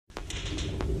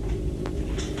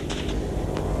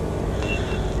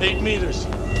8 meters.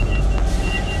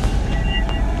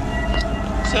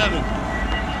 7.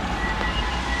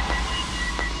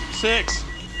 6.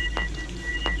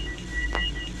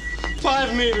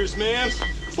 5 meters, man.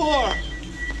 4.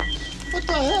 What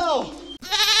the hell?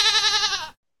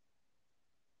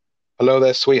 Hello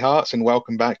there, sweethearts, and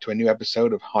welcome back to a new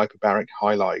episode of Hyperbaric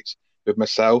Highlights. With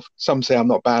myself, some say I'm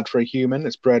not bad for a human,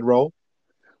 it's Bread Roll.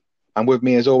 And with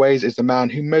me, as always, is the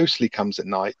man who mostly comes at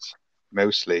night.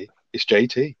 Mostly. It's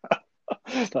JT.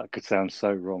 That could sound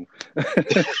so wrong.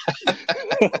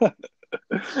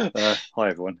 Hi,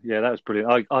 everyone. Yeah, that was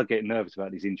brilliant. I get nervous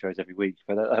about these intros every week,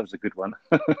 but that was a good one.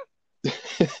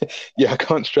 Yeah, I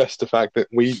can't stress the fact that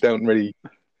we don't really...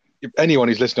 Anyone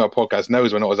who's listening to our podcast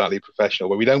knows we're not exactly professional,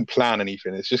 but we don't plan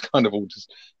anything. It's just kind of all just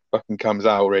fucking comes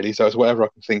out, really. So it's whatever I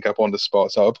can think up on the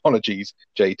spot. So apologies,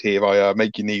 JT, if I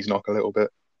make your knees knock a little bit.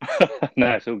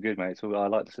 No, it's all good, mate. I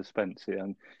like the suspense.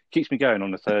 It keeps me going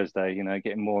on a Thursday,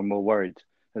 getting more and more worried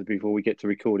as before we get to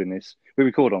recording this. We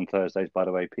record on Thursdays, by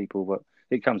the way, people, but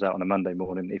it comes out on a Monday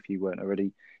morning if you weren't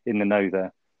already in the know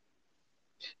there.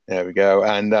 There we go.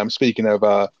 And speaking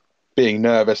of being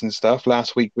nervous and stuff,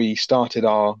 last week we started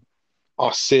our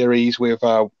series with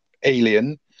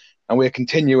Alien, and we're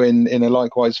continuing in a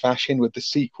likewise fashion with the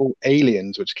sequel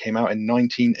Aliens, which came out in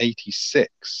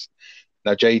 1986.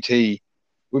 Now, JT,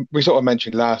 we sort of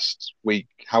mentioned last week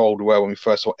how old we were when we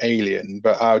first saw Alien,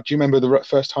 but do you remember the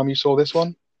first time you saw this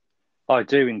one? I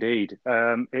do indeed.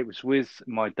 It was with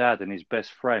my dad and his best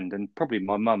friend, and probably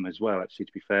my mum as well, actually,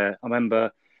 to be fair. I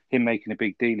remember him making a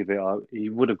big deal of it. He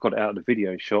would have got it out of the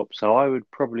video shop, so I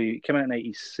would probably... It came out in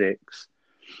 86,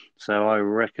 so I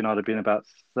reckon I'd have been about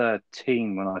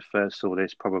 13 when I first saw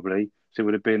this, probably. So it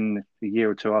would have been a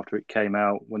year or two after it came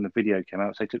out, when the video came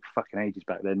out. So it took fucking ages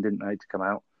back then, didn't they, to come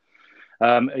out?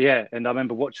 Yeah, and I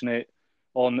remember watching it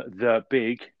on the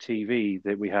big TV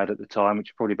that we had at the time, which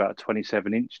is probably about a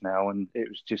 27-inch now, and it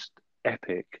was just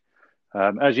epic.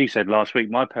 As you said last week,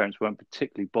 my parents weren't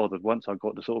particularly bothered once I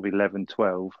got to sort of 11,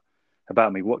 12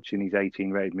 about me watching these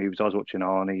 18-rated movies. I was watching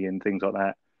Arnie and things like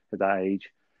that at that age.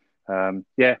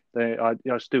 Yeah,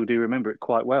 I still do remember it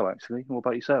quite well, actually. What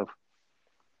about yourself?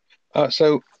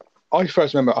 So I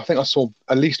first remember, I think I saw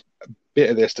at least a bit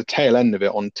of this, the tail end of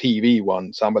it on TV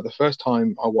once, but the first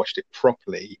time I watched it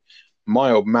properly,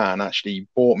 my old man actually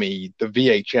bought me the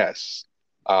VHS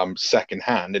second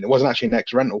hand, and it wasn't actually an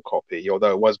ex-rental copy,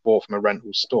 although it was bought from a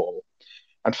rental store.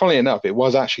 And funnily enough, it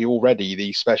was actually already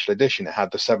the special edition. It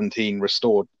had the 17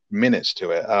 restored minutes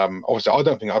to it. Obviously, I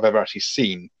don't think I've ever actually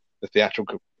seen the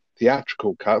theatrical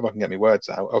cut, if I can get my words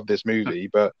out, of this movie.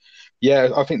 But yeah,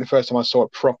 I think the first time I saw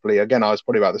it properly, again, I was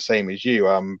probably about the same as you,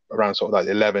 around sort of like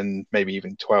 11, maybe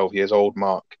even 12 years old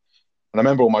mark. And I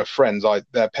remember all my friends,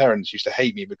 their parents used to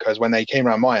hate me because when they came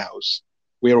around my house,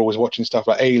 we were always watching stuff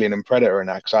like Alien and Predator and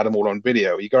that, because I had them all on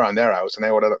video. You go around their house and they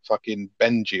all had like fucking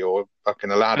Benji or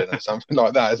fucking Aladdin or something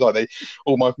like that. It's like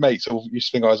all my mates all used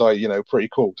to think I was like, pretty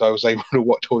cool. So I was able to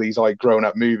watch all these like grown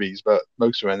up movies, but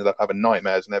most of them ended up having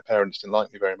nightmares and their parents didn't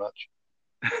like me very much.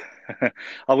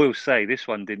 I will say this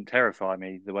one didn't terrify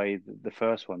me the way the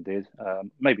first one did.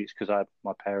 Maybe it's because I had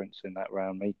my parents in that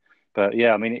around me. But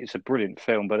yeah, I mean, it's a brilliant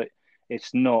film, but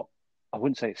it's not... I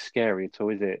wouldn't say it's scary at all,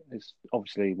 is it? It's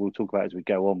obviously, we'll talk about it as we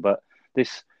go on, but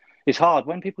it's hard.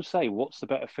 When people say, what's the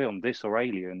better film, this or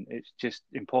Alien, it's just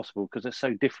impossible because they're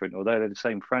so different. Although they're the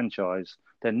same franchise,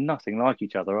 they're nothing like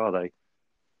each other, are they?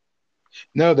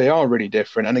 No, they are really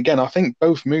different. And again, I think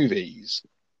both movies,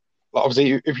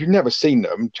 obviously, if you've never seen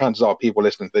them, chances are people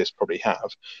listening to this probably have.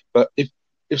 But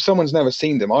if someone's never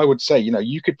seen them, I would say,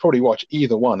 you could probably watch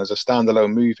either one as a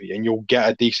standalone movie and you'll get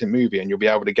a decent movie and you'll be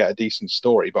able to get a decent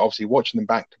story. But obviously watching them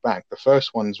back to back, the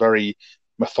first one's very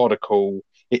methodical.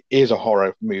 It is a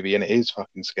horror movie and it is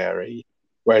fucking scary.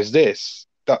 Whereas this,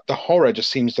 the horror just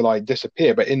seems to like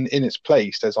disappear. But in its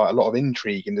place, there's like a lot of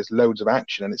intrigue and there's loads of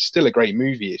action and it's still a great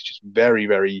movie. It's just very,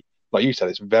 very, like you said,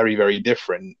 it's very, very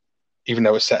different, even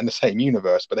though it's set in the same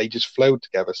universe, but they just flowed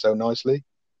together so nicely.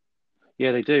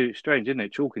 Yeah, they do. It's strange, isn't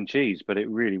it? Chalk and cheese, but it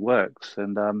really works.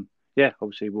 And yeah,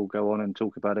 obviously we'll go on and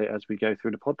talk about it as we go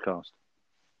through the podcast.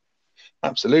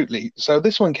 Absolutely. So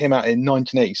this one came out in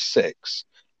 1986.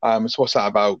 So what's that,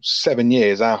 about 7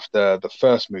 years after the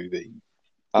first movie?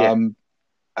 Yeah.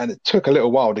 And it took a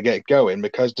little while to get going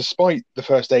because despite the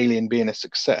first Alien being a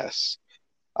success,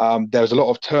 there was a lot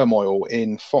of turmoil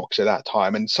in Fox at that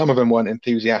time, and some of them weren't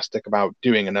enthusiastic about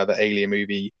doing another Alien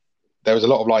movie. There was a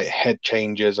lot of like head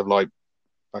changes of like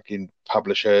fucking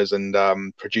publishers and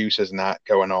producers and that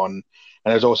going on. And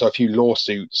there's also a few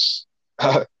lawsuits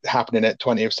happening at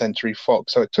 20th Century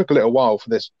Fox. So it took a little while for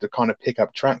this to kind of pick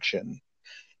up traction.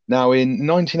 Now, in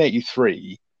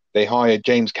 1983, they hired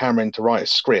James Cameron to write a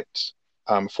script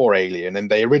for Alien, and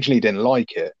they originally didn't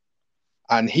like it.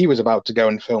 And he was about to go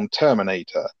and film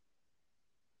Terminator.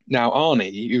 Now,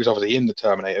 Arnie, who was obviously in the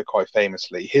Terminator quite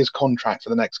famously, his contract for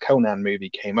the next Conan movie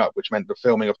came up, which meant the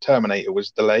filming of Terminator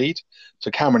was delayed.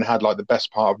 So Cameron had like the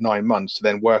best part of 9 months to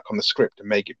then work on the script and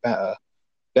make it better.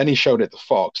 Then he showed it to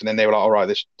Fox, and then they were like, all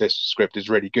right, this script is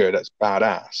really good. That's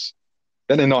badass.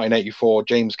 Then in 1984,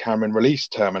 James Cameron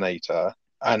released Terminator,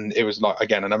 and it was like,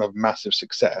 again, another massive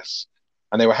success.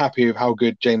 And they were happy with how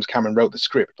good James Cameron wrote the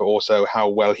script, but also how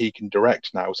well he can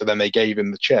direct now. So then they gave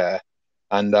him the chair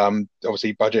and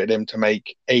obviously budgeted him to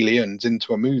make Aliens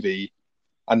into a movie.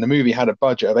 And the movie had a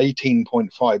budget of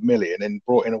 18.5 million and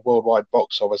brought in a worldwide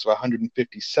box office of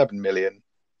 157 million.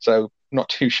 So not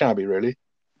too shabby, really.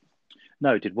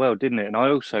 No, it did well, didn't it? And I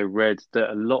also read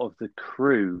that a lot of the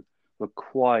crew were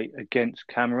quite against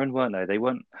Cameron, weren't they? They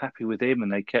weren't happy with him,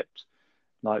 and they kept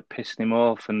like pissing him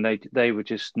off, and they were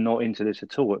just not into this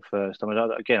at all at first. I mean,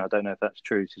 again, I don't know if that's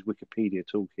true. This is Wikipedia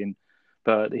talking,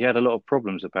 but he had a lot of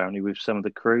problems apparently with some of the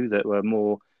crew that were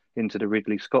more into the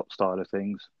Ridley Scott style of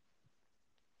things.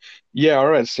 Yeah, I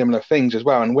read similar things as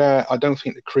well. And where I don't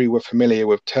think the crew were familiar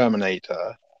with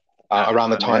Terminator around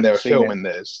the And they time they hadn't were seen it. filming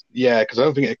this. Yeah, because I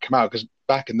don't think it had come out. Because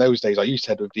back in those days, like you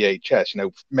said with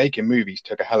VHS, making movies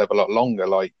took a hell of a lot longer.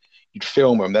 Like you'd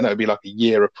film them, then it would be like a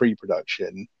year of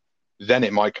pre-production. Then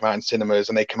it might come out in cinemas,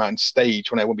 and they come out in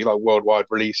stage when it won't be like worldwide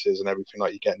releases and everything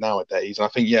like you get nowadays. And I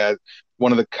think, yeah,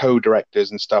 one of the co-directors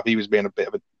and stuff, he was being a bit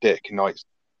of a dick and like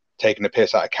taking the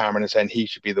piss out of Cameron and saying he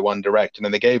should be the one directing.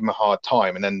 And they gave him a hard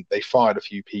time, and then they fired a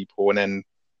few people. And then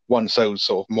once those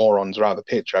sort of morons were out of the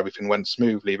picture, everything went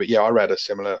smoothly. But yeah, I read a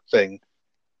similar thing.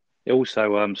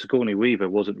 Also, Sigourney Weaver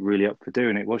wasn't really up for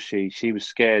doing it, was she? She was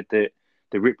scared that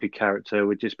the Ripley character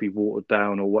would just be watered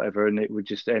down or whatever, and it would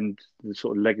just end the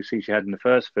sort of legacy she had in the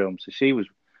first film. So she was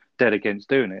dead against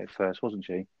doing it at first, wasn't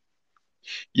she?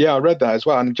 Yeah, I read that as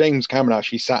well. And James Cameron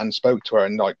actually sat and spoke to her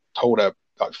and like told her,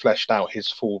 like fleshed out his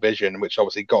full vision, which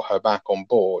obviously got her back on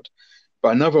board.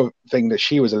 But another thing that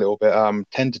she was a little bit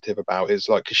tentative about is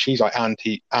like, because she's like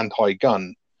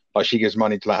anti-gun, like she gives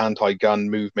money to like anti-gun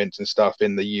movements and stuff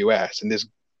in the US. And this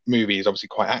movie is obviously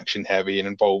quite action heavy and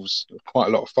involves quite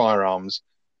a lot of firearms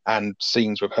and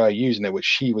scenes with her using it, which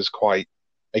she was quite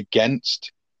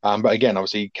against. But again,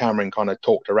 obviously Cameron kind of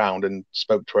talked around and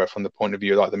spoke to her from the point of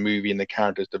view of like the movie and the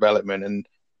character's development. And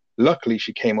luckily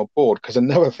she came on board, because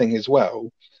another thing as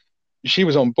well, she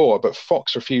was on board, but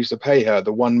Fox refused to pay her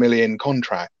the 1 million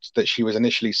contract that she was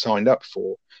initially signed up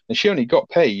for. And she only got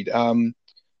paid, well,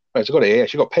 it's got it here,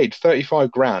 she got paid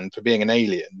 35 grand for being an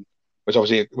alien, which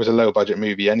obviously was a low budget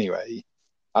movie anyway.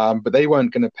 But they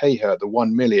weren't going to pay her the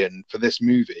 1 million for this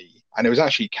movie. And it was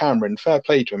actually Cameron, fair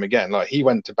play to him again, like he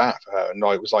went to bat for her and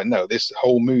like was like, no, this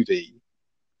whole movie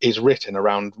is written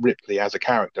around Ripley as a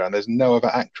character, and there's no other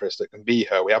actress that can be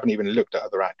her. We haven't even looked at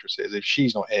other actresses. If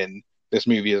she's not in, this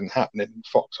movie isn't happening.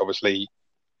 Fox obviously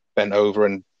bent over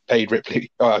and paid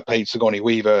Sigourney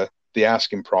Weaver the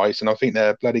asking price, and I think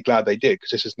they're bloody glad they did,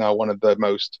 because this is now one of the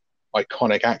most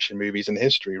iconic action movies in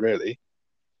history, really.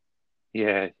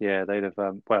 Yeah, yeah, they'd have.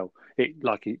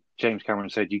 James Cameron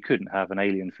said, you couldn't have an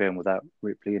alien film without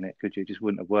Ripley in it, could you? It just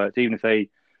wouldn't have worked. Even if they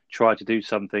tried to do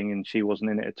something and she wasn't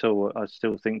in it at all, I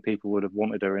still think people would have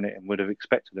wanted her in it and would have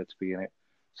expected her to be in it.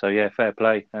 So yeah, fair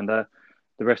play. And the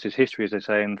rest is history, as they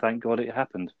say, and thank God it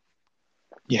happened.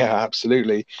 Yeah,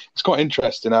 absolutely. It's quite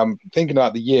interesting. Thinking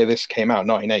about the year this came out,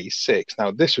 1986.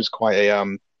 Now, this was quite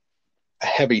a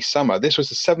heavy summer. This was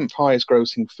the seventh highest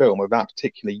grossing film of that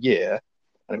particular year.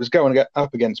 And it was going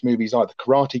up against movies like The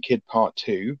Karate Kid Part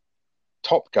 2,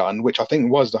 Top Gun, which I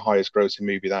think was the highest grossing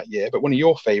movie that year. But one of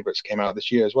your favourites came out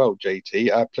this year as well,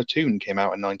 JT. Platoon came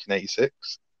out in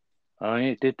 1986. Oh,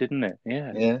 yeah, it did, didn't it?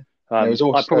 Yeah. Yeah. And it was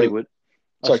also... I probably would.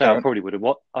 Sorry, I probably would have.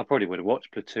 I probably would have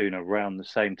watched Platoon around the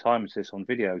same time as this on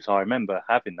video. So I remember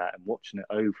having that and watching it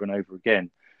over and over again,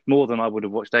 more than I would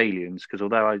have watched Aliens. Because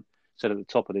although I said at the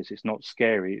top of this, it's not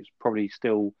scary, it's probably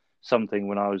still something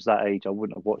when I was that age I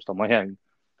wouldn't have watched on my own.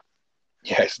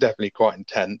 Yeah, it's definitely quite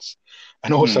intense.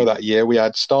 And also that year we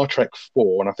had Star Trek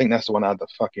 4, and I think that's the one that had the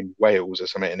fucking whales or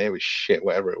something, and it was shit,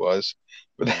 whatever it was.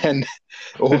 But then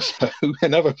also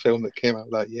another film that came out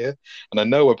that year, and I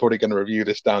know we're probably going to review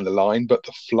this down the line, but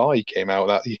The Fly came out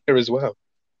that year as well.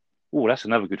 Oh, that's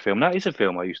another good film. That is a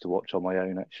film I used to watch on my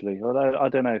own, actually. Although I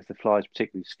don't know if The Fly is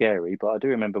particularly scary, but I do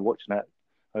remember watching that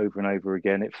over and over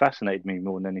again. It fascinated me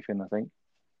more than anything, I think.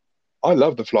 I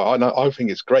love The Fly. I think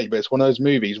it's great, but it's one of those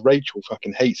movies. Rachel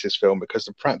fucking hates this film because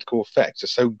the practical effects are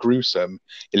so gruesome.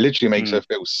 It literally makes her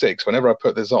feel sick. So whenever I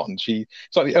put this on,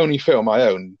 it's like the only film I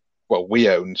own well, we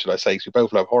own, should I say, 'cause we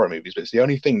both love horror movies, but it's the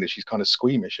only thing that she's kind of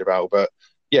squeamish about. But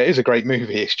yeah, it is a great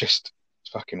movie. It's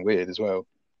fucking weird as well.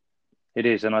 It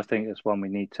is, and I think it's one we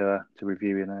need to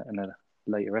review in a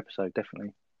later episode,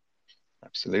 definitely.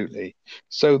 Absolutely.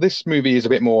 So this movie is a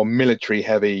bit more military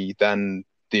heavy than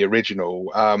the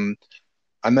original.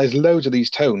 And there's loads of these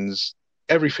tones.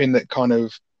 Everything that kind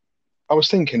of, I was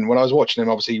thinking when I was watching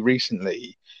them, obviously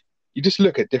recently, you just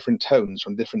look at different tones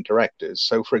from different directors.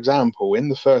 So, for example, in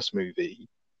the first movie,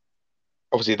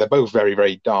 obviously they're both very,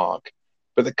 very dark,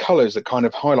 but the colors that kind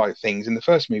of highlight things in the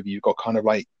first movie, you've got kind of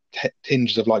like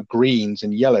tinges of like greens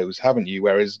and yellows, haven't you?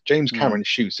 Whereas James Cameron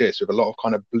shoots this with a lot of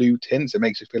kind of blue tints. It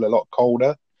makes it feel a lot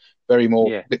colder, bit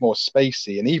more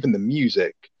spacey, and even the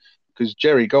music, because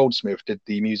Jerry Goldsmith did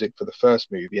the music for the first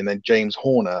movie, and then James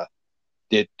Horner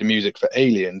did the music for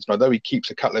Aliens. And although he keeps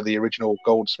a couple of the original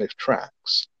Goldsmith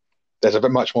tracks, there's a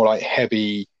bit much more like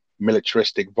heavy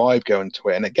militaristic vibe going to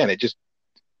it. And again, it just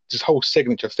this whole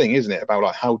signature thing, isn't it, about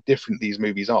like how different these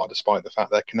movies are, despite the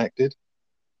fact they're connected.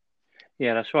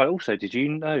 Yeah, that's right. Also, did you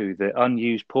know that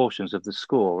unused portions of the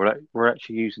score were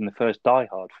actually used in the first Die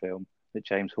Hard film that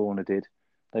James Horner did?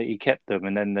 That he kept them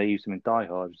and then they used them in Die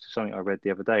Hard, which is something I read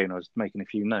the other day and I was making a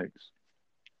few notes.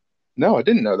 No, I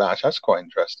didn't know that. That's quite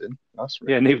interesting.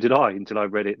 Yeah, neither did I until I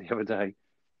read it the other day.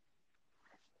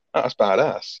 That's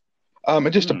badass.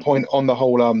 And just a point on the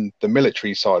whole the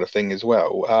military side of thing as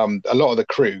well. A lot of the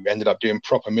crew ended up doing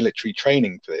proper military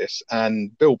training for this,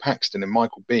 and Bill Paxton and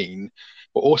Michael Biehn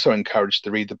were also encouraged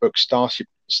to read the book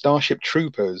Starship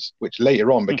Troopers, which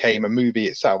later on became a movie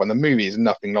itself. And the movie is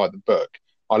nothing like the book.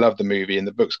 I love the movie, and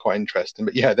the book's quite interesting.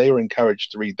 But yeah, they were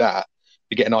encouraged to read that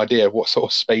to get an idea of what sort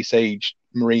of space age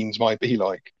Marines might be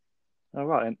like. All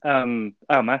right. And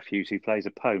Al Matthews, who plays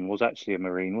Apone, was actually a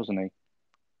Marine, wasn't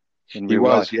he? He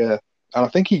was, yeah. And I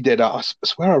think he did. I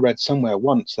swear I read somewhere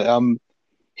once that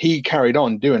he carried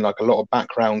on doing like a lot of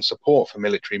background support for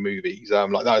military movies.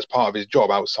 Like that was part of his job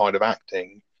outside of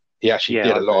acting. He actually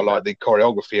did a lot of like the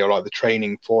choreography or like the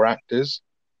training for actors,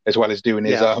 as well as doing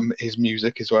his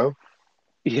music as well.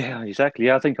 Yeah, exactly.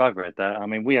 Yeah, I think I've read that. I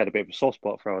mean, we had a bit of a soft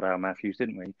spot for old Al Matthews,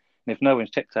 didn't we? And if no one's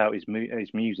checked out his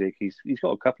music, he's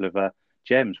got a couple of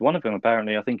gems. One of them,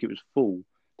 apparently, I think it was Fool,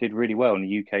 did really well in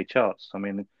the UK charts. I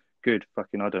mean, good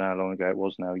fucking, I don't know how long ago it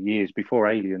was now, years before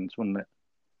Aliens, wasn't it?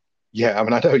 Yeah, I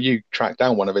mean, I know you tracked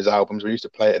down one of his albums. We used to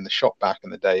play it in the shop back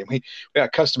in the day. And we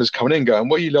had customers coming in going,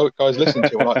 what are you guys listening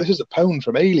to? We're like, this is Apone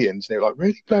from Aliens. And they were like,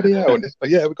 really? Bloody hell. And it's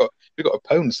like, yeah, we got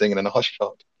Apone singing in our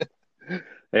shop.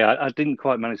 Yeah, I didn't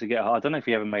quite manage to get. I don't know if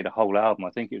he ever made a whole album. I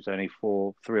think it was only 3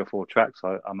 or 4 tracks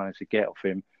I managed to get off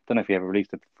him. Don't know if he ever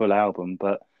released a full album,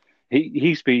 but he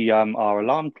used to be our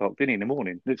alarm clock, didn't he, in the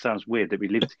morning? It sounds weird that we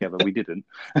lived together. We didn't.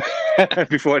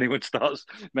 Before anyone starts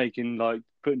making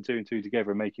putting 2 and 2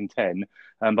 together and making 10.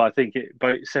 But I think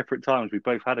both separate times we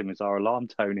both had him as our alarm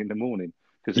tone in the morning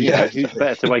because who's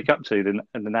better to wake up to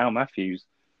than Al Matthews?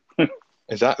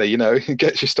 Exactly. It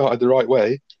gets you started the right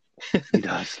way. He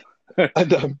does.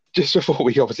 And just before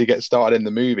we obviously get started in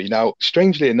the movie, now,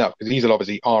 strangely enough, because these are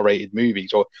obviously R-rated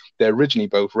movies, or they're originally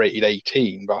both rated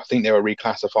 18, but I think they were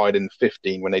reclassified in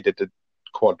 15 when they did the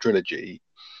quadrilogy,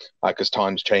 because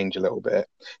times change a little bit.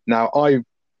 Now,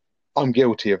 I'm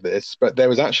guilty of this, but there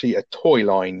was actually a toy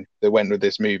line that went with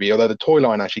this movie, although the toy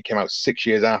line actually came out 6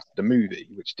 years after the movie,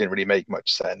 which didn't really make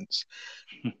much sense.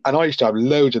 And I used to have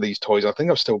loads of these toys. I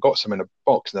think I've still got some in a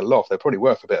box in the loft. They're probably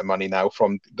worth a bit of money now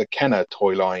from the Kenner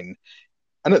toy line.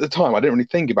 And at the time, I didn't really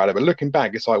think about it. But looking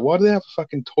back, it's like, why do they have a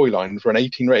fucking toy line for an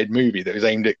 18-rated movie that is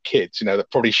aimed at kids, that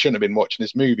probably shouldn't have been watching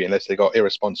this movie unless they got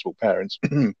irresponsible parents?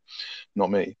 Not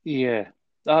me. Yeah.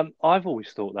 I've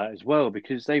always thought that as well,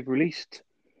 because they've released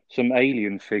some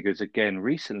Alien figures again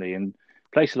recently, and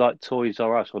places like Toys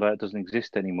R Us, although it doesn't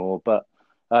exist anymore, but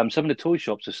some of the toy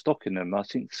shops are stocking them. I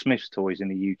think Smith's Toys in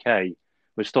the UK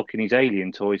were stocking these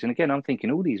Alien toys. And again, I'm thinking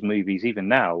all these movies, even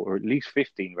now, are at least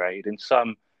 15 rated. And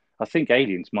some, I think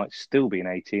Aliens might still be an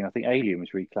 18. I think Alien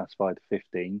was reclassified to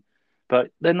 15.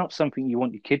 But they're not something you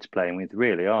want your kids playing with,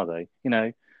 really, are they?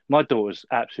 My daughter's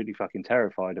absolutely fucking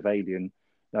terrified of Alien.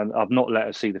 I've not let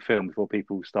her see the film before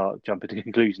people start jumping to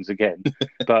conclusions again.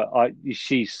 But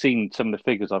she's seen some of the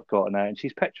figures I've got now, and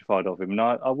she's petrified of him. And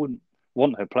I wouldn't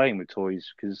want her playing with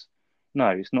toys because, no,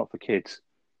 it's not for kids.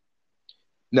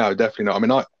 No, definitely not. I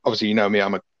mean, obviously, you know me,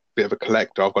 I'm a bit of a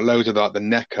collector. I've got loads of the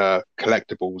NECA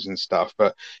collectibles and stuff.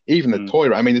 But even the toy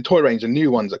range, the new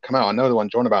ones that come out, I know the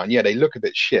ones you're on about, and yeah, they look a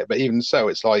bit shit. But even so,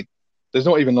 it's like, there's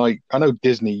not even I know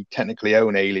Disney technically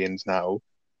own Aliens now.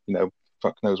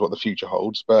 Fuck knows what the future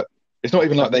holds. But it's not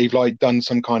even like they've done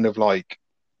some kind of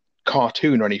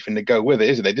cartoon or anything to go with it,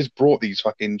 is it? They just brought these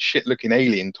fucking shit-looking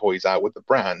alien toys out with the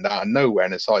brand out of nowhere,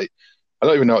 and it's like, I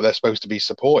don't even know what they're supposed to be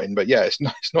supporting, but yeah, it's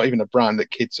not even a brand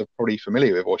that kids are probably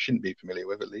familiar with or shouldn't be familiar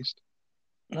with at least.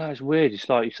 No, it's weird. It's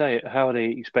like you say, how are they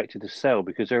expected to sell?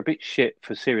 Because they're a bit shit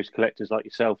for serious collectors like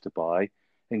yourself to buy,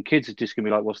 and kids are just going to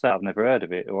be like, "What's that? I've never heard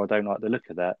of it," or "I don't like the look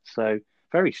of that." So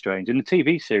very strange. And the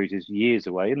TV series is years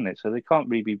away, isn't it? So they can't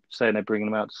really be saying they're bringing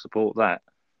them out to support that.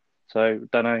 So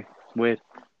don't know. Weird.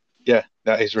 Yeah,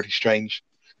 that is really strange.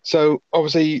 So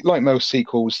obviously, like most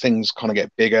sequels, things kind of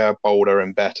get bigger, bolder,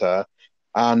 and better.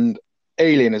 And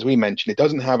Alien, as we mentioned, it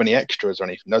doesn't have any extras or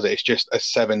anything, does it? It's just a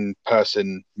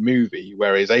seven-person movie,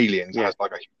 whereas Aliens Yeah. has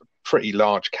like a pretty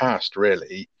large cast,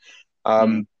 really. Mm.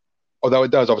 Um, although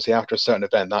it does, obviously, after a certain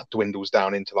event, that dwindles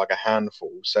down into like a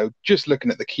handful. So just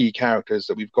looking at the key characters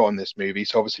that we've got in this movie,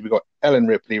 so obviously we've got Ellen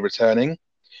Ripley returning.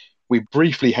 We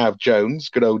briefly have Jones,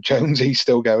 good old Jones, he's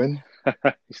still going.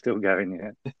 He's still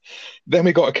going, yeah. Then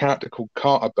we got a character called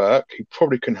Carter Burke, who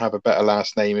probably couldn't have a better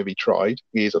last name if he tried.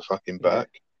 He is a fucking Yeah,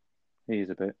 Burke. he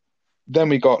is a bit. Then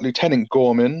we got Lieutenant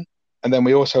Gorman, and then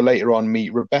we also later on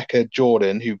meet Rebecca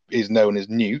Jordan, who is known as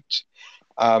Newt.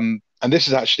 And this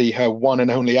is actually her one and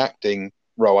only acting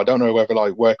role. I don't know whether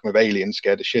like working with aliens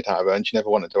scared the shit out of her, and she never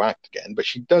wanted to act again. But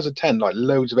she does attend like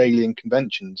loads of alien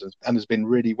conventions and has been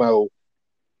really well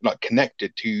like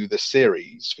connected to the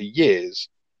series for years.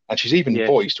 And she's even Yeah,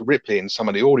 voiced Ripley in some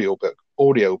of the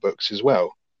audio books as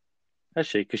well.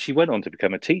 actually, because she went on to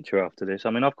become a teacher after this. I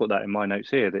mean, I've got that in my notes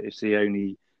here that it's the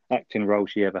only acting role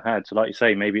she ever had. So, like you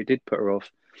say, maybe it did put her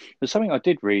off. There's something I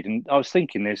did read, and I was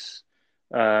thinking this,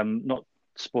 not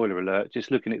spoiler alert, just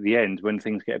looking at the end when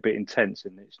things get a bit intense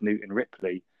and it's Newt and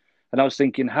Ripley. And I was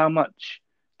thinking, how much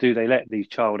do they let these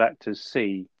child actors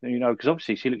see? You know, because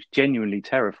obviously she looks genuinely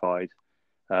terrified.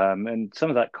 And some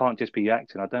of that can't just be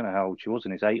acting. I don't know how old she was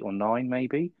in this, 8 or 9,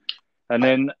 maybe. And I,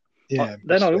 then yeah,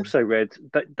 then I possibly. also read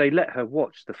that they let her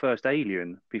watch the first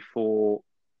Alien before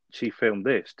she filmed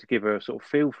this to give her a sort of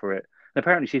feel for it. And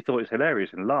apparently she thought it was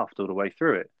hilarious and laughed all the way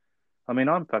through it. I mean,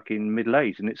 I'm fucking middle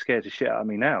aged and it scares the shit out of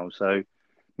me now. So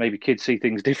maybe kids see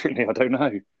things differently. I don't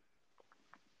know.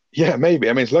 Yeah, maybe.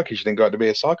 I mean, it's lucky she didn't go out to be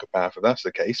a psychopath if that's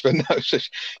the case. But no, she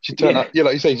turned Yeah, out, yeah,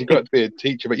 like you say, she got out to be a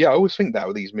teacher. But yeah, I always think that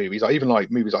with these movies, like even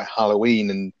like movies like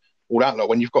Halloween and all that, like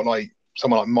when you've got like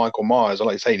someone like Michael Myers or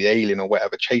like say the Alien or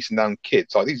whatever chasing down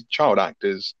kids, like these child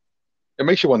actors, it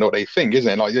makes you wonder what they think, isn't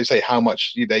it? Like they say, how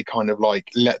much they kind of like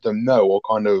let them know or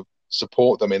kind of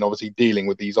support them in obviously dealing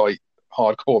with these like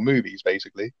hardcore movies,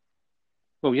 basically.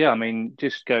 well, yeah, I mean,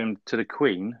 just going to the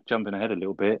Queen, jumping ahead a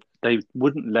little bit, they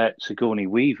wouldn't let Sigourney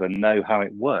Weaver know how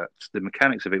it worked, the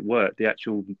mechanics of it worked, the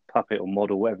actual puppet or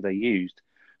model, whatever they used.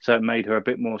 So it made her a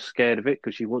bit more scared of it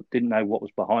because she didn't know what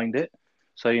was behind it.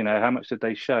 So, you know, how much did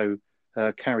they show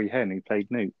Carrie Henn, who played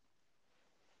Newt?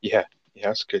 Yeah, yeah,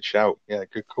 that's a good shout. Yeah,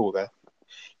 good call there.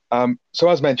 So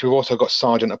as mentioned, we've also got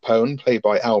Sergeant Apone, played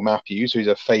by Al Matthews, who's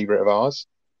a favourite of ours.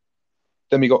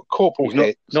 Then we got Corporal He's not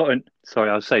Hicks. not in. Sorry,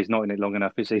 I'll say he's not in it long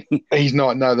enough, is he? He's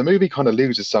not. No, the movie kind of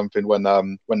loses something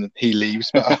when he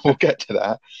leaves, but we'll get to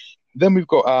that. Then we've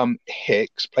got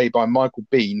Hicks, played by Michael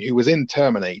Biehn, who was in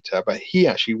Terminator, but he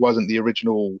actually wasn't the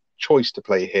original choice to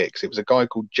play Hicks. It was a guy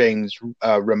called James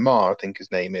Remar, I think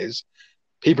his name is.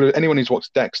 Anyone who's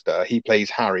watched Dexter, he plays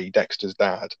Harry, Dexter's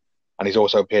dad, and he's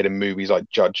also appeared in movies like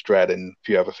Judge Dredd and a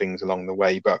few other things along the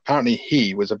way. But apparently,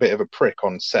 he was a bit of a prick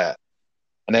on set,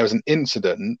 and there was an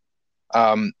incident.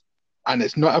 Um, and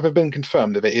it's not ever been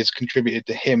confirmed if it is contributed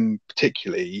to him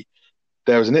particularly.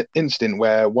 There was an incident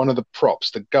where one of the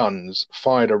props, the guns,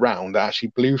 fired around that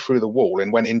actually blew through the wall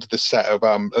and went into the set of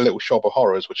A Little Shop of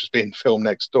Horrors, which was being filmed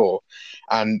next door.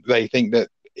 And they think that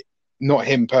not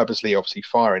him purposely, obviously,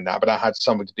 firing that, but that had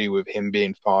something to do with him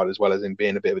being fired as well as him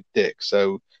being a bit of a dick.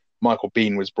 So Michael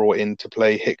Biehn was brought in to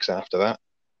play Hicks after that.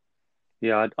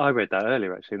 Yeah, I read that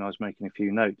earlier actually, and I was making a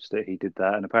few notes that he did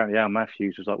that. And apparently, Al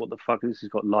Matthews was like, "What the fuck? This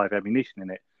has got live ammunition in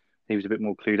it." He was a bit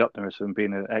more clued up than us, from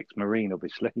being an ex-marine,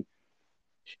 obviously.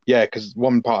 Yeah, because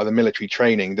one part of the military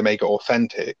training to make it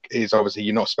authentic is obviously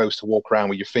you're not supposed to walk around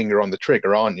with your finger on the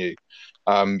trigger, aren't you?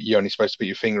 You're only supposed to put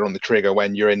your finger on the trigger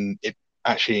when you're in it,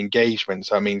 actually engagement.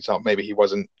 So it means that maybe he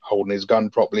wasn't holding his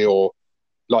gun properly, or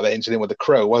like that incident with the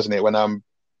Crow, wasn't it? When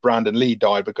Brandon Lee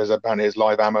died because apparently there's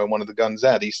live ammo in one of the guns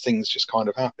there. These things just kind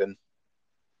of happen.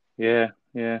 Yeah,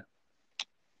 yeah.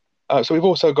 So we've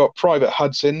also got Private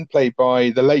Hudson, played by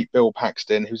the late Bill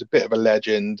Paxton, who's a bit of a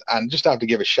legend. And just have to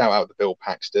give a shout out to Bill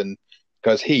Paxton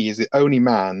because he is the only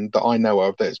man that I know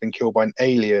of that has been killed by an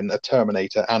alien, a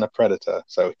Terminator, and a Predator.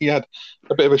 So he had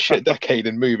a bit of a shit decade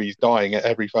in movies, dying at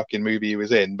every fucking movie he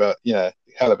was in. But yeah,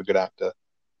 hell of a good actor.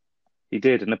 He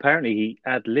did, and apparently he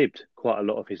ad-libbed quite a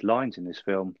lot of his lines in this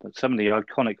film. But some of the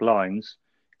iconic lines,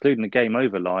 including the game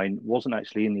over line, wasn't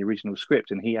actually in the original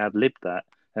script, and he ad-libbed that.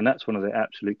 And that's one of the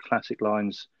absolute classic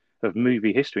lines of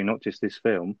movie history, not just this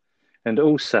film. And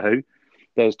also,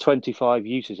 there's 25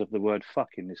 uses of the word fuck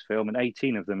in this film, and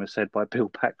 18 of them are said by Bill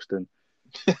Paxton.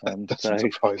 Doesn't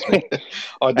surprise me.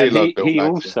 I do and love Bill he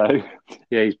Paxton. also,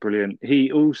 yeah, he's brilliant.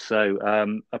 He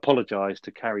also apologised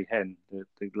to Carrie Henn,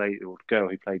 the lady or girl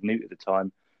who played Newt at the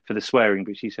time, for the swearing,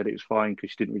 but she said it was fine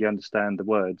because she didn't really understand the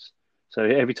words. So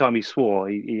every time he swore,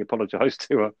 he apologised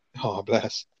to her. Oh,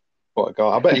 bless. What a guy.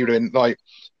 I bet you'd have been like,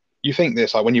 you think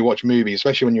this, like when you watch movies,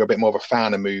 especially when you're a bit more of a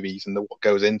fan of movies and what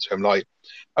goes into them. Like,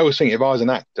 I always think if I was an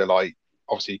actor, like,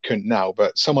 obviously you couldn't now,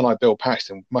 but someone like Bill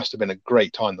Paxton must have been a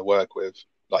great time to work with.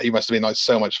 Like, he must have been like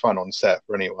so much fun on set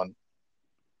for anyone.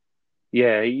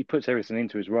 Yeah, he puts everything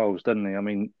into his roles, doesn't he? I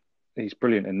mean, he's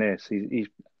brilliant in this. He's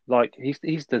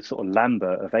the sort of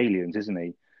Lambert of Aliens, isn't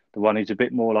he? The one who's a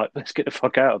bit more like, let's get the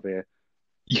fuck out of here.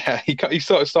 Yeah, he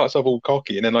sort of starts off all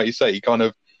cocky, and then, like you say, he kind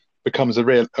of becomes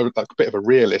like a bit of a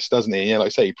realist, doesn't he? Yeah, like I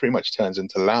say, he pretty much turns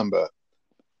into Lambert.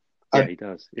 Yeah, And he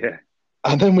does. Yeah.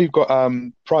 and then we've got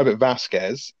Private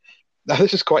Vasquez. Now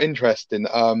this is quite interesting.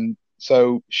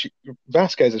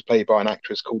 Vasquez is played by an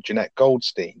actress called Jeanette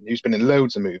Goldstein, who's been in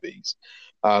loads of movies,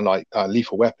 like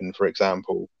Lethal Weapon, for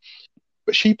example.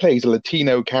 But she plays a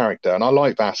Latino character, and I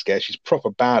like Vasquez. She's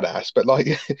proper badass. But like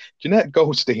Jeanette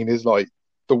Goldstein is like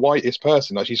the whitest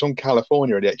person. Like she's from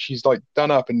California, and yet she's like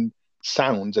done up and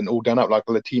sounds and all done up like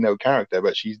a Latino character,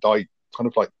 but she's like kind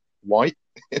of like white.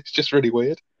 It's just really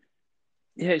weird.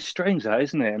 Yeah, it's strange that,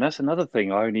 isn't it? And that's another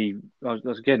thing. I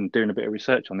was again doing a bit of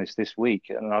research on this week,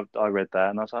 and I read that,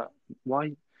 and I was like,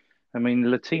 why? I mean,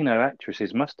 Latino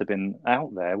actresses must have been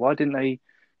out there. Why didn't they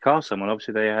cast someone?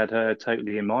 Obviously, they had her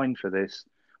totally in mind for this.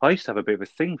 I used to have a bit of a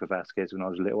thing for Vasquez when I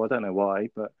was little. I don't know why,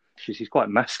 but she's quite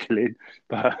masculine.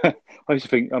 But I used to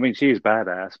think, I mean, she is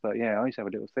badass, but yeah, I used to have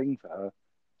a little thing for her.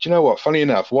 Do you know what? Funny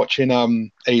enough, watching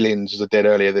Aliens as I did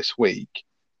earlier this week,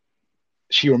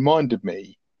 she reminded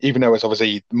me, even though it's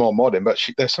obviously more modern, but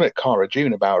there's something Cara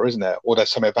June about her, isn't there? Or there's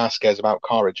something Vasquez about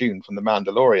Cara June from The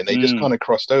Mandalorian. They just kind Mm, of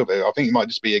crossed over. I think it might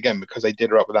just be again because they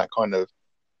did her up with that kind of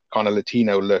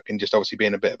Latino look and just obviously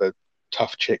being a bit of a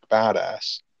tough chick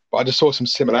badass. But I just saw some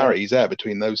yeah, similarities there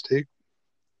between those two.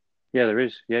 yeah, there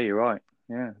is. Yeah, you're right.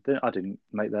 Yeah, I didn't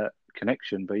make that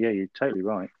connection, but yeah, you're totally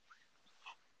right.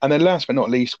 And then last but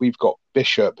not least, we've got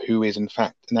Bishop, who is in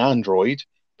fact an android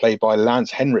played by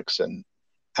Lance Henriksen.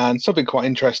 And something quite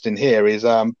interesting here is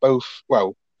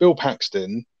Bill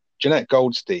Paxton, Jeanette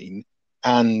Goldstein,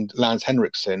 and Lance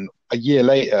Henriksen, a year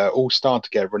later, all starred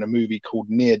together in a movie called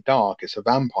Near Dark. It's a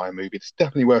vampire movie. It's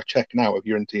definitely worth checking out if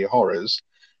you're into your horrors.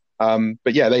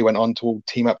 But yeah, they went on to all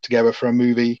team up together for a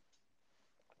movie.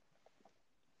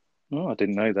 Oh, I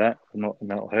didn't know that. I've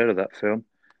not heard of that film.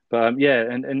 But yeah,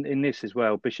 and in this as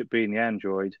well, Bishop being the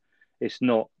android, it's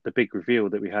not the big reveal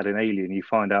that we had in Alien. You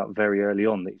find out very early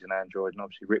on that he's an android, and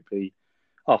obviously Ripley,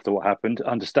 after what happened,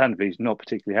 understandably, is not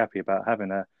particularly happy about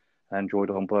having a android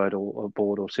on board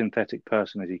or synthetic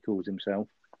person as he calls himself.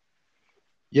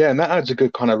 Yeah, and that adds a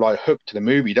good kind of like hook to the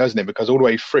movie, doesn't it? Because all the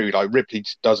way through, like Ripley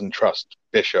just doesn't trust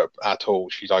Bishop at all.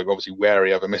 She's like obviously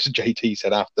wary of him, as JT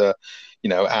said after,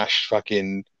 Ash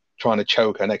fucking trying to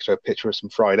choke her next to a picture of some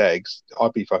fried eggs.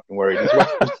 I'd be fucking worried as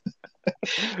well.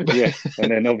 Yeah,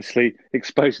 and then obviously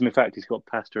exposing the fact he's got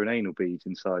pasta and anal beads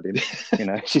inside him.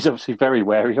 She's obviously very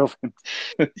wary of him.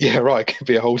 Yeah, right. It could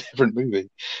be a whole different movie.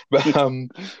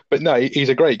 But no, he's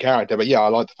a great character. But yeah, I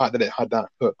like the fact that it had that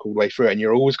hook all the way through, and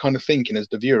you're always kind of thinking as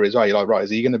the viewer as well. You're like, right, is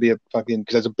he going to be a fucking?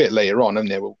 Because there's a bit later on, isn't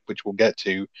there, which we'll get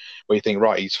to, where you think,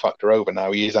 right, he's fucked her over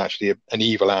now. He is actually an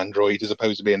evil android as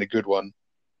opposed to being a good one.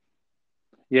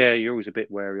 Yeah, you're always a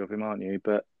bit wary of him, aren't you?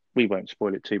 But we won't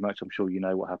spoil it too much. I'm sure you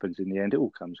know what happens in the end. It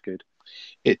all comes good.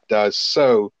 It does.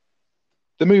 So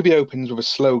the movie opens with a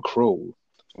slow crawl.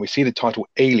 We see the title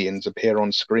Aliens appear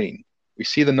on screen. We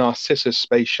see the Narcissus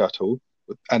space shuttle,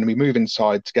 and we move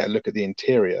inside to get a look at the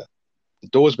interior. The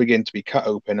doors begin to be cut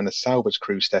open, and a salvage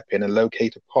crew step in and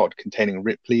locate a pod containing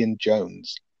Ripley and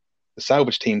Jones. The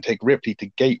salvage team take Ripley to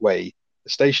Gateway, a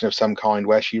station of some kind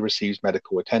where she receives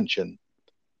medical attention.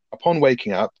 Upon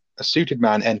waking up, a suited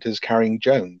man enters carrying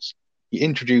Jones. He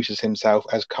introduces himself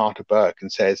as Carter Burke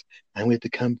and says, "I'm with the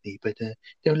company, but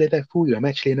don't let that fool you. I'm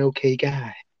actually an okay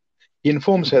guy." He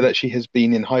informs her that she has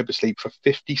been in hypersleep for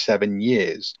 57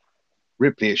 years.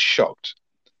 Ripley is shocked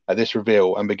at this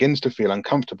reveal and begins to feel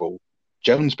uncomfortable.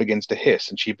 Jones begins to hiss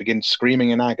and she begins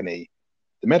screaming in agony.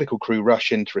 The medical crew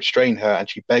rush in to restrain her and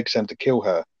she begs them to kill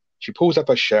her. She pulls up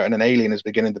her shirt and an alien is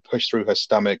beginning to push through her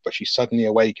stomach, but she suddenly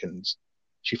awakens.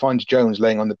 She finds Jones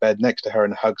laying on the bed next to her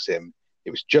and hugs him.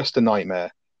 It was just a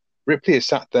nightmare. Ripley is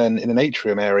sat then in an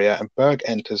atrium area and Burke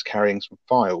enters carrying some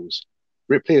files.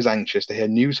 Ripley is anxious to hear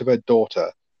news of her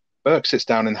daughter. Burke sits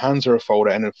down and hands her a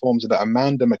folder and informs her that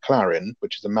Amanda McLaren,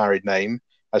 which is a married name,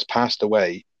 has passed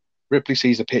away. Ripley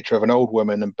sees a picture of an old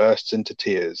woman and bursts into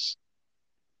tears.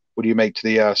 What do you make to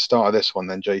the start of this one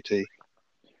then, JT?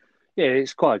 Yeah,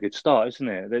 it's quite a good start, isn't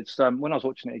it? It's when I was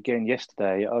watching it again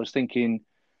yesterday, I was thinking,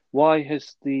 why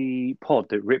has the pod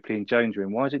that Ripley and Jones are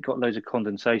in, why has it got loads of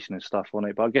condensation and stuff on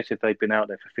it? But I guess if they'd been out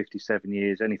there for 57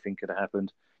 years, anything could have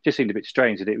happened. Just seemed a bit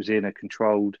strange that it was in a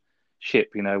controlled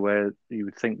ship, where you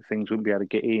would think things wouldn't be able to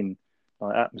get in,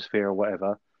 like atmosphere or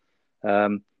whatever.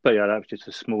 But yeah, that was just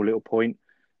a small little point.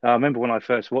 I remember when I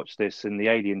first watched this and the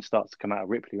alien starts to come out of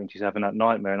Ripley when she's having that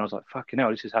nightmare, and I was like, fucking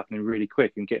hell, this is happening really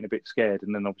quick and getting a bit scared.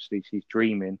 And then obviously she's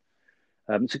dreaming.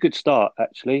 It's a good start,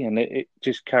 actually, and it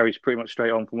just carries pretty much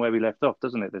straight on from where we left off,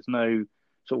 doesn't it? There's no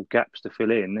sort of gaps to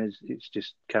fill in. It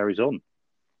just carries on.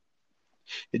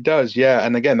 It does, yeah.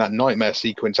 And again, that nightmare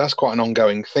sequence, that's quite an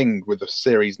ongoing thing with the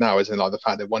series now, isn't it? Like the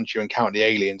fact that once you encounter the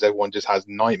aliens, everyone just has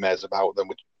nightmares about them,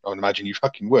 which I would imagine you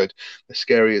fucking would. They're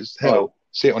scary as hell. Well,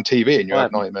 See it on TV and you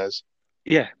have nightmares.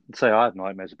 Yeah, I'd say I have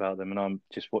nightmares about them, and I'm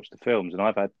just watched the films, and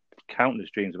I've had countless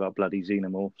dreams about bloody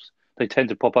xenomorphs. They tend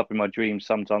to pop up in my dreams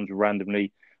sometimes randomly.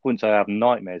 I wouldn't say I have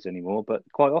nightmares anymore, but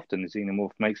quite often the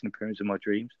xenomorph makes an appearance in my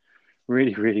dreams.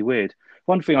 Really, really weird.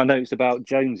 One thing I noticed about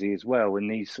Jonesy as well in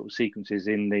these sort of sequences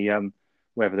in the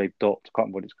wherever they've docked, I can't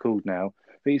remember what it's called now,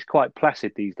 but he's quite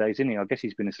placid these days, isn't he? I guess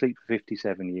he's been asleep for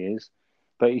 57 years,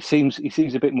 but he seems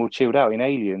a bit more chilled out in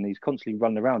Alien. He's constantly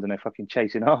running around and they're fucking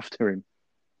chasing after him.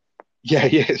 Yeah,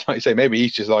 it's like you say, maybe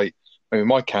he's just like,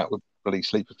 my cat would probably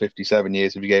sleep for 57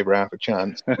 years if you gave her half a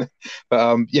chance.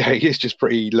 But yeah, he is just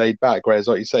pretty laid back. Whereas,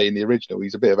 like you say, in the original,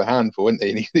 he's a bit of a handful, isn't he?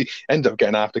 And he ends up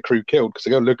getting half the crew killed because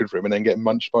they go looking for him and then get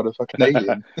munched by the fucking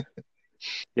alien.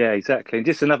 Yeah, exactly. And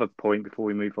just another point before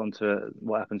we move on to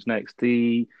what happens next.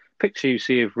 The picture you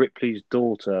see of Ripley's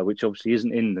daughter, which obviously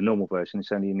isn't in the normal version,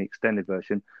 it's only in the extended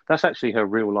version, that's actually her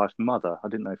real life mother. I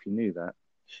didn't know if you knew that.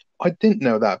 I didn't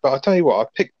know that, but I'll tell you what, I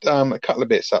picked a couple of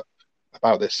bits up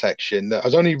about this section that I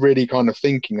was only really kind of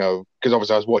thinking of because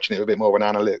obviously I was watching it with a bit more of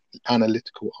an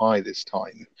analytical eye this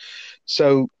time.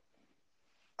 So,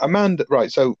 Amanda,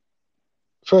 right, so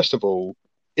first of all,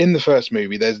 in the first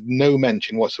movie, there's no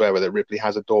mention whatsoever that Ripley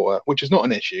has a daughter, which is not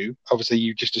an issue. Obviously,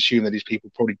 you just assume that these people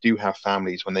probably do have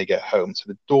families when they get home. So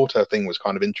the daughter thing was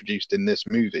kind of introduced in this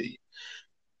movie.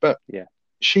 But yeah,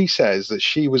 she says that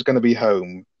she was going to be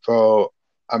home for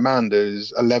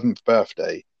Amanda's 11th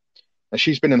birthday. And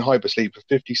she's been in hypersleep for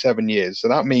 57 years. So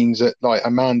that means that like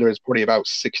Amanda is probably about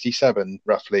 67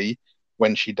 roughly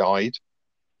when she died.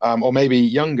 Or maybe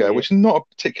younger, which is not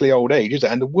a particularly old age, is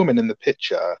it? And the woman in the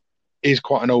picture is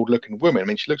quite an old looking woman. I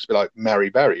mean, she looks a bit like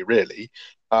Mary Berry, really.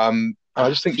 I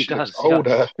just think she looks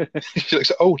older. She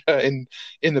looks older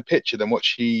in the picture than what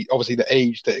she, obviously the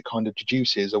age that it kind of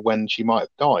deduces of when she might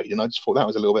have died. And I just thought that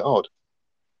was a little bit odd.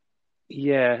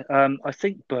 Yeah, I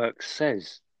think Burke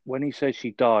says when he says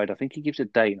she died, I think he gives a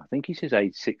date. I think he says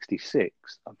age 66.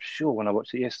 I'm sure when I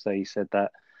watched it yesterday, he said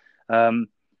that.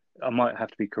 I might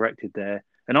have to be corrected there.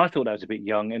 And I thought that was a bit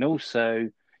young. And also,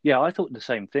 yeah, I thought the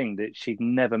same thing, that she'd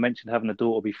never mentioned having a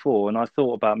daughter before. And I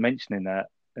thought about mentioning that,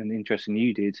 and interesting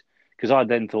you did, because I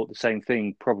then thought the same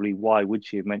thing. Probably why would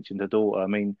she have mentioned her daughter? I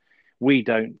mean, we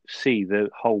don't see the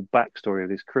whole backstory of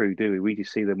this crew, do we? We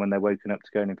just see them when they're woken up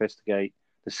to go and investigate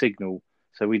the signal.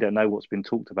 So we don't know what's been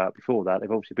talked about before that.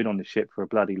 They've obviously been on the ship for a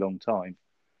bloody long time.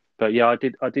 But yeah, I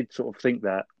did sort of think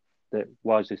that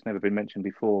why has this never been mentioned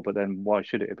before? But then why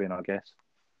should it have been, I guess?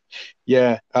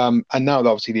 Yeah, and now that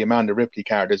obviously the Amanda Ripley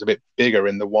character is a bit bigger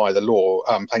in the wider lore,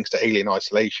 thanks to Alien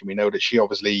Isolation, we know that she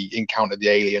obviously encountered the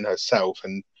alien herself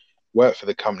and worked for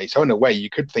the company. So in a way, you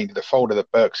could think that the folder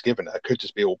that Burke's given her could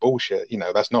just be all bullshit.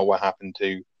 That's not what happened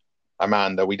to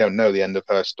Amanda. We don't know the end of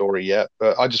her story yet,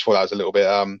 but I just thought that was a little bit,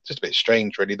 just a bit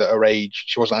strange, really, that her age,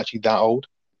 she wasn't actually that old.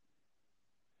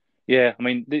 Yeah, I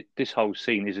mean, this whole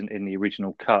scene isn't in the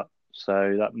original cut,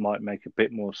 so that might make a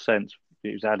bit more sense.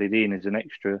 It was added in as an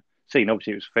extra scene.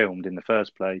 Obviously, it was filmed in the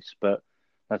first place, but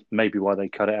that's maybe why they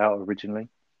cut it out originally.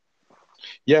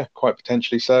 Yeah, quite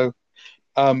potentially so.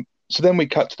 So then we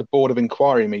cut to the Board of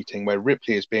Inquiry meeting where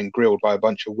Ripley is being grilled by a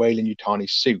bunch of Weyland-Yutani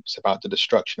suits about the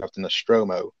destruction of the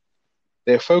Nostromo.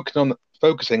 They're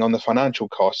focusing on the financial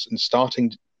costs and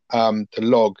starting to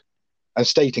log and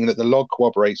stating that the log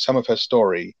corroborates some of her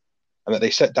story and that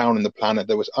they set down on the planet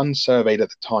that was unsurveyed at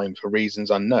the time for reasons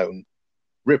unknown.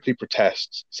 Ripley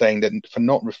protests, saying that for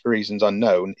not reasons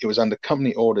unknown, it was under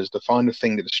company orders to find the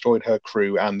thing that destroyed her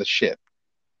crew and the ship.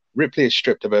 Ripley is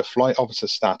stripped of her flight officer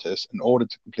status and ordered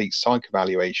to complete psych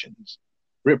evaluations.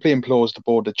 Ripley implores the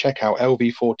board to check out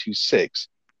LV-426,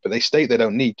 but they state they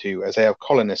don't need to, as they have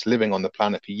colonists living on the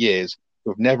planet for years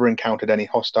who have never encountered any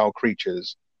hostile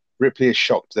creatures. Ripley is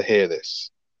shocked to hear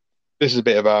this. This is a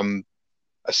bit of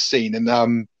a scene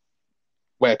and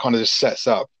where it kind of just sets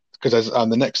up, because there's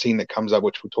the next scene that comes up,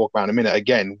 which we'll talk about in a minute,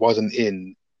 again, wasn't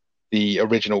in the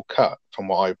original cut from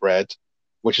what I've read,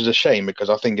 which is a shame because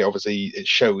I think it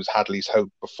shows Hadley's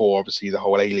hope before obviously the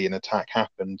whole alien attack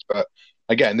happened. But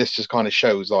again, this just kind of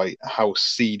shows like how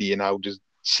seedy and how just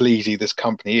sleazy this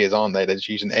company is, aren't they? They're just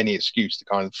using any excuse to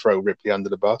kind of throw Ripley under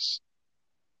the bus.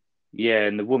 Yeah,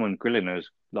 and the woman grilling her's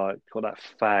like got that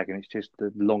fag, and it's just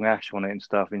the long ash on it and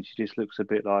stuff, and she just looks a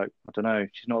bit like, I don't know,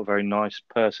 she's not a very nice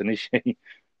person, is she?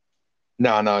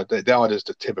 No, they are just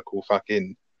a typical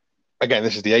fucking. Again,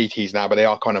 this is the 80s now, but they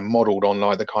are kind of modelled on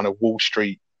like the kind of Wall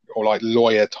Street or like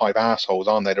lawyer type assholes,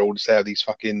 aren't they? They're all just there, these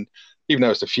fucking, even though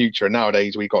it's the future, and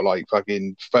nowadays we got like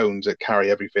fucking phones that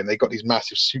carry everything. They got these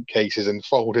massive suitcases and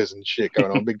folders and shit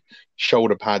going on, big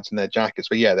shoulder pads in their jackets.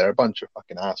 But yeah, they're a bunch of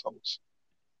fucking assholes.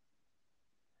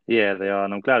 Yeah, they are,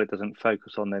 and I'm glad it doesn't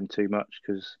focus on them too much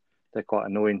because they're quite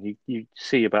annoying. You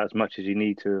see about as much as you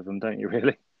need to of them, don't you?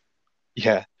 Really?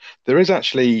 Yeah, there is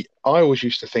actually. I always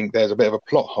used to think there's a bit of a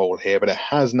plot hole here, but it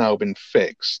has now been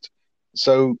fixed.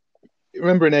 So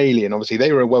remember in Alien, obviously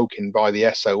they were awoken by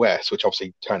the SOS, which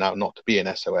obviously turned out not to be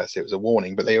an SOS, it was a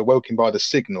warning, but they were awoken by the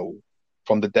signal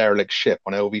from the derelict ship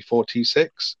on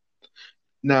LV-426.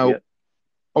 Now, Yeah.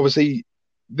 obviously,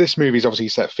 this movie is obviously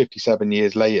set 57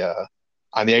 years later,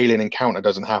 and the alien encounter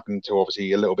doesn't happen until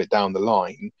obviously a little bit down the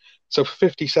line. So for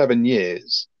 57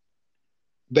 years,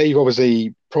 they've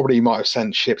obviously probably might have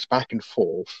sent ships back and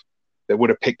forth that would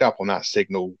have picked up on that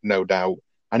signal, no doubt.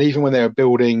 And even when they were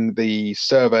building the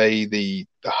survey, the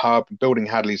hub, building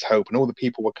Hadley's Hope, and all the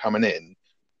people were coming in,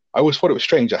 I always thought it was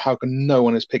strange that how come no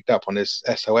one has picked up on this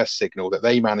SOS signal that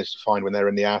they managed to find when they're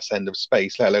in the arse end of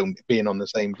space, let alone being on the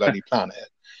same bloody planet.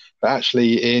 But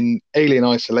actually, in Alien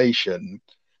Isolation,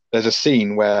 there's a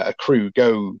scene where a crew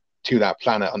go to that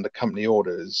planet under company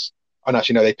orders. And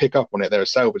actually, no, they pick up on it. They're a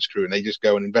salvage crew, and they just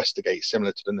go and investigate,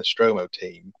 similar to the Nostromo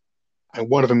team. And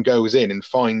one of them goes in and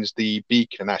finds the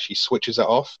beacon and actually switches it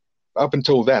off. But up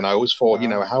until then, I always thought,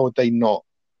 how would they not?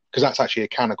 Because that's actually a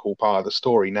canonical part of the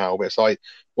story now. But it's like,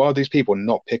 why would these people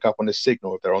not pick up on the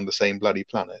signal if they're on the same bloody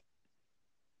planet?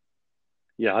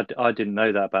 Yeah, I didn't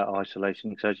know that about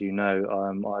Isolation because, as you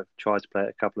know, I've tried to play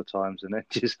it a couple of times and then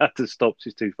just had to stop.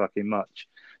 It's too fucking much.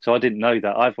 So I didn't know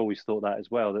that. I've always thought that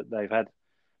as well, that they've had,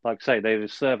 like I say,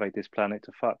 they've surveyed this planet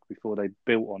to fuck before they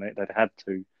built on it. They'd had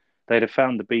to. They'd have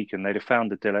found the beacon. They'd have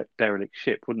found the derelict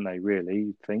ship, wouldn't they, really,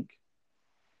 you'd think?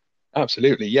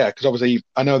 Absolutely, yeah. Because obviously,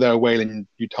 I know they're a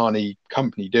Weyland-Yutani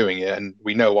company doing it, and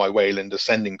we know why Weyland is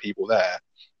sending people there.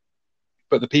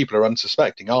 But the people are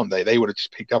unsuspecting, aren't they? They would have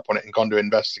just picked up on it and gone to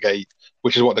investigate,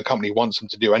 which is what the company wants them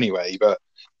to do anyway. But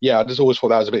yeah, I just always thought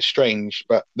that was a bit strange,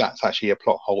 but that's actually a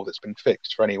plot hole that's been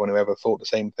fixed for anyone who ever thought the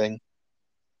same thing.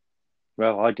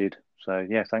 Well, I did. So,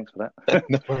 yeah, thanks for that.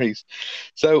 No worries.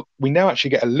 So we now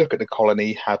actually get a look at the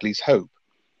colony Hadley's Hope.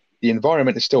 The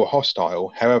environment is still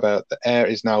hostile. However, the air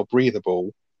is now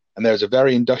breathable, and there's a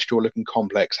very industrial-looking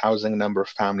complex housing a number of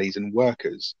families and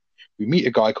workers. We meet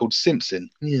a guy called Simpson.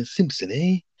 Yeah, Simpson,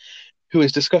 eh? Who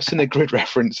is discussing a grid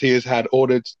reference he's been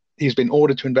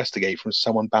ordered to investigate from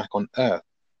someone back on Earth.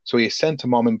 So he has sent a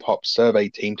mom and pop survey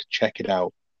team to check it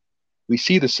out. We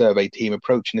see the survey team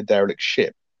approaching the derelict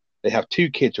ship. They have two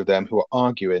kids with them who are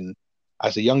arguing,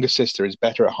 as the younger sister is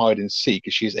better at hide and seek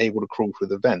as she is able to crawl through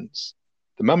the vents.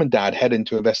 The mum and dad head in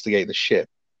to investigate the ship.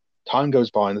 Time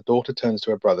goes by and the daughter turns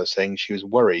to her brother saying she was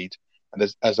worried and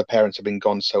as the parents have been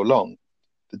gone so long.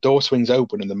 The door swings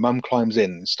open and the mum climbs in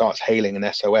and starts hailing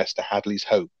an SOS to Hadley's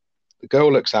Hope. The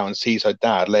girl looks out and sees her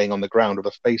dad laying on the ground with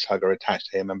a facehugger attached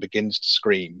to him and begins to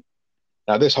scream.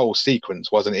 Now, this whole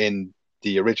sequence wasn't in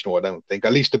the original, I don't think.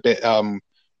 At least a bit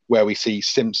where we see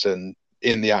Simpson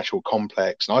in the actual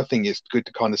complex. And I think it's good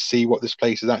to kind of see what this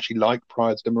place is actually like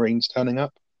prior to the Marines turning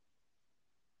up.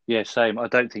 Yeah, same. I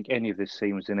don't think any of this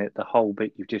scene was in it. The whole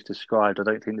bit you've just described, I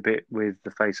don't think the bit with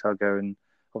the facehugger and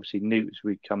obviously Newt as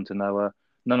we come to know her,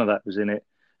 none of that was in it.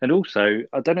 And also,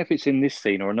 I don't know if it's in this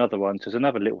scene or another one. There's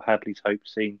another little Hadley's Hope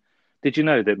scene. Did you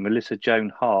know that Melissa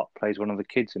Joan Hart plays one of the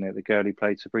kids in it, the girl who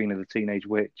played Sabrina the Teenage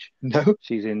Witch? No?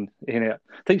 She's in it.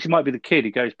 I think she might be the kid who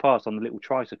goes past on the little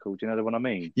tricycle. Do you know the one I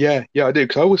mean? Yeah, I do.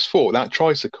 Because I always thought that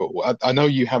tricycle, I know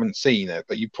you haven't seen it,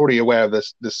 but you're probably aware of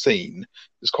the scene.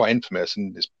 It's quite infamous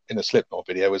and it's in a Slipknot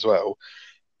video as well.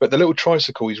 But the little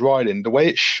tricycle he's riding, the way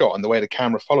it's shot and the way the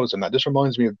camera follows him, that just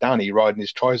reminds me of Danny riding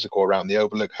his tricycle around the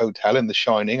Overlook Hotel in The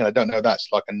Shining. And I don't know if that's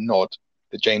like a nod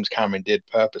that James Cameron did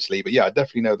purposely, but yeah, I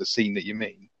definitely know the scene that you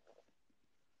mean.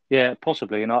 Yeah,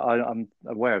 possibly. And I'm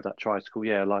aware of that tricycle.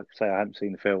 Yeah, like I say, I haven't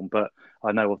seen the film, but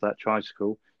I know of that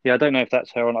tricycle. Yeah, I don't know if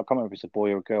that's her on. I can't remember if it's a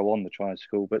boy or a girl on the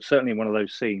tricycle, but certainly in one of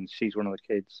those scenes, she's one of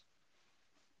the kids.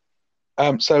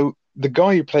 So the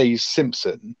guy who plays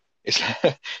Simpson is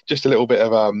just a little bit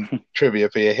of trivia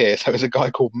for you here. So it's a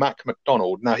guy called Mac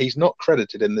McDonald. Now he's not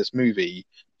credited in this movie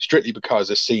strictly because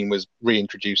this scene was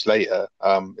reintroduced later.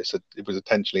 It was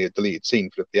potentially a deleted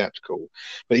scene for the theatrical,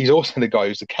 but he's also the guy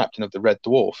who's the captain of the Red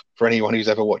Dwarf. For anyone who's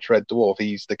ever watched Red Dwarf,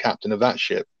 he's the captain of that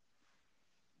ship.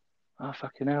 Oh,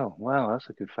 fucking hell. Wow, that's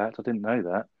a good fact. I didn't know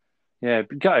that. Yeah, it'd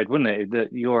be gutted, wouldn't it?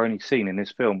 That your only scene in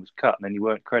this film was cut and then you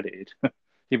weren't credited.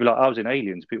 You'd be like, I was in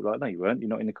Aliens. People are like, no, you weren't. You're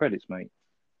not in the credits, mate.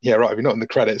 Yeah, right. If you're not in the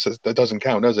credits, that doesn't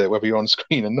count, does it? Whether you're on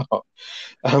screen or not.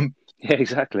 Um, Yeah,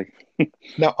 exactly.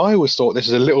 Now, I always thought this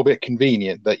is a little bit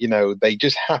convenient that, they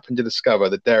just happen to discover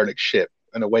the derelict ship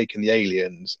and awaken the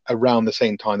aliens around the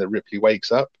same time that Ripley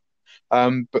wakes up.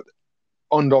 But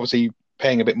on obviously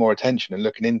paying a bit more attention and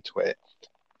looking into it,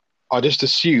 I just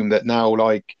assume that now,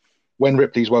 like, when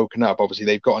Ripley's woken up, obviously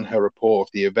they've gotten her report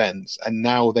of the events and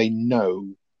now they know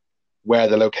where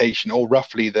the location or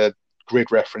roughly the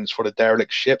grid reference for the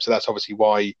derelict ship. So that's obviously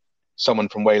why someone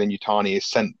from Weyland-Yutani is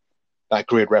sent that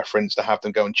grid reference to have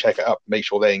them go and check it up, make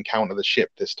sure they encounter the ship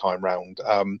this time round.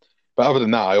 But other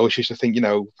than that, I always used to think,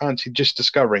 fancy just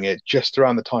discovering it just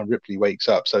around the time Ripley wakes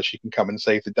up so she can come and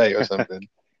save the day or something.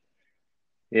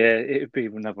 Yeah, it would be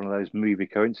another one of those movie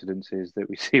coincidences that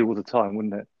we see all the time,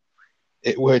 wouldn't it?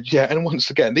 It would, yeah. And once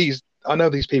again, I know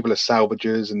these people are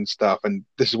salvagers and stuff, and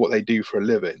this is what they do for a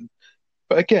living.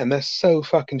 But again, they're so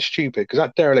fucking stupid because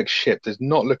that derelict ship does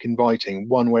not look inviting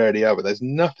one way or the other. There's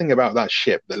nothing about that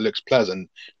ship that looks pleasant.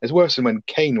 It's worse than when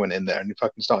Kane went in there and he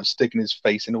fucking started sticking his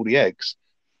face in all the eggs.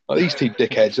 Like these two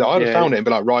dickheads, I'd have found it and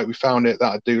be like, right, we found it,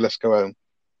 that'll do, let's go home.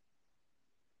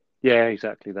 Yeah,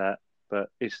 exactly that. But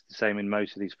it's the same in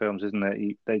most of these films, isn't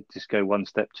it? They just go one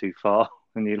step too far,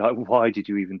 and you're like, why did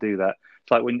you even do that?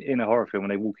 It's like when in a horror film when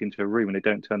they walk into a room and they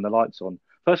don't turn the lights on.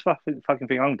 First fucking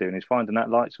thing I'm doing is finding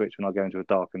that light switch when I go into a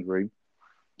darkened room.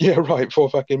 Yeah, right, for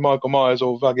fucking Michael Myers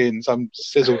or fucking some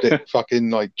sizzle dick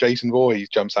fucking like Jason Voorhees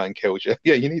jumps out and kills you.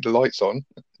 Yeah, you need the lights on.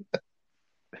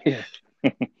 Yeah.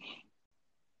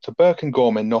 So Burke and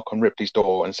Gorman knock on Ripley's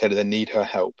door and say that they need her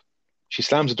help. She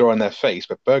slams the door in their face,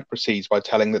 but Burke proceeds by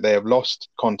telling that they have lost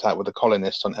contact with the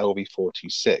colonists on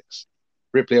LV-426.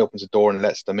 Ripley opens the door and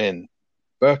lets them in.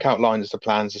 Burke outlines the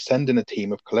plans to send in a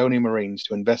team of Colonial Marines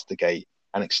to investigate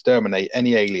and exterminate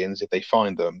any aliens if they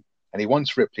find them, and he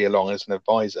wants Ripley along as an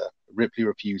advisor, but Ripley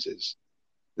refuses.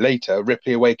 Later,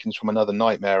 Ripley awakens from another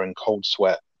nightmare in cold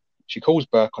sweat. She calls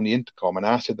Burke on the intercom and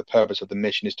asks if the purpose of the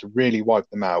mission is to really wipe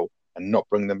them out and not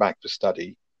bring them back to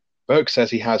study. Burke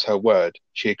says he has her word.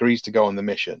 She agrees to go on the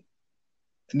mission.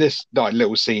 And this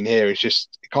little scene here is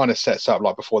just, it kind of sets up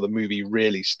like before the movie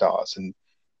really starts. And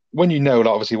when you know, like,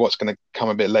 obviously what's going to come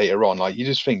a bit later on, like you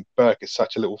just think Burke is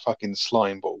such a little fucking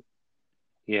slime ball.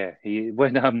 Yeah,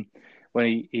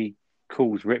 when he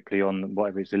calls Ripley on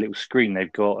whatever it's the little screen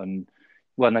they've got, and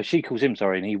well, no, she calls him,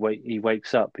 sorry, and he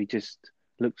wakes up. He just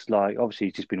looks like obviously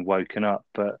he's just been woken up,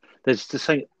 but there's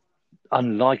something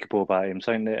unlikable about him,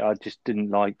 something that I just didn't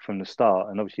like from the start,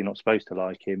 and obviously you're not supposed to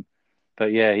like him.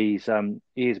 But yeah, he is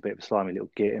a bit of a slimy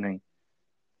little git, isn't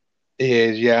he? He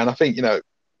is, yeah, and I think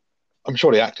I'm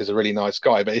sure the actor's a really nice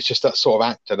guy, but it's just that sort of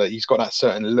actor that he's got that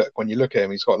certain look. When you look at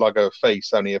him, he's got like a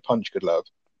face only a punch could love.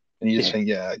 And you just think,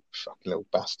 yeah, you fucking little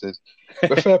bastard.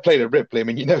 But fair play to Ripley. I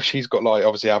mean, she's got like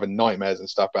obviously having nightmares and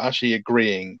stuff, but actually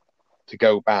agreeing to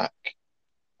go back,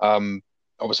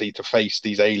 obviously to face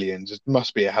these aliens, it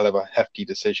must be a hell of a hefty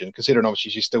decision, considering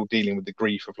obviously she's still dealing with the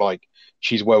grief of like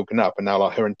she's woken up and now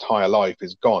like her entire life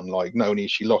is gone. Like not only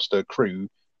has she lost her crew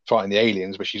fighting the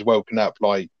aliens, but she's woken up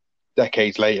like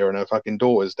decades later and her fucking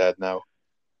daughter's dead now.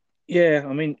 Yeah,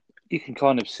 I mean, you can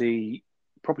kind of see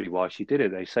probably why she did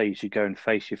it. They say you should go and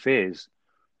face your fears.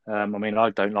 I mean,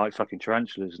 I don't like fucking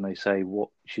tarantulas, and they say what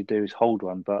you should do is hold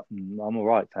one, but I'm all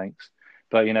right, thanks.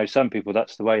 But, some people,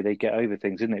 that's the way they get over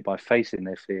things, isn't it? By facing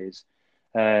their fears.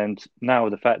 And now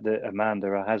with the fact that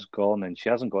Amanda has gone and she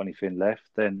hasn't got anything left,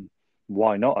 then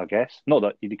why not, I guess? Not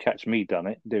that you'd catch me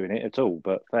doing it at all,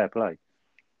 but fair play.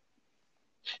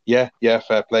 Yeah,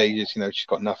 fair play. Just, she's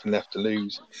got nothing left to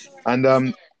lose.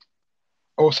 And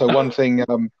also one thing,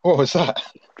 what was that?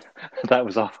 That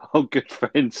was our good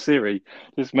friend Siri,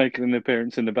 just making an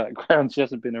appearance in the background. She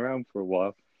hasn't been around for a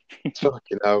while.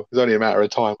 Fucking hell. It was only a matter of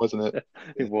time, wasn't it?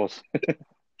 It was.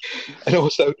 And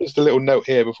also, just a little note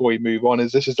here before we move on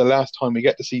is this is the last time we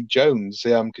get to see Jones,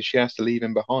 because she has to leave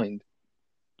him behind.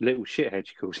 Little shithead,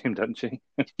 she calls him, doesn't she?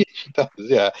 She does,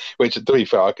 yeah. Which, to be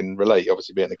fair, I can relate,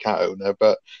 obviously being a cat owner.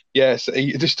 But yes,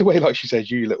 just the way, like she says,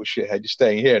 "You little shithead, you're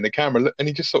staying here," and the camera, and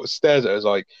he just sort of stares at her,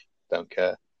 like, "Don't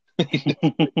care."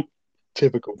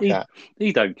 Typical he cat.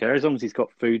 he don't care as long as he's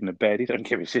got food and a bed. He don't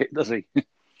give a shit, does he?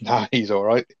 Nah, he's all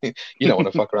right. You don't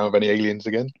want to fuck around with any aliens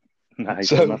again. No, he's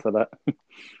got So, enough of that.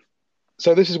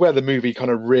 so this is where the movie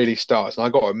kind of really starts. And I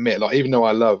got to admit, like, even though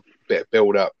I love a bit of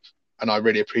build up, and I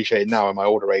really appreciate it now in my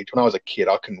older age, when I was a kid,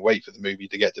 I couldn't wait for the movie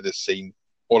to get to this scene.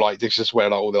 Or like this is where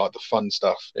like all the fun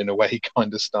stuff in a way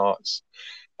kind of starts.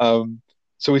 Um,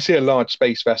 so we see a large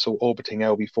space vessel orbiting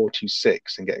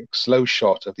LV-426 and get a slow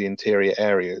shot of the interior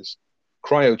areas.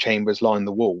 Cryo chambers line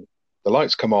the wall. The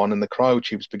lights come on and the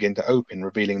cryotubes begin to open,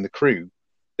 revealing the crew.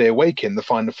 They awaken to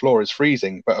find the floor is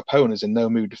freezing, but Apone is in no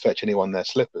mood to fetch anyone their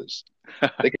slippers.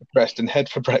 They get dressed and head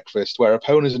for breakfast, where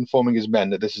Apone is informing his men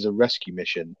that this is a rescue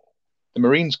mission. The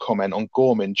Marines comment on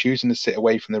Gorman choosing to sit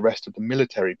away from the rest of the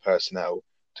military personnel,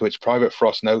 to which Private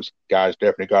Frost notes, "Guy's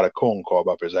definitely got a corn cob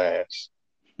up his ass."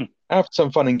 After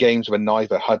some fun and games with a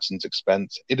knife at Hudson's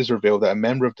expense, it is revealed that a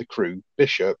member of the crew,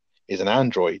 Bishop, is an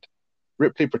android.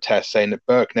 Ripley protests, saying that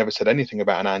Burke never said anything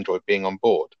about an android being on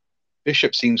board.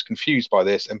 Bishop seems confused by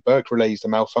this, and Burke relays the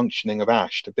malfunctioning of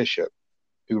Ash to Bishop,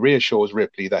 who reassures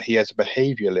Ripley that he has a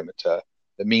behavior limiter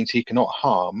that means he cannot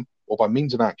harm or by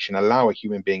means of action allow a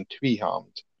human being to be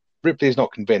harmed. Ripley is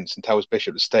not convinced and tells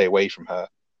Bishop to stay away from her.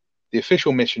 The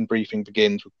official mission briefing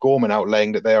begins with Gorman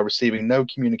outlaying that they are receiving no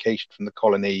communication from the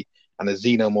colony and a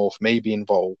xenomorph may be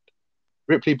involved.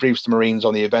 Ripley briefs the Marines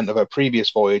on the event of her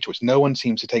previous voyage, which no one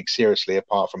seems to take seriously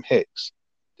apart from Hicks.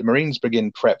 The Marines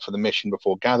begin prep for the mission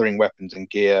before gathering weapons and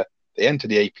gear. They enter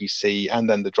the APC and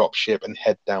then the drop ship and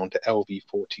head down to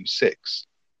LV-426.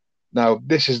 Now,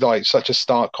 this is like such a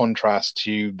stark contrast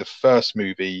to the first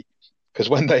movie, because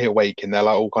when they awaken, they're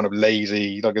like all kind of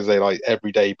lazy, like I say, like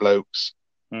everyday blokes,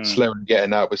 slowly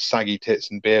getting up with saggy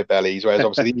tits and beer bellies, whereas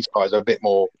obviously these guys are a bit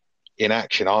more in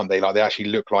action, aren't they? Like they actually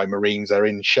look like Marines, they're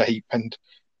in shape. And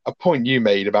a point you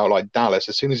made about like Dallas,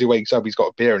 as soon as he wakes up, he's got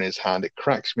a beer in his hand. It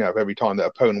cracks me up every time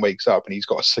that Apone wakes up and he's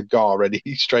got a cigar ready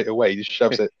straight away. He just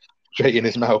shoves it straight in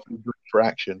his mouth for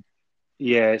action.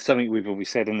 Yeah, it's something we've always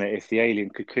said, isn't it? If the alien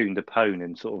cocooned Apone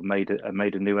and sort of made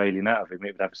a new alien out of him,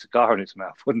 it would have a cigar in its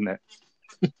mouth, wouldn't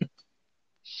it?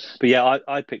 But yeah,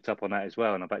 I picked up on that as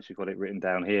well, and I've actually got it written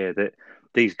down here that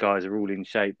these guys are all in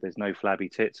shape. There's no flabby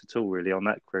tits at all, really, on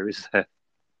that crew, is there?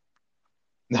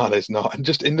 No, there's not. And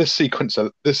just in this sequence,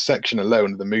 this section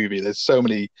alone of the movie, there's so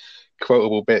many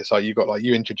quotable bits. Like you got like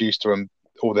you introduced to them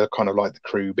all the kind of like the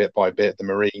crew bit by bit, the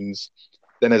Marines.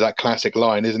 Then there's that classic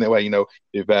line, isn't it, where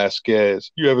if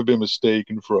Vasquez, you ever been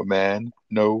mistaken for a man?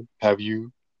 No, have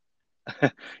you?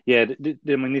 Yeah,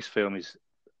 I mean, this film is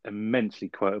immensely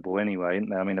quotable anyway, isn't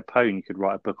there? I mean, Apone, you could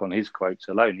write a book on his quotes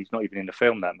alone. He's not even in the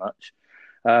film that much.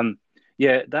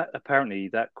 Yeah,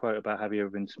 that quote about "Have you ever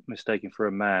been mistaken for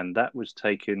a man?" that was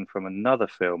taken from another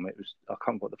film. It was I can't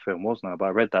remember what the film was now, but I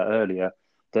read that earlier.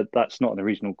 That's not an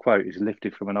original quote. It's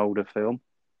lifted from an older film.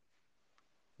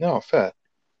 No, fair.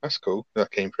 That's cool.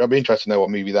 That came through. I'd be interested to know what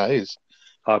movie that is.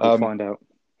 I will find out.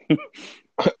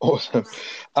 Awesome.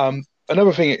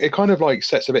 Another thing, it kind of like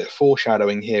sets a bit of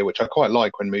foreshadowing here, which I quite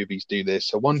like when movies do this.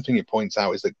 So one thing it points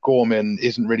out is that Gorman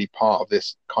isn't really part of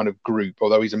this kind of group,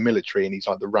 although he's a military and he's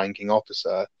like the ranking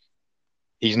officer.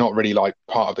 He's not really like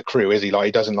part of the crew, is he? Like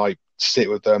he doesn't like sit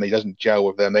with them, he doesn't gel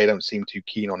with them, they don't seem too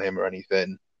keen on him or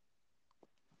anything.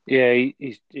 Yeah,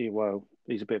 he's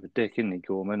a bit of a dick, isn't he,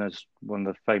 Gorman? As one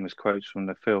of the famous quotes from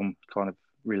the film kind of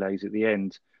relays at the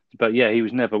end. But yeah, he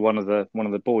was never one of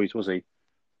the boys, was he?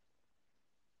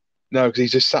 No, because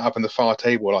he's just sat up in the far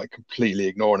table, like completely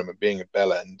ignoring him and being a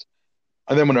bell end.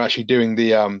 And then when they're actually doing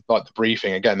the like the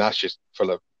briefing again, that's just full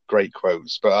of great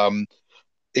quotes. But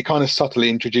it kind of subtly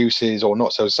introduces, or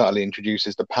not so subtly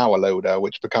introduces, the power loader,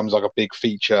 which becomes like a big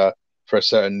feature for a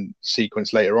certain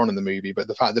sequence later on in the movie. But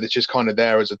the fact that it's just kind of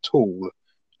there as a tool,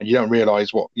 and you don't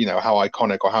realize what how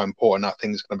iconic or how important that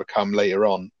thing's going to become later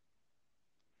on.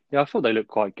 Yeah, I thought they looked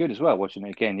quite good as well, watching it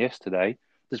again yesterday.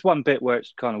 There's one bit where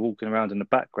it's kind of walking around in the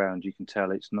background. You can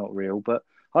tell it's not real, but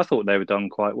I thought they were done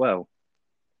quite well.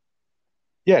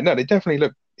 Yeah, no, they definitely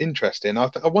look interesting. I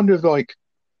wonder if like,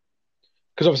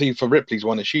 because obviously for Ripley's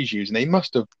one that she's using, they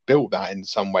must have built that in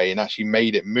some way and actually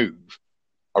made it move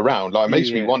around. Like, it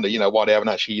makes me Yeah. wonder, why they haven't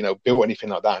actually, built anything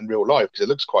like that in real life because it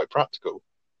looks quite practical.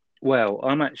 Well,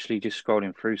 I'm actually just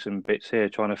scrolling through some bits here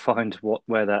trying to find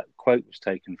where that quote was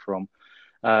taken from.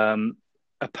 Um,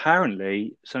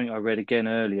 Apparently, something I read again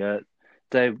earlier,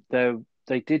 the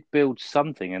they did build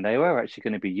something, and they were actually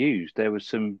going to be used. There were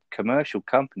some commercial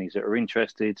companies that were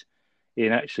interested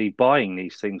in actually buying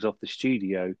these things off the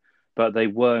studio, but they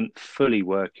weren't fully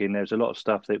working. There was a lot of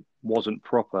stuff that wasn't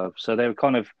proper, so they were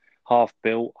kind of half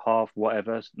built, half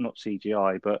whatever, not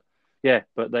CGI, but yeah,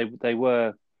 but they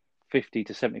were 50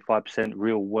 to 75%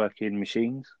 real working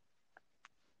machines.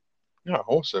 Yeah,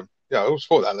 awesome. Yeah, I always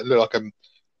thought that it looked like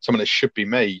something that should be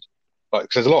made. Like,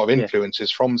 'cause there's a lot of Yeah,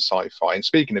 influences from sci-fi. And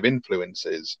speaking of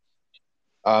influences,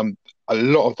 um, a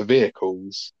lot of the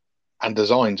vehicles and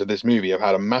designs of this movie have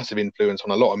had a massive influence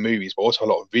on a lot of movies, but also a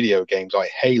lot of video games,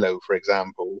 like Halo, for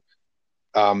example.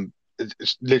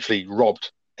 It's literally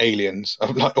robbed Aliens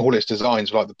of like all its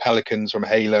designs, like the Pelicans from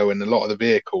Halo and a lot of the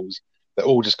vehicles. They're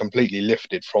all just completely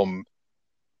lifted from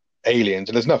Aliens,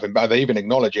 and there's nothing bad. They even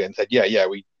acknowledge it and said, yeah,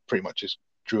 we pretty much just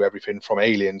drew everything from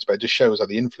Aliens, but it just shows that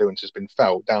the influence has been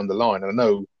felt down the line. And I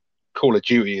know Call of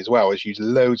Duty as well has used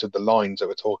loads of the lines that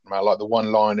we're talking about, like the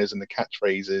one-liners and the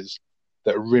catchphrases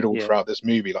that are riddled yeah. throughout this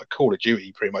movie. Like Call of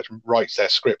Duty pretty much writes their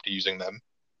script using them.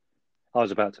 I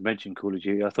was about to mention Call of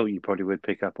Duty. I thought you probably would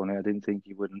pick up on it. I didn't think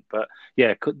you wouldn't, but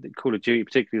yeah, Call of Duty,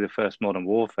 particularly the first Modern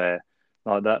Warfare,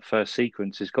 like that first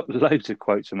sequence, has got loads of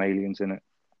quotes from aliens in it.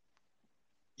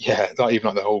 Yeah, not even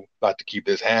like the whole like to keep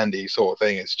this handy sort of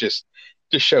thing. It's just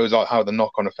shows like how the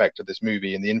knock-on effect of this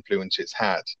movie and the influence it's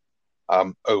had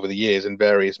over the years in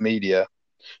various media.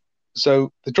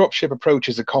 So the dropship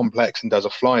approaches the complex and does a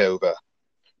flyover.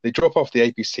 They drop off the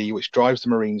APC, which drives the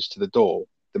Marines to the door.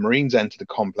 The Marines enter the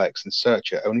complex and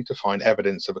search it, only to find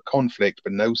evidence of a conflict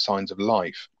but no signs of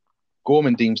life.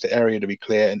 Gorman deems the area to be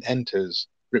clear and enters.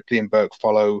 Ripley and Burke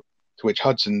follow, to which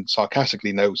Hudson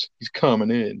sarcastically notes, "He's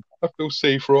coming in. I feel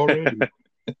safer already."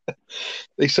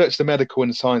 They search the medical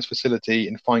and science facility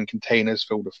and find containers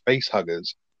filled with face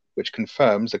huggers, which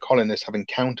confirms the colonists have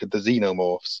encountered the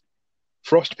xenomorphs.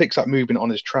 Frost picks up movement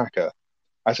on his tracker.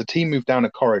 As the team move down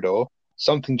a corridor,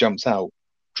 something jumps out.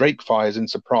 Drake fires in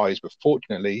surprise, but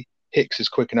fortunately, Hicks is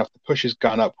quick enough to push his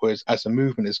gun upwards as the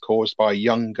movement is caused by a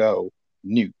young girl,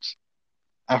 Newt.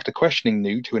 After questioning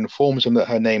Newt, who informs them that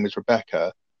her name is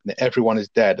Rebecca and that everyone is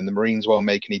dead and the Marines won't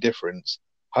make any difference,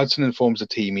 Hudson informs the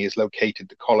team he has located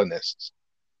the colonists.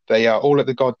 They are all at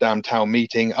the goddamn town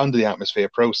meeting under the atmosphere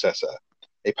processor.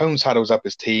 Apone saddles up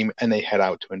his team and they head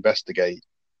out to investigate.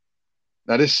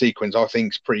 Now, this sequence I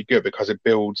think is pretty good because it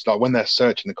builds, like when they're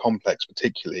searching the complex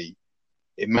particularly,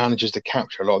 it manages to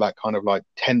capture a lot of that kind of like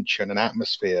tension and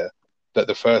atmosphere that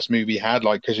the first movie had,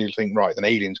 like, because you think, right, an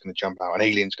alien's going to jump out,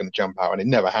 and it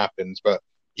never happens. But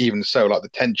even so, like the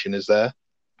tension is there.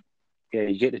 Yeah,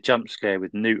 you get the jump scare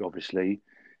with Newt, obviously,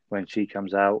 when she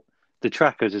comes out. The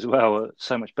trackers as well are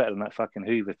so much better than that fucking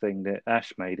Hoover thing that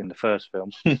Ash made in the first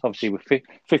film. Obviously, we're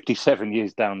 57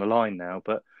 years down the line now,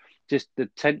 but just the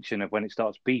tension of when it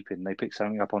starts beeping, they pick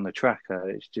something up on the tracker.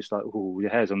 It's just like, oh, your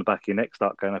hairs on the back of your neck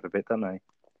start going up a bit, don't they?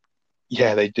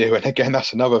 Yeah, they do. And again,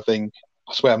 that's another thing.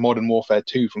 I swear, Modern Warfare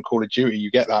 2 from Call of Duty, you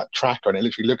get that tracker and it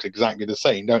literally looks exactly the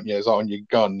same, don't you? It's like on your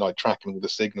gun, like tracking all the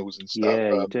signals and stuff.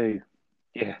 Yeah, you do.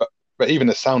 Yeah. But even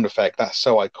the sound effect, that's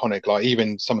so iconic. Like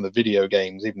even some of the video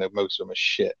games, even though most of them are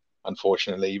shit,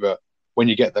 unfortunately, but when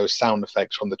you get those sound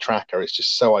effects from the tracker, it's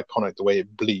just so iconic the way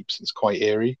it bleeps. It's quite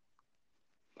eerie.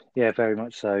 Yeah, very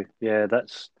much so. Yeah,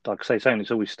 that's like I say, something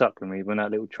that's always stuck with me. When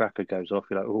that little tracker goes off,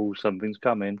 you're like, oh, something's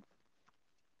coming.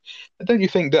 And don't you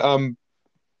think that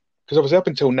because obviously up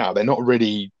until now they're not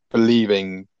really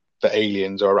believing that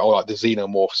aliens or like the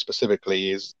xenomorph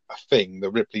specifically is a thing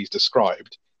that Ripley's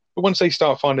described. But once they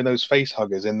start finding those face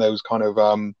huggers in those kind of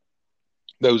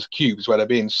those cubes where they're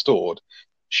being stored,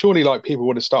 surely like people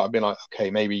would have started being like, okay,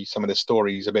 maybe some of the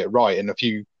story's a bit right, and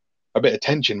a bit of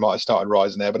tension might have started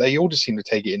rising there. But they all just seem to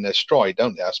take it in their stride,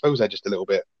 don't they? I suppose they're just a little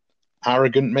bit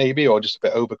arrogant, maybe, or just a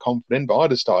bit overconfident. But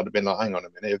I'd have started being like, hang on a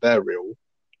minute, if they're real,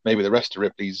 maybe the rest of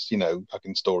Ripley's,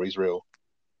 fucking story's real.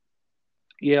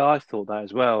 Yeah, I thought that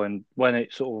as well. And when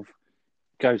it sort of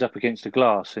goes up against the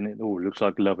glass and it all looks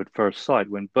like love at first sight,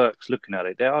 when Burke's looking at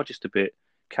it, they are just a bit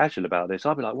casual about this.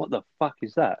 I'd be like, what the fuck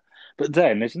is that? But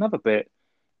then there's another bit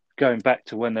going back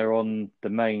to when they're on the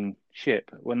main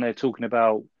ship, when they're talking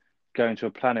about going to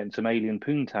a planet and some alien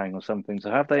poontang or something.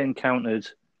 So have they encountered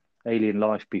alien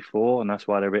life before and that's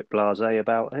why they're a bit blasé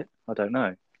about it? I don't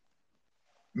know.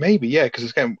 Maybe, yeah, because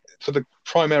again, for the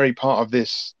primary part of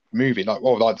this movie, like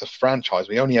the franchise,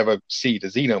 we only ever see the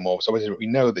xenomorphs. So we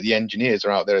know that the engineers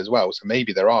are out there as well. So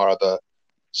maybe there are other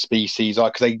species,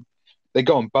 because they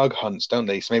go on bug hunts, don't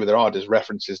they? So maybe there are just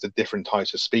references to different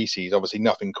types of species. Obviously,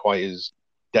 nothing quite as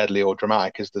deadly or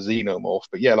dramatic as the xenomorph.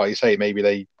 But yeah, like you say, maybe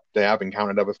they have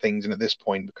encountered other things, and at this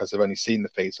point, because they've only seen the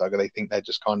facehugger, they think they're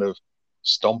just kind of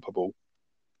stompable.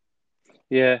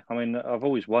 Yeah, I mean, I've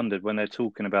always wondered when they're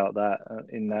talking about that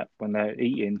in that when they're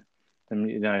eating,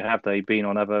 and have they been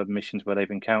on other missions where they've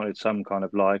encountered some kind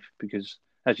of life? Because,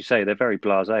 as you say, they're very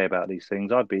blasé about these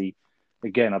things. I'd be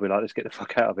like, let's get the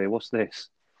fuck out of here. What's this?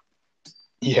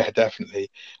 Yeah,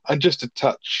 definitely. And just to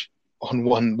touch on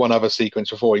one other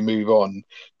sequence before we move on,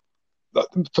 like,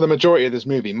 for the majority of this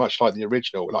movie, much like the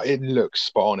original, like it looks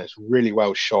spot on. It's really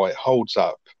well shot. It holds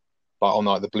up like on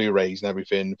like the Blu-rays and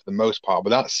everything for the most part.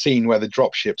 But that scene where the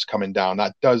dropship's coming down,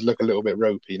 that does look a little bit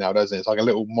ropey now, doesn't it? It's like a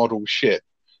little model ship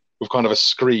with kind of a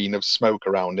screen of smoke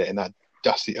around it, and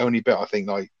that's the only bit I think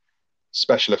like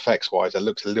special effects wise that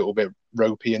looks a little bit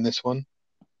ropey in this one.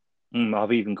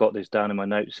 I've even got this down in my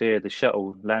notes here. The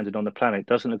shuttle landed on the planet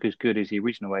doesn't look as good as the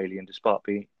original Alien, despite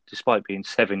being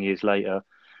 7 years later.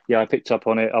 Yeah, I picked up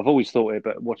on it. I've always thought it,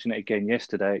 but watching it again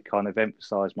yesterday, it kind of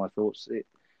emphasised my thoughts. It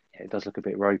does look a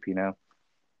bit ropey now.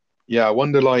 Yeah, I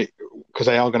wonder like because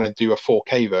they are going to do a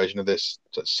 4K version of this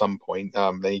at some point.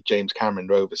 They need James Cameron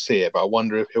to oversee it, but I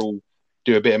wonder if he'll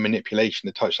do a bit of manipulation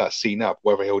to touch that scene up,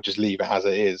 whether he'll just leave it as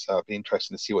it is. It'd be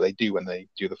interesting to see what they do when they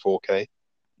do the 4K.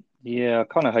 Yeah, I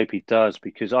kind of hope he does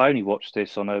because I only watched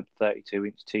this on a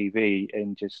 32-inch TV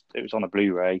and just it was on a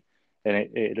Blu-ray and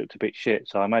it looked a bit shit.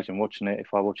 So I imagine watching it,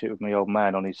 if I watch it with my old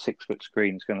man on his 6-foot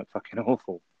screen, it's going to look fucking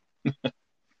awful.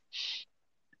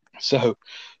 So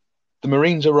the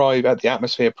Marines arrive at the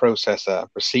atmosphere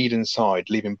processor, proceed inside,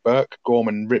 leaving Burke,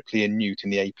 Gorman, Ripley, and Newt in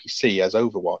the APC as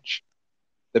Overwatch.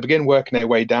 They begin working their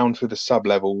way down through the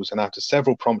sub-levels, and after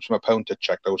several prompts from opponent to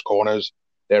check those corners,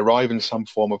 they arrive in some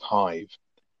form of hive.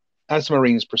 As the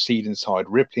Marines proceed inside,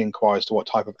 Ripley inquires to what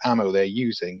type of ammo they are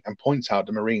using and points out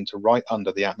the Marines are right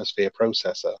under the atmosphere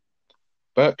processor.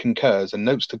 Burke concurs and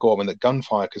notes to Gorman that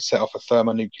gunfire could set off a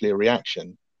thermonuclear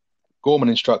reaction. Gorman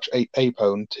instructs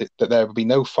Apone that there will be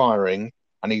no firing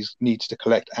and he needs to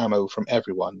collect ammo from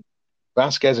everyone.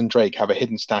 Vasquez and Drake have a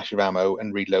hidden stash of ammo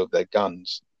and reload their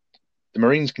guns. The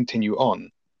Marines continue on,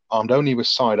 armed only with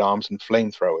sidearms and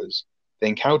flamethrowers. They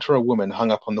encounter a woman hung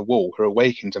up on the wall who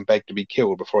awakens and begs to be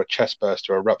killed before a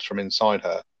chestburster erupts from inside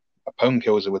her. Apone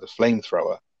kills her with a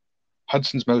flamethrower.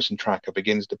 Hudson's motion tracker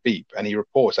begins to beep and he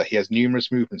reports that he has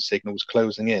numerous movement signals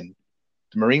closing in.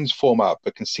 The Marines form up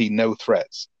but can see no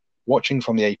threats. Watching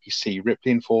from the APC,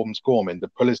 Ripley informs Gorman to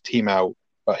pull his team out,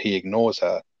 but he ignores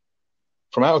her.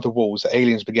 From out of the walls, the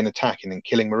aliens begin attacking and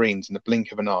killing Marines in the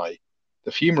blink of an eye.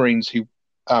 The few Marines who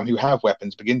have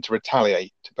weapons begin to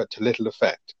retaliate, but to little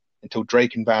effect, until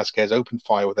Drake and Vasquez open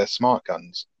fire with their smart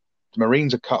guns. The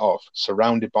Marines are cut off,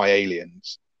 surrounded by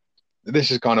aliens. This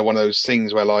is kind of one of those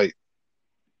things where, like,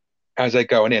 as they're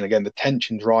going in, again, the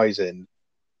tension's rising.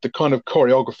 The kind of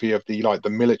choreography of the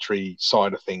military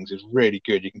side of things is really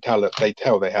good. You can tell that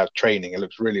they have training. It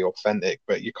looks really authentic,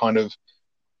 but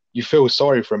you feel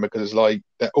sorry for them because it's like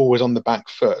they're always on the back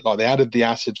foot. Like they added the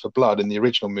acid for blood in the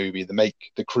original movie to make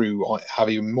the crew have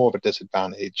even more of a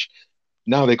disadvantage.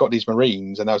 Now they got these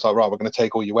Marines, and I was like, right, we're going to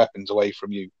take all your weapons away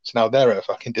from you. So now they're at a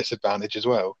fucking disadvantage as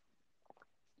well.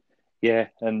 Yeah,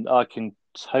 and I can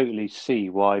totally see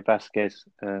why Vasquez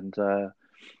and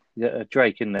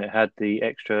Drake in there had the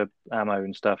extra ammo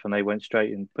and stuff, and they went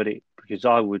straight and put it because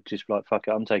I would just be like, fuck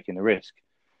it, I'm taking the risk.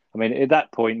 I mean, at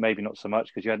that point, maybe not so much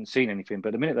because you hadn't seen anything,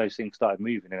 but the minute those things started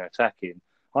moving and attacking,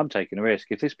 I'm taking a risk.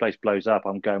 If this place blows up,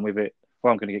 I'm going with it, or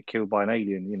I'm going to get killed by an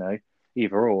alien,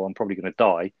 either or, I'm probably going to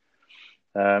die.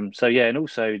 So, yeah, and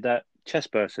also that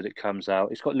chest burster that comes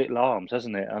out, it's got little arms,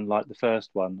 hasn't it? Unlike the first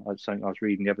one, something I was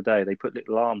reading the other day, they put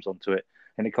little arms onto it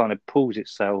and it kind of pulls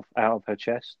itself out of her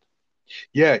chest.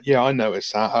 Yeah, I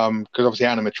noticed that. Because obviously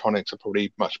animatronics are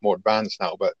probably much more advanced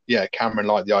now. But yeah, Cameron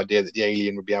liked the idea that the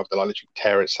alien would be able to like literally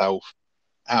tear itself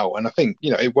out, and I think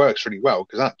it works really well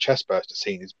because that chestburster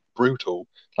scene is brutal.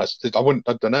 Like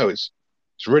I don't know, it's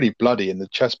really bloody, and the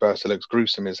chestburster looks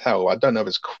gruesome as hell. I don't know if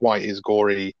it's quite as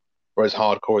gory or as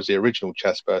hardcore as the original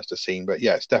chestburster scene, but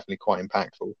yeah, it's definitely quite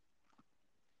impactful.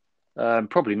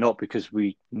 Probably not because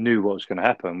we knew what was going to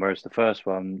happen, whereas the first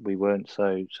one we weren't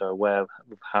so aware of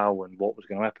how and what was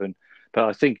going to happen. But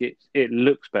I think it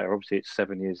looks better. Obviously, it's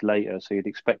 7 years later, so you'd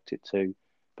expect it to.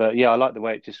 But yeah, I like the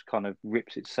way it just kind of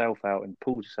rips itself out and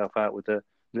pulls itself out with the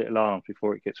little arms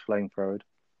before it gets flamethrowed.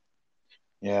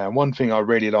 Yeah, and one thing I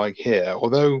really like here,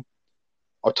 although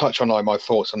I'll touch on like my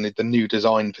thoughts on the new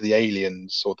design for the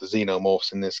aliens or the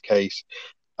xenomorphs in this case.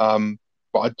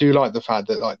 But I do like the fact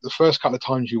that like the first couple of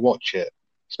times you watch it,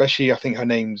 especially I think her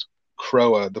name's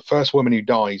Crower, the first woman who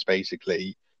dies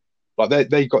basically, like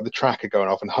they got the tracker going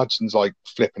off and Hudson's like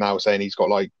flipping out saying he's got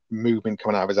like movement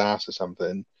coming out of his ass or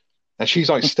something. And she's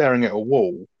like staring at a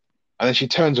wall. And then she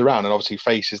turns around and obviously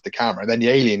faces the camera. And then the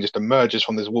alien just emerges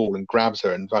from this wall and grabs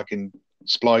her and fucking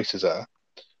splices her.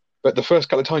 But the first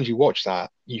couple of times you watch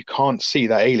that, you can't see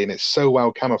that alien. It's so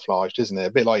well camouflaged, isn't it?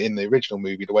 A bit like in the original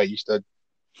movie, the way it used to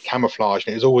camouflage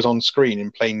and it was always on screen in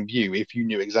plain view if you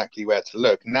knew exactly where to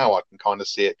look. Now I can kind of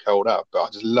see it curled up, but I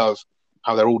just love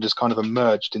how they're all just kind of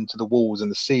emerged into the walls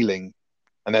and the ceiling,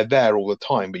 and they're there all the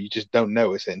time, but you just don't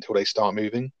notice it until they start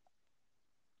moving.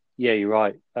 Yeah, you're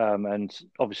right. And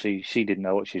obviously, she didn't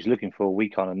know what she was looking for. We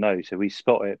kind of know, so we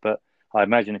spot it. But I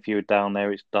imagine if you were down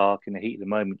there, it's dark in the heat of the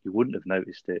moment, you wouldn't have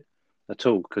noticed it at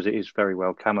all because it is very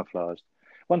well camouflaged.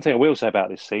 One thing I will say about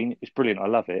this scene, it's brilliant. I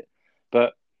love it.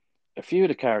 But a few of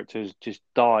the characters just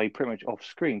die pretty much off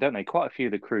screen, don't they? Quite a few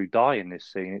of the crew die in this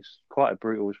scene. It's quite a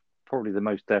brutal, it's probably the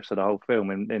most deaths of the whole film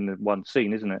in the one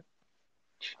scene, isn't it?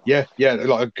 Yeah, yeah,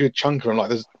 like a good chunk of them. Like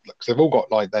there's, because they've all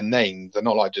got like their names. They're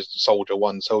not like just Soldier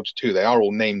One, Soldier Two. They are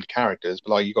all named characters.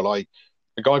 But like you got like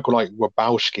a guy called like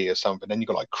Wabowski or something. Then you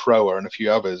got like Crower and a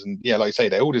few others. And yeah, like I say,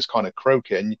 they all just kind of croak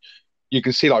it. And you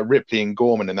can see like Ripley and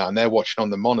Gorman and that, and they're watching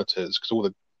on the monitors because all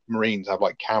the Marines have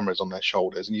like cameras on their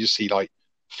shoulders, and you just see like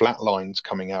flat lines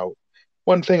coming out.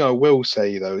 One thing I will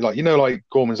say though, like like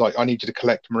Gorman's like, I need you to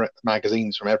collect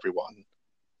magazines from everyone,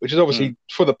 which is Mm. obviously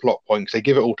for the plot point because they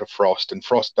give it all to Frost, and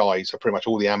Frost dies, so pretty much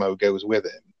all the ammo goes with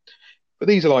him. But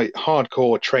these are like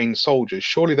hardcore trained soldiers.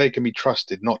 Surely they can be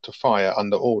trusted not to fire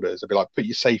under orders. They'd be like, put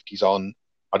your safeties on.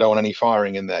 I don't want any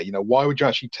firing in there. Why would you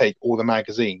actually take all the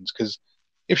magazines? Because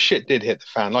if shit did hit the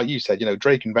fan, like you said,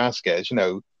 Drake and Vasquez,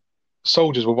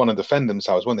 soldiers would want to defend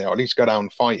themselves, wouldn't they? Or at least go down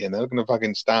fighting. They're not going to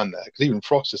fucking stand there. Because even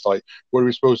Frost is like, what are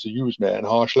we supposed to use, man?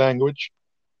 Harsh language?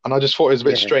 And I just thought it was a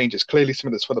bit Yeah, strange. It's clearly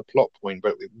something that's for the plot point,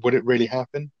 but would it really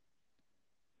happen?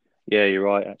 yeah, you're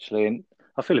right, actually. And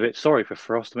I feel a bit sorry for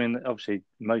Frost. I mean, obviously,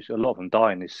 a lot of them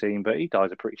die in this scene, but he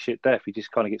dies a pretty shit death. He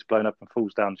just kind of gets blown up and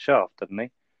falls down the shaft, doesn't he?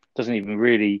 Doesn't even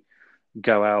really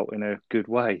go out in a good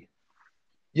way.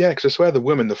 Yeah, because I swear the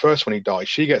woman, the first one he dies,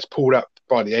 she gets pulled up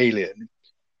by the alien.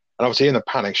 And obviously in the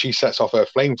panic, she sets off her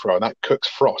flamethrower and that cooks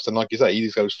Frost. And like you say, he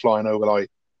just goes flying over like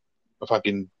a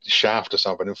fucking shaft or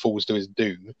something and falls to his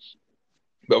doom.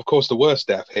 But of course, the worst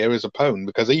death here is Apone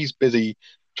because he's busy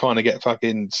trying to get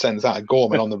fucking sends out a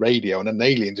Gorman on the radio, and an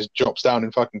alien just drops down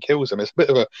and fucking kills him. It's a bit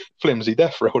of a flimsy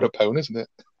death for old Apone, isn't it?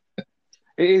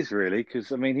 It is really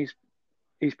because I mean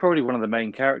he's probably one of the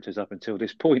main characters up until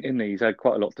this point, isn't he? He's had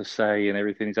quite a lot to say and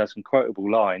everything. He's had some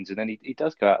quotable lines, and then he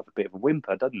does go out with a bit of a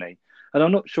whimper, doesn't he? And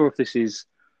I'm not sure if this is,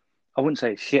 I wouldn't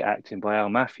say it's shit acting by Al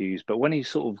Matthews, but when he's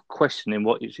sort of questioning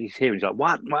what he's hearing, he's like,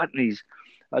 what? And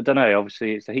I don't know,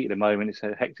 obviously it's the heat of the moment, it's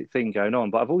a hectic thing going on,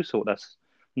 but I've always thought that's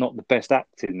not the best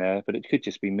acting there, but it could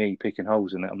just be me picking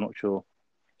holes in it. I'm not sure.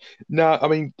 No, I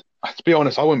mean, to be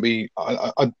honest, I wouldn't be.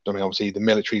 I mean, obviously, the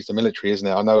military's the military, isn't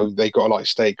it? I know they got to like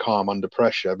stay calm under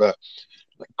pressure, but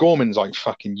like, Gorman's like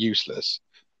fucking useless.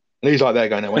 And he's like there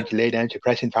going, I want you to lay down to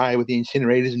pressing fire with the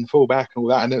incinerators and fall back and all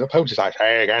that. And then the opponent's like,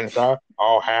 say again, sir.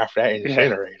 Oh, half that Yeah.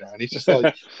 incinerator. And he's just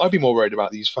like, I'd be more worried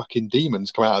about these fucking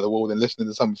demons coming out of the wall than listening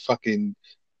to some fucking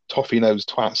toffee nosed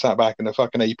twat sat back in the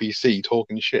fucking APC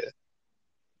talking shit.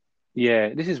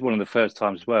 Yeah, this is one of the first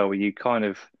times as well where you kind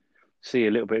of see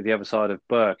a little bit of the other side of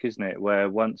Burke, isn't it? Where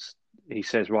once he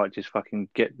says, right, just fucking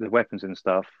get the weapons and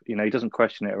stuff, he doesn't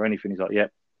question it or anything. He's like,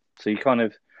 yep. So you kind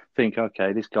of think,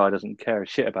 okay, this guy doesn't care a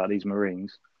shit about these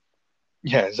Marines.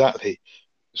 Yeah, exactly.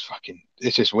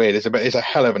 It's just weird. It's a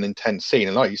hell of an intense scene.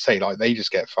 And like you say, like they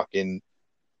just get fucking,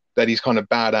 they're these kind of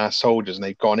badass soldiers and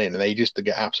they've gone in and they just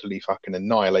get absolutely fucking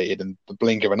annihilated in the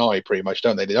blink of an eye, pretty much,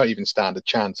 don't they? They don't even stand a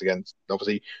chance against.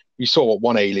 Obviously, you saw what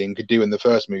one alien could do in the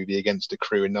first movie against a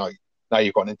crew, and now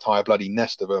you've got an entire bloody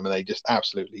nest of them, and they just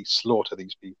absolutely slaughter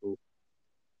these people.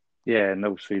 Yeah, and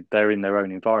obviously they're in their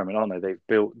own environment, aren't they? They've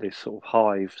built this sort of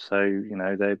hive, so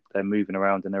they're moving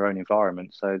around in their own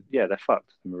environment. So yeah, they're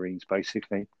fucked, the Marines,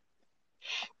 basically.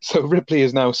 So Ripley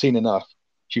has now seen enough.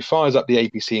 She fires up the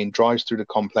APC and drives through the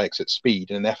complex at speed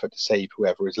in an effort to save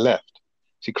whoever is left.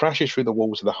 She crashes through the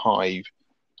walls of the hive,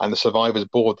 and the survivors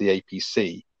board the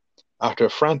APC. After a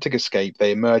frantic escape,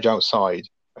 they emerge outside.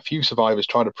 A few survivors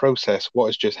try to process what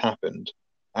has just happened.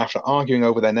 After arguing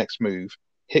over their next move,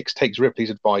 Hicks takes Ripley's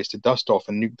advice to dust off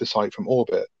and nuke the site from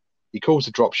orbit. He calls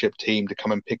the dropship team to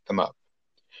come and pick them up.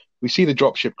 We see the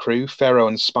dropship crew, Ferro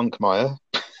and Spunkmeyer,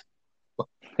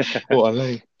 what a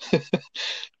name,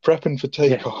 prepping for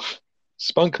Yeah, takeoff.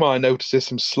 Spunkmeyer notices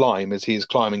some slime as he is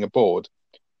climbing aboard.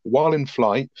 While in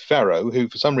flight, Ferro, who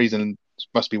for some reason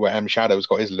must be where M Shadow's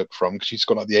got his look from, because she's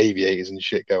got like the aviators and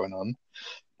shit going on.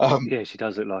 Um, yeah, she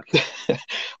does look like it.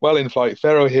 While in flight,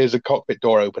 Ferro hears a cockpit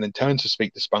door open and turns to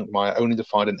speak to Spunkmeyer, only to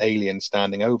find an alien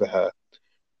standing over her.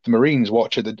 The Marines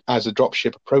watch as the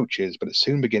dropship approaches, but it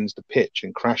soon begins to pitch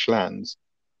and crash lands.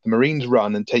 The Marines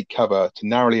run and take cover to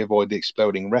narrowly avoid the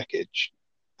exploding wreckage.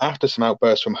 After some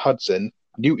outbursts from Hudson,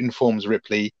 Newt informs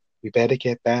Ripley, "We better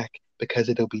get back because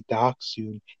it'll be dark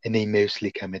soon and they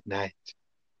mostly come at night."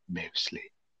 Mostly.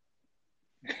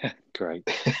 Great.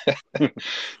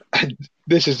 And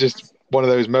this is just one of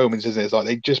those moments, isn't it? It's like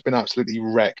they've just been absolutely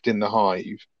wrecked in the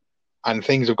hive and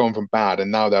things have gone from bad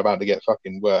and now they're about to get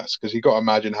fucking worse. Because you've got to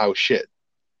imagine how shit,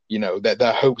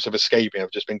 their hopes of escaping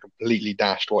have just been completely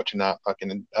dashed watching that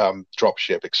fucking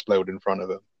dropship explode in front of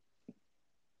them.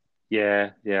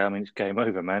 Yeah. I mean, it's game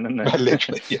over, man, isn't it?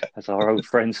 Literally, yeah. As our old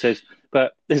friend says.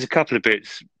 But there's a couple of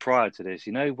bits prior to this.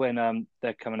 When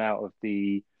they're coming out of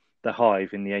the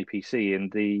hive in the APC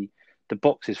and the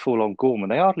boxes fall on Gorman,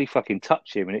 they hardly fucking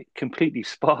touch him, and it completely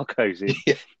sparkles him.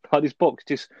 Yeah. Like this box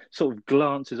just sort of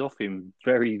glances off him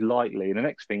very lightly, and the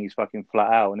next thing he's fucking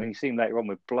flat out, and then you see him later on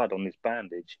with blood on this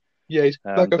bandage. Yeah, he's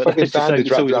like a But fucking it's just bandage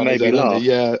it's wrapped always around his made me head, isn't laugh. he?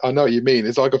 Yeah, I know what you mean.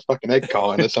 It's like a fucking egg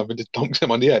carton or something, just donks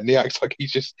him on the head, and he acts like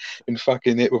he's just been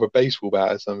fucking hit with a baseball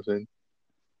bat or something.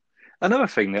 Another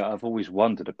thing that I've always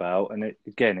wondered about, and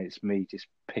it's me just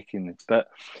picking this, but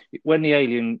when the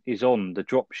alien is on the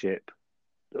dropship,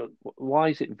 why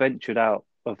is it ventured out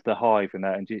of the hive and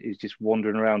that and is just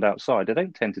wandering around outside? They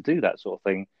don't tend to do that sort of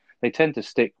thing. They tend to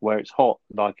stick where it's hot,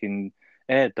 like in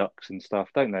air ducts and stuff,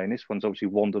 don't they? And this one's obviously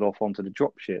wandered off onto the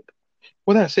dropship.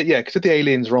 Well, that's it, yeah. Because if the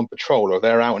aliens are on patrol or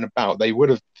they're out and about,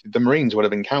 the Marines would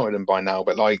have encountered them by now.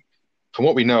 But like, from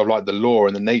what we know of like the lore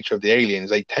and the nature of the aliens,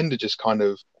 they tend to just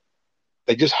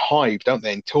they just hide, don't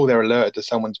they, until they're alerted to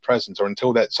someone's presence or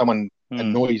until that someone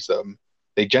annoys them.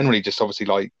 They generally just obviously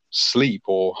like sleep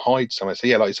or hide somewhere. So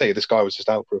yeah, like you say, this guy was just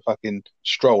out for a fucking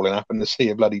stroll and happened to see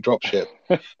a bloody dropship.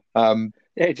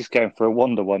 Yeah, just going for a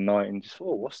wander one night and just,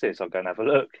 oh, what's this? I'll go and have a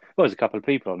look. Well, there's a couple of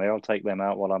people on there. I'll take them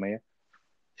out while I'm here.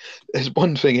 There's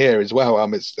one thing here as well.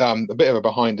 It's a bit of a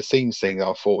behind the scenes thing that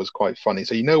I thought was quite funny.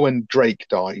 So when Drake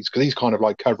dies, because he's kind of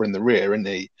like covering the rear, isn't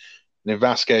he? And then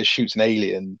Vasquez shoots an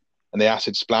alien and the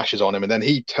acid splashes on him, and then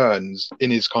he turns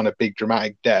in his kind of big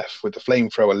dramatic death with the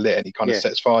flamethrower lit, and he kind of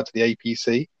sets fire to the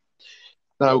APC.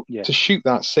 Now, to shoot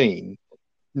that scene,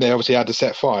 they obviously had to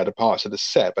set fire to parts of the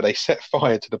set, but they set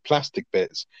fire to the plastic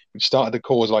bits, which started to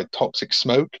cause like toxic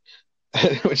smoke,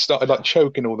 which started like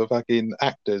choking all the fucking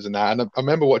actors and that. And I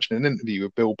remember watching an interview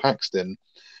with Bill Paxton,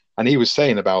 and he was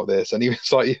saying about this, and he was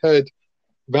like, he heard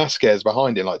Vasquez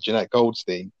behind him, like Jeanette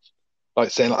Goldstein, like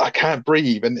saying, like, "I can't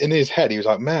breathe." And in his head, he was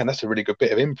like, "Man, that's a really good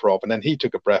bit of improv." And then he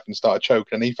took a breath and started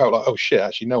choking, and he felt like, "Oh shit,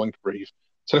 actually, no one can breathe."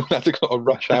 So we had to kind of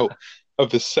rush out of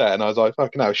the set. And I was like,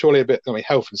 "Fucking hell, surely a bit." I mean,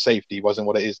 health and safety wasn't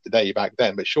what it is today back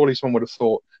then, but surely someone would have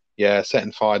thought, "Yeah,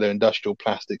 setting fire to industrial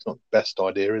plastic's not the best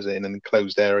idea, is it, in an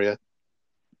enclosed area?"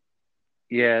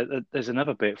 Yeah, there's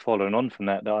another bit following on from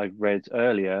that I read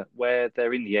earlier where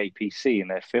they're in the APC and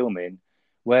they're filming,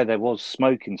 where there was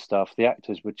smoke and stuff, the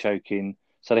actors were choking,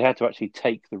 so they had to actually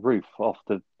take the roof off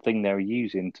the thing they were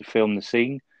using to film the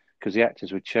scene because the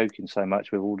actors were choking so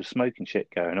much with all the smoke and shit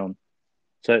going on.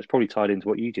 So it's probably tied into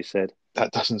what you just said.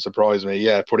 That doesn't surprise me.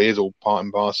 Yeah, it probably is all part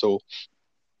and parcel.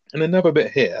 And another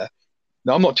bit here.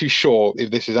 Now, I'm not too sure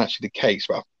if this is actually the case,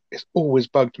 but it's always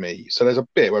bugged me. So there's a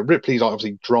bit where Ripley's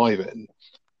obviously driving,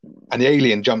 and the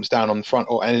alien jumps down on the front,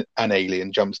 or an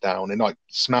alien jumps down and like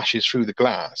smashes through the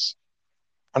glass,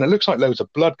 and it looks like loads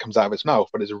of blood comes out of its mouth,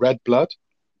 but it's red blood.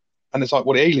 And it's like,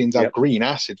 well, the aliens have green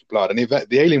acid blood, and if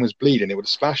the alien was bleeding, it would have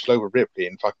splashed over Ripley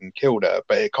and fucking killed her.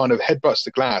 But it kind of headbutts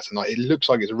the glass, and like it looks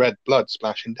like it's red blood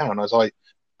splashing down. I was like,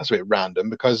 that's a bit random,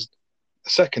 because a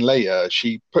second later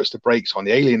she puts the brakes on,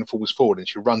 the alien falls forward, and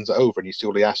she runs it over, and you see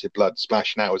all the acid blood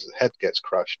splashing out as the head gets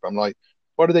crushed. But I'm like,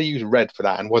 why do they use red for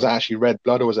that? And was it actually red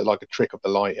blood, or was it like a trick of the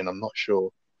lighting? I'm not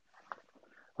sure.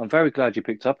 I'm very glad you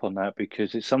picked up on that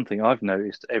because it's something I've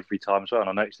noticed every time as well. And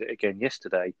I noticed it again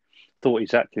yesterday. Thought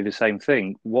exactly the same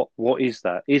thing. What is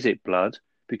that? Is it blood?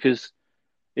 Because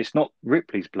it's not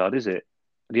Ripley's blood, is it?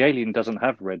 The alien doesn't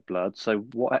have red blood, so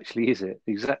what actually is it?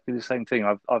 Exactly the same thing.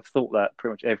 I've thought that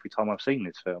pretty much every time I've seen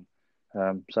this film.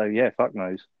 So yeah, fuck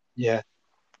knows. Yeah.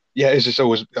 Yeah, it's just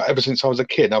always, ever since I was a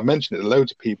kid, I've mentioned it to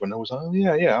loads of people, and I was like, oh,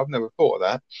 yeah, I've never thought of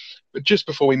that. But just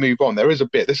before we move on, there is a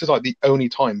bit, this is like the only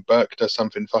time Burke does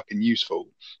something fucking useful,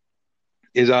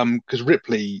 is because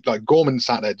Ripley, like Gorman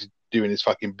sat there doing his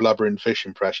fucking blubbering fish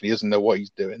impression, he doesn't know what he's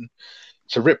doing.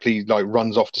 So Ripley like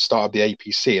runs off to start up the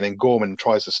APC, and then Gorman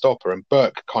tries to stop her, and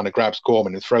Burke kind of grabs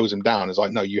Gorman and throws him down. It's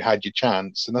like, no, you had your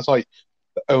chance. And that's like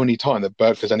the only time that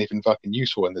Burke does anything fucking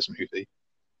useful in this movie.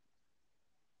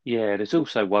 Yeah, there's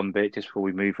also one bit just before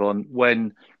we move on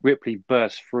when Ripley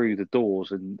bursts through the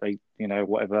doors and they,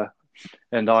 whatever,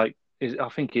 and I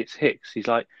think it's Hicks. He's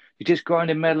like, "You're just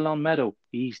grinding metal on metal.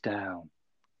 Ease down,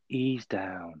 ease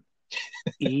down,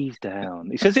 ease down.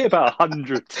 He says it about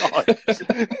 100 times.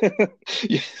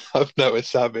 Yeah, I've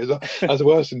noticed that. But that's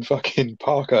worse than fucking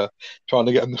Parker trying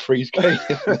to get him to freeze Kane,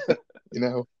 you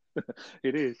know.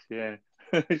 It is, yeah.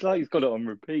 It's like he's got it on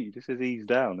repeat. He just says ease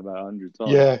down about 100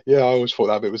 times. Yeah, I always thought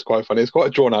that bit was quite funny. It's quite a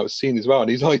drawn out scene as well.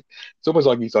 And he's like, it's almost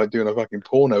like he's like doing a fucking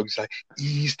porno. He's like,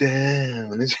 ease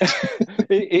down.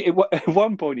 At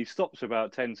one point, he stops for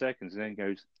about 10 seconds and then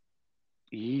goes,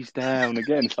 ease down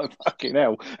again. It's like, fucking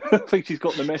hell. I think she's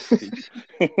got the message.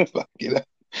 Fucking hell.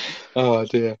 Oh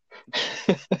dear.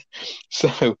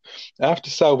 So, after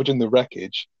salvaging the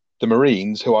wreckage, the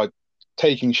Marines, who are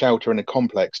taking shelter in a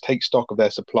complex, take stock of their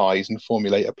supplies and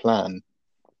formulate a plan.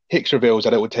 Hicks reveals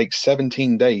that it would take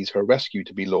 17 days for a rescue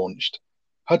to be launched.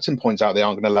 Hudson points out they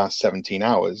aren't going to last 17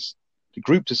 hours. The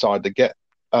group decide to get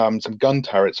some gun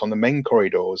turrets on the main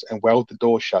corridors and weld the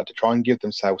doors shut to try and give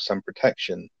themselves some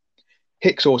protection.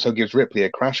 Hicks also gives Ripley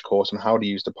a crash course on how to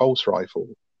use the pulse rifle,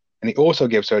 and he also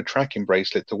gives her a tracking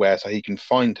bracelet to wear so he can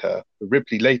find her, but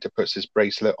Ripley later puts this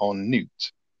bracelet on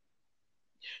Newt.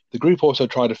 The group also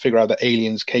try to figure out the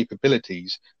aliens'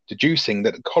 capabilities, deducing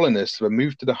that the colonists were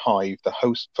moved to the hive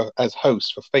as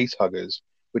hosts for facehuggers,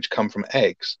 which come from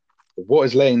eggs. But what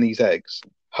is laying these eggs?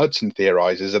 Hudson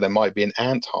theorizes that there might be an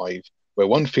ant hive, where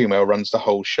one female runs the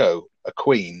whole show, a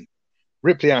queen.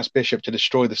 Ripley asks Bishop to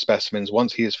destroy the specimens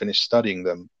once he has finished studying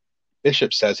them.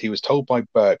 Bishop says he was told by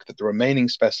Burke that the remaining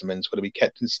specimens were to be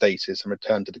kept in stasis and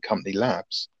returned to the company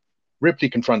labs. Ripley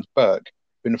confronts Burke,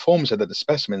 who informs her that the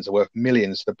specimens are worth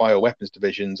millions to the bioweapons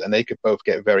divisions and they could both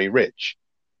get very rich.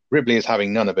 Ripley is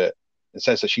having none of it and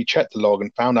says that she checked the log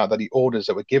and found out that the orders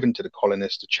that were given to the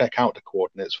colonists to check out the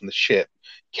coordinates from the ship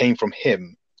came from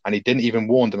him, and he didn't even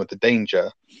warn them of the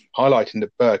danger, highlighting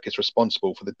that Burke is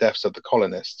responsible for the deaths of the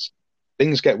colonists.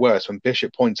 Things get worse when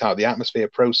Bishop points out the atmosphere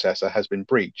processor has been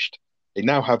breached. They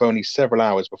now have only several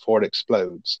hours before it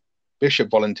explodes.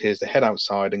 Bishop volunteers to head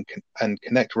outside and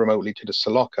connect remotely to the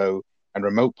Sulaco and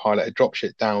remote pilot a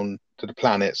dropship down to the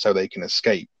planet so they can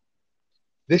escape.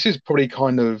 This is probably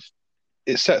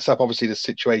it sets up obviously the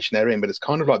situation they're in, but it's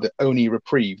kind of like the only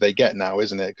reprieve they get now,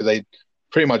 isn't it? Because they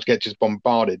pretty much get just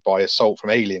bombarded by assault from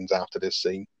aliens after this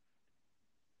scene.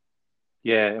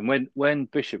 Yeah, and when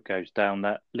Bishop goes down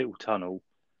that little tunnel,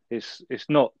 it's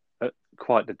not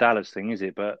quite the Dallas thing, is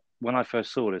it? But when I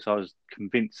first saw this, I was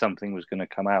convinced something was going to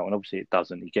come out, and obviously it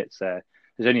doesn't. He gets there.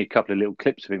 There's only a couple of little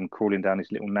clips of him crawling down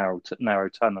this little narrow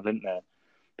tunnel, isn't there?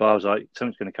 But I was like,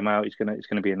 something's going to come out. It's going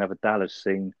to be another Dallas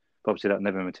scene. But obviously, that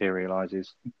never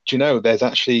materializes. Do you know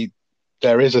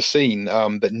there is a scene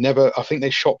that never. I think they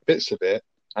shot bits of it,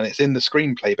 and it's in the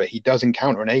screenplay. But he does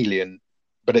encounter an alien,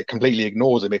 but it completely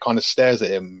ignores him. It kind of stares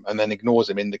at him and then ignores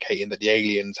him, indicating that the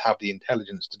aliens have the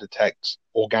intelligence to detect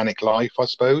organic life, I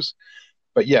suppose.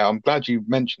 But yeah, I'm glad you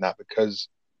mentioned that because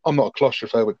I'm not a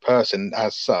claustrophobic person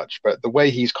as such, but the way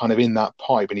he's kind of in that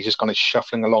pipe and he's just kind of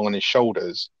shuffling along on his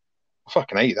shoulders, I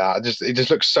fucking hate that. It just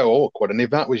looks so awkward. And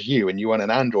if that was you and you weren't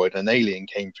an android and an alien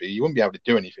came for you, you wouldn't be able to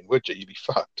do anything, would you? You'd be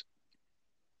fucked.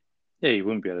 Yeah, you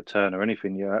wouldn't be able to turn or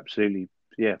anything. You're absolutely,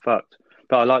 fucked.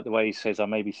 But I like the way he says, I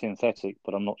may be synthetic,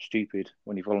 but I'm not stupid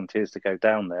when he volunteers to go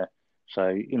down there.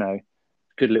 So,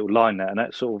 good little line there. And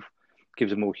that sort of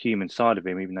gives a more human side of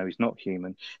him, even though he's not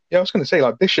human. Yeah, I was going to say,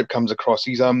 like, Bishop comes across,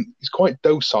 he's quite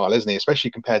docile, isn't he?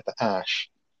 Especially compared to Ash.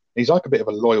 He's like a bit of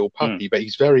a loyal puppy, but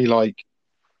he's very like,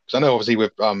 because I know obviously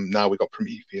with now we've got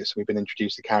Prometheus, we've been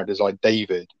introduced to characters like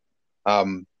David,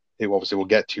 who obviously we'll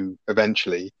get to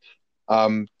eventually.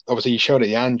 Obviously, you show that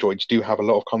the androids do have a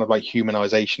lot of kind of like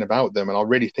humanization about them, and I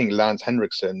really think Lance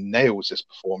Henriksen nails this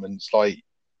performance. Like,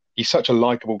 he's such a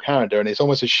likable character, and it's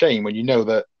almost a shame when you know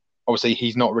that obviously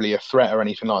he's not really a threat or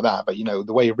anything like that, but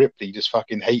the way Ripley just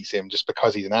fucking hates him just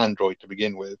because he's an android to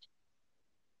begin with.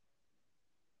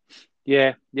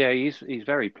 Yeah, he's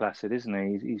very placid,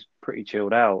 isn't he? He's pretty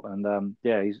chilled out, and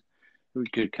he's a really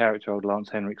good character, old Lance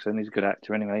Henriksen. He's a good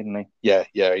actor anyway, isn't he? Yeah,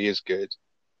 he is good.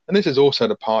 And this is also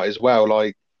the part as well,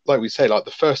 like we say, like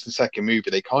the first and second movie,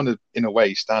 they kind of in a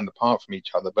way stand apart from each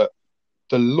other, but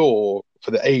the lore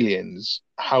for the aliens,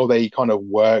 how they kind of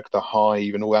work the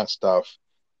hive and all that stuff,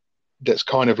 that's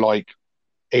kind of like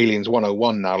Aliens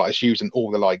 101 now. Like, it's used in all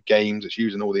the like games, it's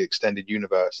used in all the extended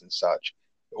universe and such.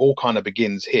 It all kind of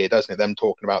begins here, doesn't it? Them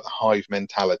talking about the hive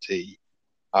mentality,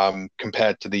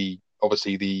 compared to the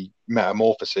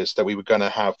metamorphosis that we were going to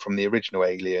have from the original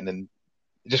Alien, and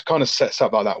it just kind of sets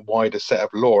up like that wider set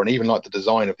of lore. And even like the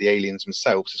design of the aliens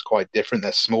themselves is quite different.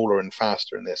 They're smaller and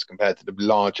faster in this compared to the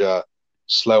larger,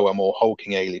 slower, more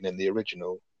hulking alien in the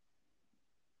original.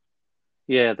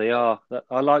 Yeah, they are.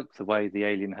 I like the way the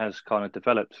alien has kind of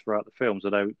developed throughout the films,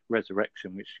 although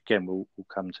Resurrection, which again we'll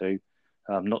come to,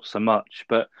 not so much.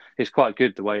 But it's quite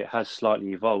good the way it has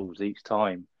slightly evolved each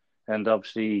time. And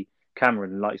obviously,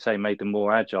 Cameron, like you say, made them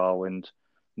more agile and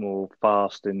more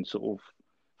fast and sort of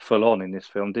full on in this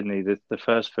film, didn't he? The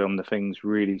first film, the thing's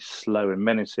really slow and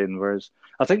menacing, whereas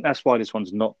I think that's why this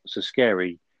one's not so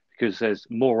scary because there's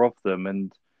more of them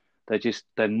and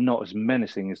they're not as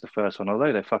menacing as the first one,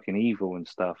 although they're fucking evil and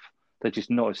stuff. They're just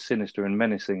not as sinister and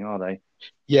menacing, are they?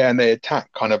 Yeah, and they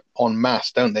attack kind of en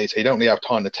masse, don't they? So you don't really have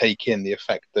time to take in the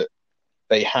effect that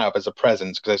they have as a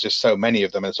presence because there's just so many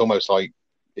of them. And it's almost like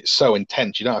it's so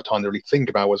intense. You don't have time to really think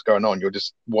about what's going on. You're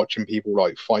just watching people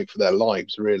like fight for their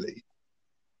lives, really.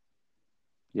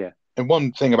 Yeah. And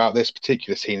one thing about this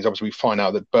particular scene is obviously we find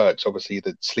out that Bert's obviously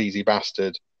the sleazy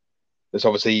bastard that's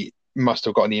obviously must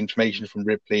have gotten the information from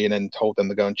Ripley and then told them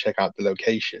to go and check out the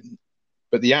location.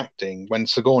 But the acting, when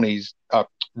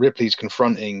Ripley's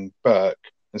confronting Burke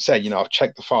and said, I've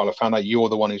checked the file, I found out you're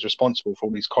the one who's responsible for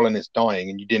all these colonists dying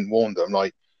and you didn't warn them.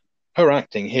 Like, her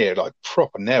acting here, like,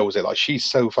 proper nails it. Like, she's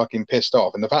so fucking pissed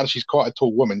off. And the fact that she's quite a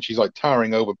tall woman, she's like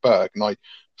towering over Burke and like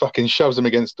fucking shoves him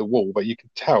against the wall, but you can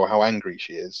tell how angry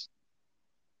she is.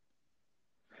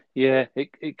 Yeah,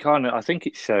 it kind of, I think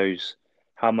it shows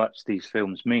how much these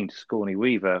films mean to Sigourney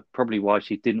Weaver, probably why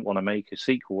she didn't want to make a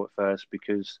sequel at first,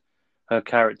 because her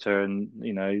character and,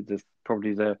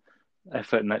 probably the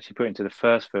effort and that she put into the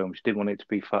first film, she didn't want it to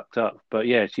be fucked up. But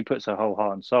yeah, she puts her whole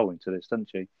heart and soul into this,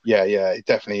 doesn't she? Yeah, it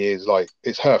definitely is. Like,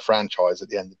 it's her franchise at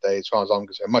the end of the day, as far as I'm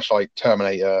concerned. Much like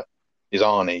Terminator is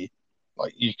Arnie,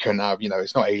 like you can have,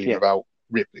 it's not Alien Yeah, without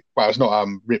Ripley. Well, it's not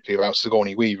Ripley without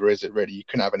Sigourney Weaver, is it? Really, you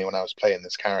couldn't have anyone else playing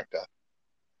this character.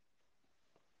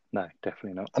 no,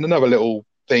 definitely not. And another little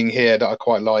thing here that I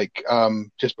quite like,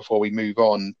 just before we move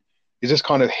on, is this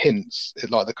kind of hints at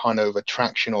like the kind of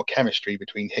attraction or chemistry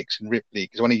between Hicks and Ripley.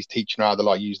 Because when he's teaching her how to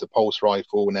like use the pulse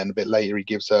rifle, and then a bit later he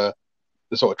gives her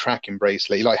the sort of tracking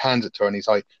bracelet, he like hands it to her, and he's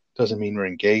like, doesn't mean we're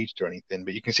engaged or anything,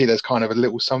 but you can see there's kind of a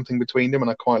little something between them,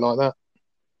 and I quite like that.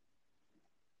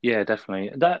 Yeah,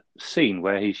 definitely. That scene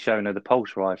where he's showing her the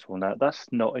pulse rifle and that's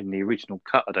not in the original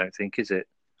cut, I don't think, is it?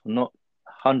 I'm not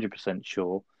 100%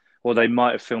 sure. Or they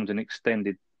might have filmed an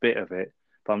extended bit of it,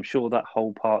 but I'm sure that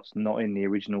whole part's not in the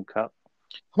original cut.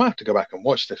 I might have to go back and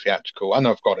watch the theatrical. I know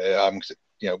I've got it, because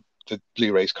the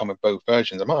Blu-rays come with both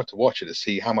versions. I might have to watch it to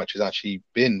see how much has actually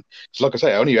been. Because, like I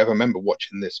say, I only ever remember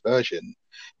watching this version.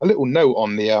 A little note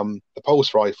on the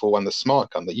pulse rifle and the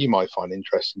smart gun that you might find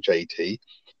interesting, JT.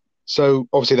 So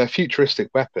obviously they're futuristic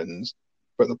weapons,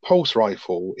 but the pulse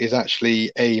rifle is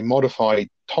actually a modified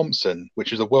Thompson,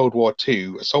 which is a World War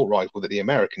II assault rifle that the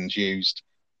Americans used.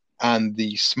 And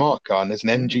the smart gun is an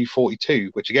MG42,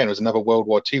 which again was another World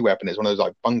War II weapon. It's one of those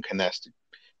like bunker nest.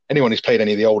 Anyone who's played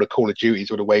any of the older Call of Duties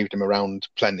would have waved them around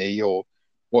plenty or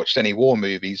watched any war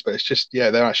movies. But it's just,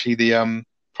 yeah, they're actually the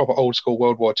proper old school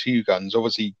World War II guns,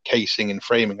 obviously casing and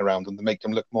framing around them to make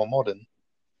them look more modern.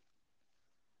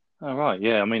 Oh, right.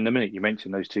 Yeah. I mean, the minute you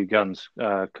mentioned those two guns,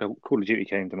 Call of Duty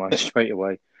came to mind straight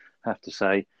away, I have to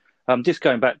say. Just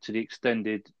going back to the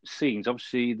extended scenes,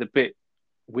 obviously the bit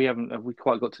we haven't have we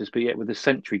quite got to this bit yet with the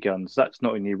sentry guns. That's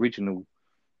not in the original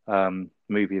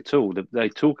movie at all. They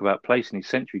talk about placing these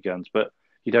sentry guns, but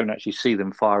you don't actually see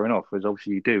them firing off, as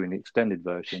obviously you do in the extended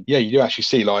version. Yeah, you do actually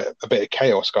see like a bit of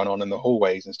chaos going on in the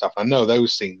hallways and stuff. I know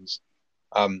those scenes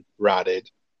ratted.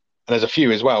 And there's a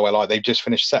few as well where like they've just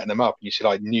finished setting them up and you see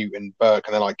like Newt and Burke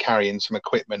and they're like carrying some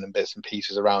equipment and bits and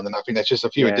pieces around. And I think there's just a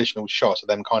few Yeah. additional shots of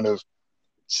them kind of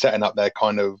setting up their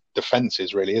kind of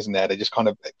defenses, really, isn't there? They just kind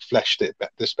of fleshed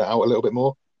this bit out a little bit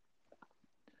more.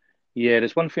 Yeah,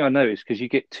 there's one thing I noticed because you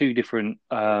get two different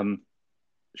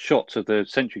shots of the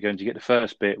sentry guns. You get the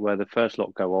first bit where the first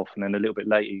lot go off, and then a little bit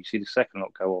later you see the second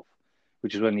lot go off,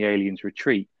 which is when the aliens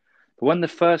retreat. But when the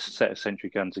first set of sentry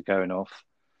guns are going off,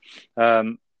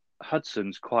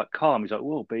 Hudson's quite calm. He's like,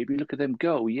 "Whoa, baby, look at them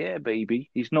go! Yeah,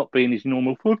 baby." He's not being his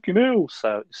normal fucking hell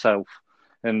self.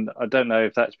 And I don't know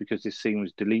if that's because this scene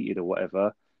was deleted or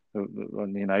whatever,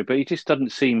 but he just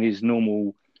doesn't seem his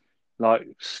normal like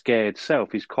scared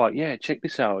self. He's quite, yeah, check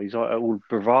this out. He's like all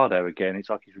bravado again. It's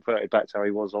like he's reverted back to how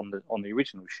he was on the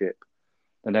original ship.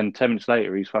 And then 10 minutes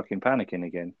later, he's fucking panicking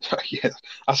again. Yeah,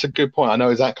 that's a good point. I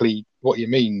know exactly what you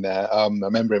mean there. I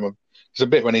remember him. There's a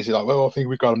bit when he's like, "Well, I think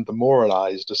we've got him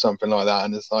demoralized" or something like that,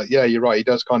 and it's like, yeah, you're right. He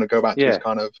does kind of go back to his Yeah,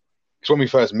 kind of because when we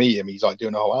first meet him, he's like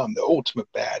doing, "Oh, I'm the ultimate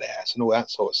badass" and all that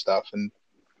sort of stuff. And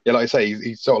yeah, like I say,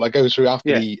 he sort of like goes through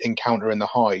after yeah, the encounter in the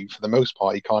hive. For the most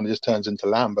part, he kind of just turns into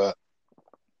Lambert.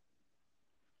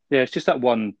 Yeah, it's just that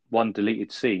one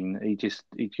deleted scene.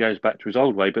 He goes back to his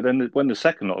old way, but then when the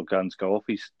second lot of guns go off,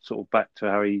 he's sort of back to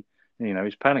how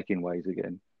his panicking ways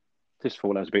again. Just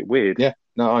thought that was a bit weird. Yeah,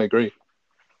 no, I agree.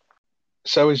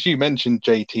 So as you mentioned,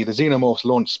 JT, the xenomorphs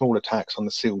launch small attacks on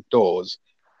the sealed doors,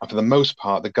 and for the most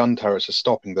part, the gun turrets are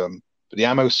stopping them. But the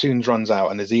ammo soon runs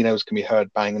out, and the Xenos can be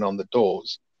heard banging on the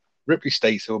doors. Ripley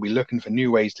states they will be looking for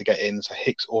new ways to get in, so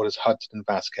Hicks orders Hudson and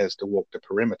Vasquez to walk the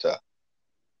perimeter.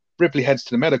 Ripley heads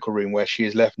to the medical room where she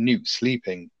has left Newt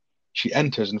sleeping. She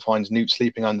enters and finds Newt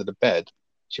sleeping under the bed.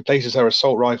 She places her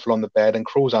assault rifle on the bed and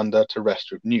crawls under to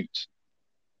rest with Newt.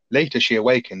 Later, she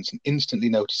awakens and instantly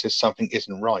notices something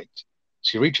isn't right.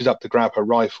 She reaches up to grab her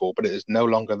rifle, but it is no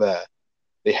longer there.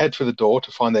 They head for the door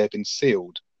to find they have been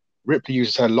sealed. Ripley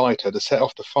uses her lighter to set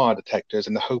off the fire detectors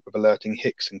in the hope of alerting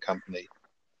Hicks and company.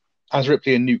 As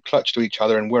Ripley and Newt clutch to each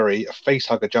other in worry, a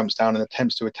facehugger jumps down and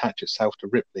attempts to attach itself to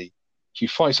Ripley. She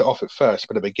fights it off at first,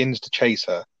 but it begins to chase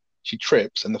her. She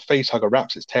trips, and the facehugger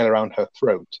wraps its tail around her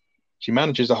throat. She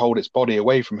manages to hold its body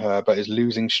away from her, but is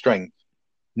losing strength.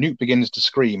 Newt begins to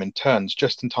scream and turns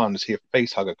just in time to see a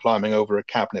facehugger climbing over a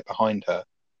cabinet behind her.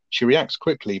 She reacts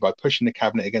quickly by pushing the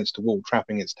cabinet against a wall,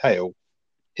 trapping its tail.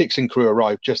 Hicks and crew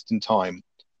arrive just in time.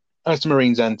 As the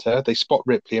Marines enter, they spot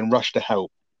Ripley and rush to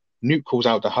help. Newt calls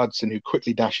out to Hudson, who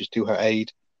quickly dashes to her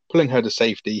aid. Pulling her to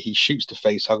safety, he shoots the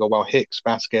facehugger while Hicks,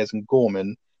 Vasquez, and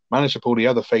Gorman manage to pull the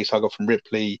other facehugger from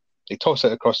Ripley. They toss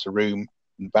it across the room,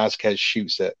 and Vasquez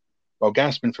shoots it. While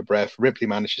gasping for breath, Ripley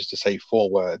manages to say 4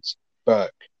 words.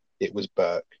 Burke. It was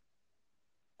Burke.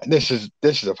 And this is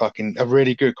a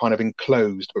really good kind of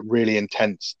enclosed but really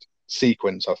intense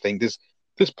sequence, I think. This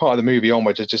part of the movie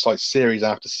onwards is just like series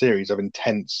after series of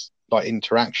intense like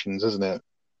interactions, isn't it?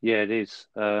 Yeah, it is.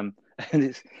 And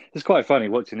it's quite funny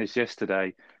watching this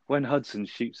yesterday. When Hudson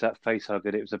shoots that facehugger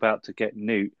that it was about to get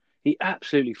Newt, he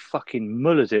absolutely fucking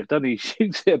mullers it, doesn't he? He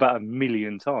shoots it about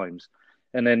 1,000,000 times.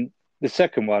 And then the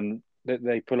second one that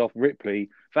they pull off Ripley,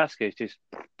 Vasquez just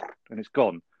and it's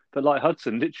gone. But like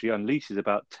Hudson literally unleashes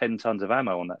about 10 tons of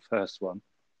ammo on that first one.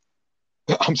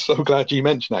 I'm so glad you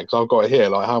mentioned that because I've got to hear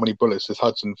like how many bullets does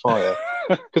Hudson fire?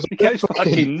 Because He goes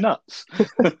fucking nuts.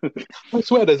 I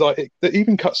swear there's like it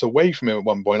even cuts away from him at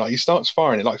one point. Like he starts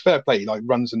firing it, like fair play, he, like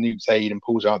runs the Newt's aid and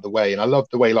pulls her out of the way. And I love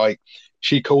the way like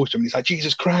she calls to him and he's like,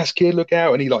 Jesus Christ, kid, look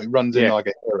out, and he like runs in like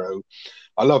a hero.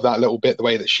 I love that little bit, the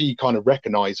way that she kind of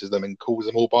recognizes them and calls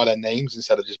them all by their names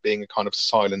instead of just being a kind of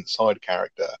silent side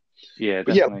character. Yeah,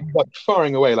 But definitely. yeah, like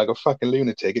firing away like a fucking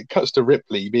lunatic. It cuts to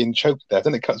Ripley being choked to death,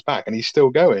 and it cuts back, and he's still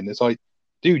going. It's like,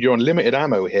 dude, you're on limited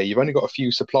ammo here. You've only got a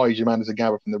few supplies you managed to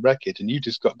gather from the wreckage, and you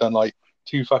just got done like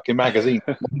 2 fucking magazines.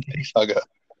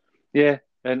 Yeah,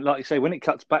 and like you say, when it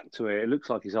cuts back to it, it looks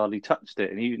like he's hardly touched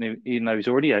it, and even though he's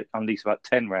already unleashed about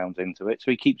 10 rounds into it, so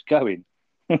he keeps going.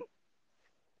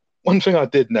 One thing I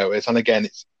did notice, and again,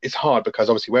 it's hard because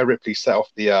obviously where Ripley set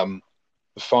off the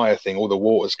fire thing, all the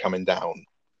water's coming down.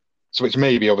 So which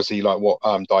maybe obviously like what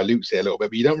dilutes it a little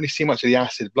bit, but you don't really see much of the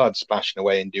acid blood splashing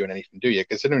away and doing anything, do you?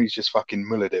 Considering he's just fucking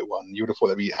mullered it one, you would have thought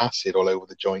there'd be acid all over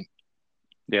the joint.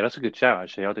 Yeah, that's a good shout,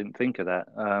 actually. I didn't think of that.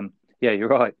 Yeah, you're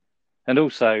right. And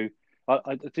also,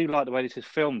 I do like the way this is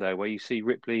filmed, though, where you see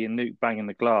Ripley and Newt banging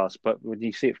the glass, but when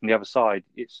you see it from the other side,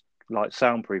 it's like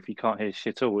soundproof. You can't hear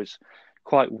shit at all. It's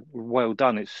quite well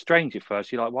done. It's strange at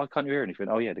first. You're like, why can't you hear anything?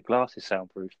 Oh, yeah, the glass is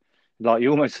soundproof. Like, you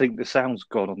almost think the sound's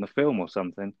gone on the film or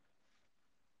something.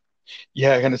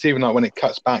 Yeah, and it's even like when it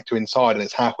cuts back to inside and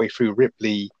it's halfway through,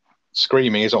 Ripley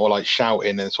screaming is all like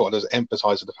shouting and sort of does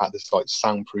emphasize the fact that it's like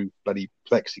soundproof bloody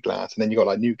plexiglass, and then you got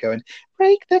like Newt going,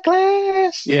 break the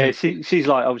glass. Yeah, she's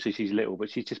like, obviously she's little,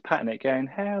 but she's just patting it, going,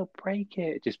 help, break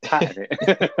it, just patting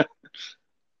it.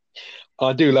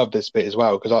 I do love this bit as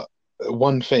well because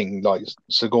one thing like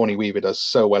Sigourney Weaver does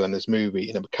so well in this movie,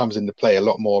 and it comes into play a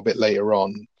lot more a bit later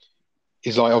on,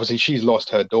 is like obviously she's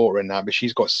lost her daughter in that, but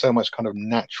she's got so much kind of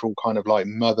natural kind of like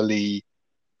motherly,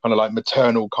 kind of like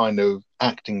maternal kind of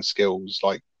acting skills.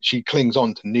 Like she clings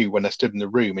on to Newt when they're stood in the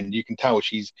room, and you can tell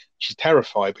she's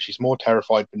terrified, but she's more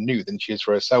terrified for Newt than she is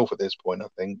for herself at this point, I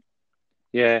think.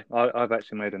 Yeah, I've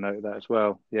actually made a note of that as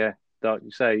well. Yeah, like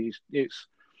you say, it's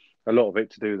a lot of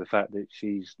it to do with the fact that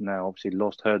she's now obviously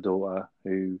lost her daughter,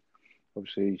 who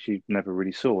obviously she never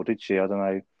really saw, did she? I don't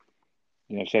know.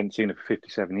 You know, she hadn't seen her for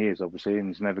 57 years, obviously,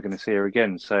 and is never going to see her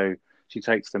again. So she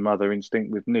takes the mother instinct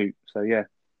with Newt. So yeah,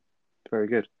 very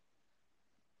good.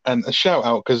 And a shout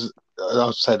out because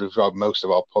I've said with most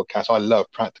of our podcasts, I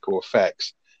love practical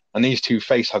effects, and these 2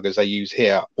 face huggers they use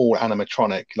here, all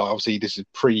animatronic. Like obviously this is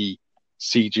pre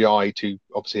CGI to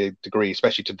obviously a degree,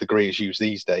 especially to the degree it's used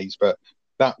these days. But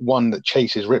that one that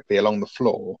chases Ripley along the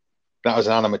floor, that was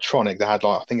an animatronic that had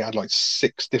like I think it had like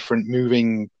 6 different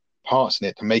moving parts in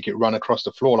it to make it run across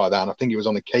the floor like that. And I think it was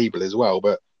on a cable as well.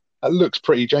 But that looks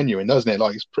pretty genuine, doesn't it?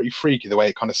 Like it's pretty freaky the way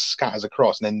it kind of scatters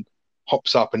across and then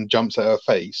hops up and jumps at her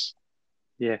face.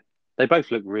 Yeah, they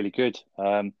both look really good.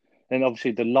 And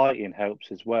obviously the lighting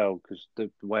helps as well because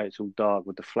the way it's all dark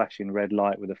with the flashing red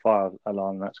light with the fire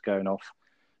alarm that's going off.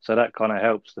 So that kind of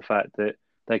helps the fact that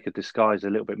they could disguise a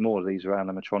little bit more of these are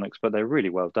animatronics, but they're really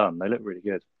well done. They look really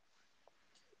good.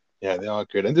 Yeah, they are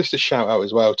good. And just a shout out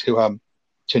as well to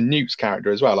Newt's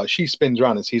character as well. Like she spins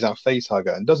around and sees that face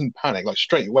hugger and doesn't panic. Like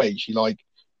straight away, she like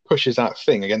pushes that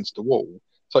thing against the wall.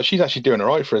 So like, she's actually doing all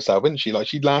right for herself, isn't she? Like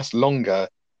she lasts longer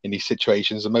in these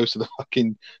situations than most of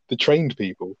the trained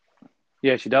people.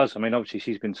 Yeah, she does. I mean, obviously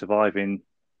she's been surviving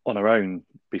on her own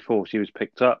before she was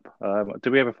picked up.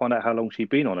 Did we ever find out how long she'd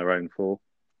been on her own for?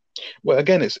 Well,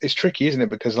 again, it's tricky, isn't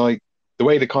it? Because like the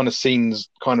way the kind of scenes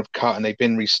kind of cut and they've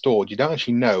been restored, you don't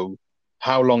actually know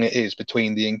how long it is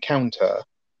between the encounter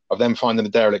of them finding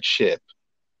the derelict ship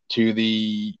to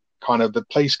the kind of the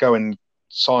place going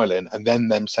silent and then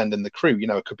them sending the crew. You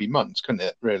know, it could be months, couldn't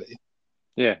it? Really?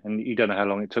 Yeah, and you don't know how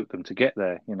long it took them to get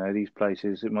there. You know, these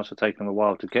places, it must have taken them a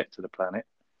while to get to the planet.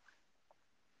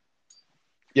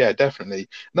 Yeah, definitely. And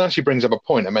that actually brings up a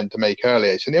point I meant to make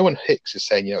earlier. So no one Hicks is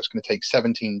saying, it's going to take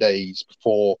 17 days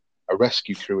before a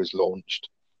rescue crew is launched.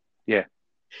 Yeah,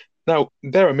 Now,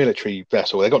 they're a military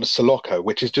vessel. They got the Sulaco,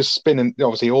 which is just spinning,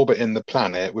 obviously orbiting the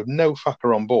planet with no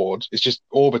fucker on board. It's just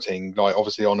orbiting, like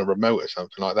obviously on a remote or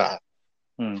something like that.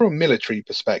 mm. From a military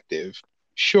perspective,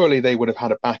 surely they would have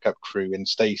had a backup crew in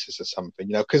stasis or something,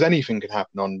 because anything can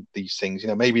happen on these things.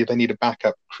 Maybe they need a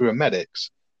backup crew of medics.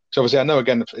 So obviously, I know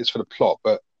again it's for the plot,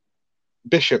 but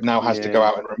Bishop now has to go Yeah,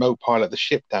 out and remote pilot the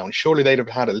ship down. Surely they'd have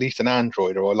had at least an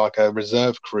android or like a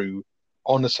reserve crew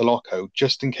on the Sulaco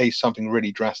just in case something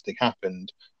really drastic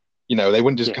happened. They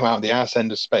wouldn't just yeah, come out the ass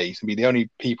end of space and be the only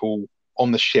people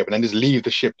on the ship and then just leave the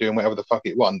ship doing whatever the fuck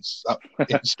it wants up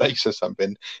in space or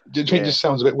something. It yeah. just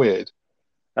sounds a bit weird.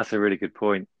 That's a really good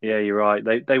point. Yeah, you're right.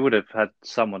 They would have had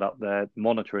someone up there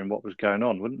monitoring what was going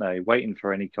on, wouldn't they? Waiting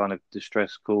for any kind of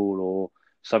distress call or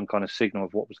some kind of signal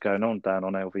of what was going on down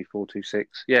on LV-426.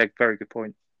 Yeah, very good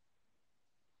point.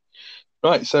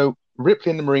 Right, so Ripley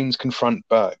and the Marines confront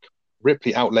Burke.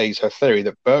 Ripley outlays her theory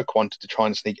that Burke wanted to try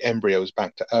and sneak embryos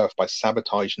back to Earth by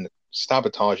sabotaging,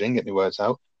 get my words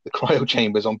out, the cryo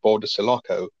chambers on board the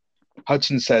Sulaco.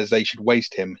 Hudson says they should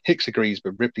waste him. Hicks agrees,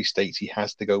 but Ripley states he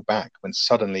has to go back when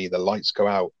suddenly the lights go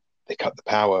out. They cut the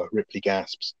power, Ripley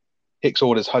gasps. Hicks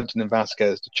orders Hudson and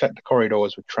Vasquez to check the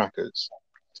corridors with trackers.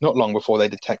 It's not long before they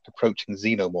detect approaching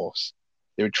xenomorphs.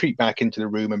 They retreat back into the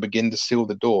room and begin to seal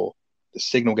the door. The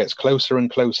signal gets closer and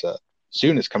closer.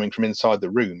 Soon it's coming from inside the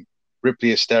room.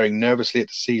 Ripley is staring nervously at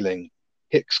the ceiling.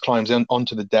 Hicks climbs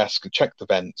onto the desk to check the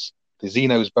vents. The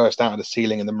Xenos burst out of the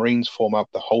ceiling and the Marines form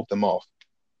up to hold them off.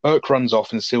 Burke runs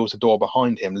off and seals the door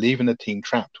behind him, leaving the team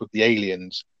trapped with the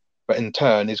aliens, but in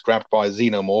turn is grabbed by a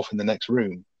xenomorph in the next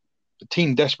room. The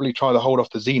team desperately try to hold off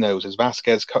the Xenos as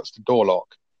Vasquez cuts the door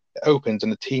lock. It opens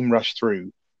and the team rush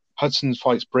through. Hudson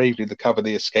fights bravely to cover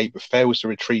the escape, but fails to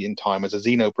retreat in time as a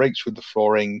Xeno breaks through the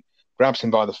flooring, grabs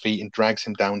him by the feet, and drags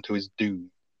him down to his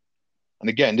doom. And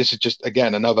again, this is just,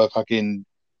 another fucking...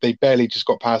 They barely just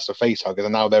got past the facehuggers,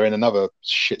 and now they're in another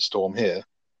shitstorm here.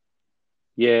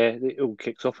 Yeah, it all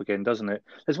kicks off again, doesn't it?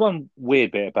 There's one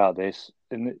weird bit about this,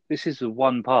 and this is the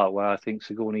one part where I think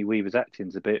Sigourney Weaver's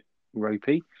acting's a bit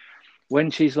ropey. When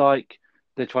she's like,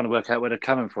 they're trying to work out where they're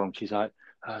coming from, she's like,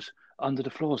 it's under the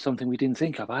floor, something we didn't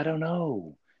think of. I don't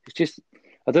know. It's just,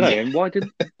 I don't know. Yeah. And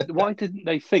why didn't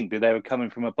they think that they were coming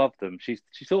from above them? She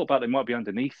thought about they might be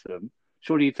underneath them.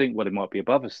 Surely you think, well, they might be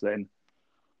above us then.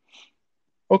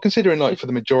 Well, considering like for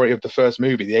the majority of the first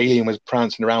movie, the alien was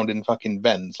prancing around in fucking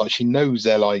vents. Like she knows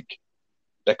they're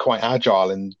quite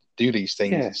agile and do these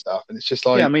things Yeah, and stuff. And it's just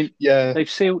yeah. I like, mean, yeah, they've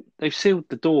sealed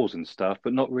the doors and stuff,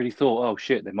 but not really thought, oh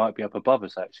shit, they might be up above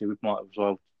us. Actually, we might as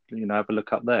well, have a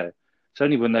look up there. It's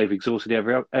only when they've exhausted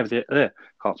every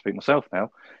can't speak myself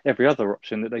now. Every other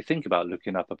option that they think about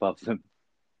looking up above them.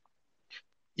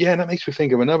 yeah. And that makes me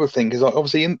think of another thing because like,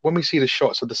 obviously when we see the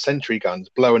shots of the sentry guns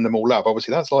blowing them all up,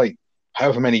 obviously that's like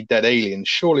however many dead aliens.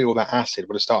 Surely all that acid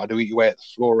would have started to eat away at the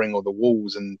flooring or the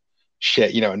walls and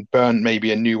shit, and burn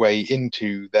maybe a new way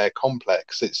into their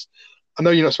complex. I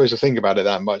know you're not supposed to think about it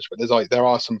that much, but there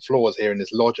are some flaws here in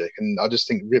this logic, and I just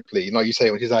think Ripley, like you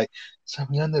say, when she's like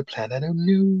something on the planet, I don't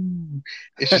know.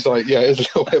 It's just like, yeah, it's a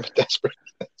little bit of a desperate.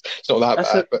 It's not that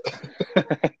That's bad, a.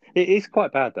 but It is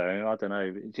quite bad though. I don't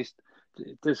know.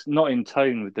 Just not in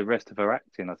tone with the rest of her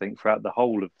acting. I think throughout the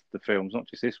whole of the films, not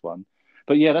just this one.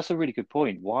 But yeah, that's a really good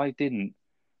point. Why didn't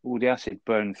all the acid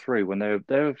burned through when they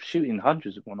were shooting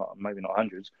hundreds, well, not maybe not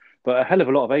hundreds, but a hell of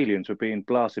a lot of aliens were being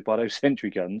blasted by those sentry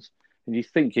guns, and you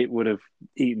think it would have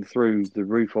eaten through the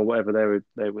roof or whatever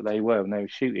they were when they were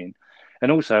shooting.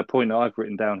 And also a point that I've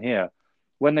written down here: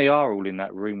 when they are all in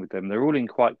that room with them, they're all in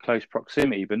quite close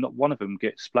proximity, but not one of them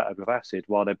gets splattered with acid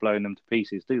while they're blowing them to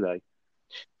pieces, do they?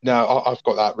 No, I've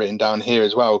got that written down here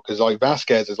as well because like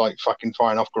Vasquez is like fucking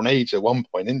firing off grenades at one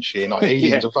point, isn't she? And like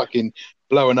aliens Yeah, are fucking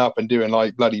blowing up and doing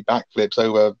like bloody backflips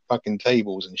over fucking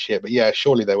tables and shit. But yeah,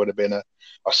 surely there would have been a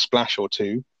splash or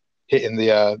two hitting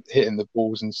the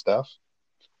walls and stuff.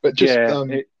 But just yeah.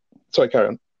 sorry, carry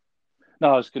on.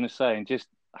 No, I was going to say, and just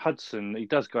Hudson, he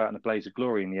does go out in a blaze of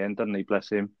glory in the end, doesn't he? Bless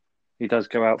him. He does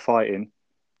go out fighting.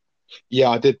 Yeah,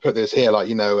 I did put this here. Like,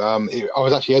 I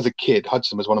was actually, as a kid,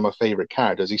 Hudson was one of my favorite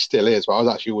characters. He still is, but I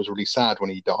was actually always really sad when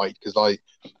he died because, like,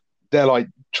 they're like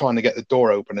trying to get the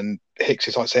door open, and Hicks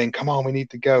is like saying, "Come on, we need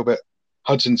to go," but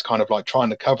Hudson's kind of like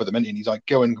trying to cover them, and he's like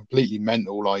going completely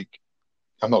mental. Like,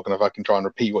 I'm not going to fucking try and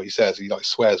repeat what he says. He like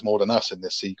swears more than us in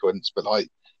this sequence, but like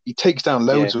he takes down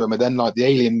loads Yeah, of them, and then like the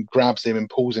alien grabs him and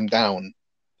pulls him down.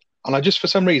 And I just, for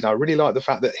some reason, I really like the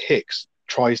fact that Hicks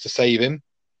tries to save him.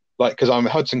 Like, because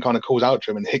Hudson kind of calls out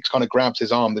to him, and Hicks kind of grabs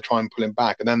his arm to try and pull him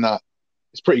back, and then that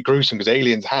it's pretty gruesome because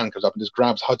Alien's hand comes up and just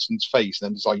grabs Hudson's face and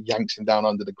then just like yanks him down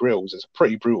under the grills. It's a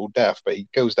pretty brutal death, but he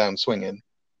goes down swinging.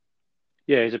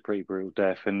 yeah, it's a pretty brutal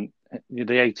death. And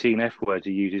the 18 F words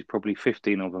he uses, probably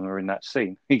 15 of them are in that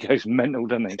scene. He goes mental,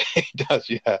 doesn't he? He does,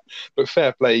 yeah. But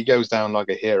fair play, he goes down like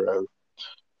a hero.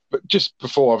 But just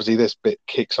before obviously this bit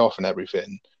kicks off and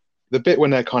everything, the bit when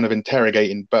they're kind of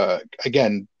interrogating Burke,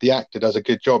 again, the actor does a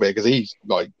good job here because he's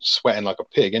like sweating like a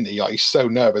pig, isn't he? Like he's so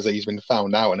nervous that he's been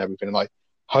found out and everything. And, like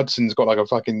Hudson's got like a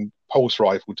fucking pulse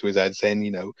rifle to his head saying,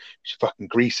 you should fucking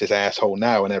grease this asshole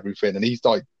now and everything. And he's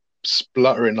like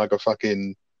spluttering like a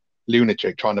fucking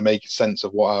lunatic trying to make sense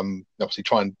of what obviously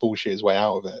trying to bullshit his way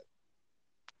out of it.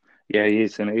 Yeah, he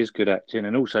is, and it is good acting.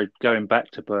 And also going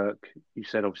back to Burke, you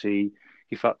said obviously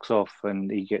he fucks off and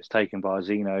he gets taken by a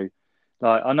Xeno.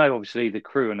 Like I know obviously the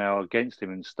crew are now against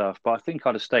him and stuff, but I think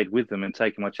I'd have stayed with them and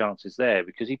taken my chances there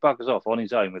because he buggers off on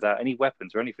his own without any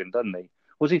weapons or anything, doesn't he?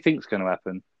 What does he think's going to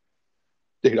happen?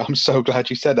 Dude, I'm so glad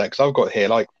you said that because I've got here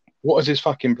like, what is his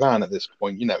fucking plan at this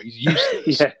point? He's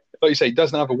useless. Yeah, Like you say, he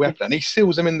doesn't have a weapon, and he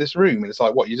seals them in this room. And it's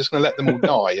like, what? You're just going to let them all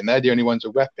die, and they're the only ones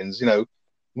with weapons?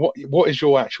 What is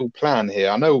your actual plan here?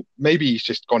 I know maybe he's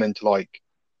just gone into like,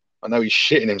 I know he's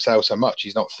shitting himself so much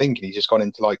he's not thinking. He's just gone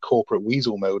into like corporate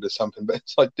weasel mode or something. But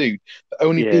it's like, dude, the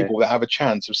only yeah, people that have a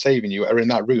chance of saving you are in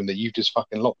that room that you've just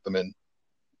fucking locked them in.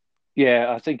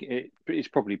 yeah. I think it's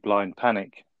probably blind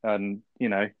panic, and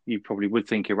you probably would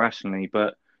think irrationally,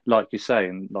 but like you're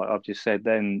saying, like I've just said,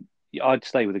 then I'd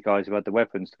stay with the guys who had the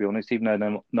weapons. To be honest, even though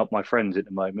they're not my friends at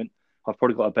the moment, I've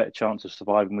probably got a better chance of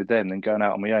surviving with them than going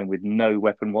out on my own with no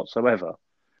weapon whatsoever.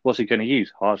 What's he going to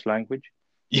use? Harsh language?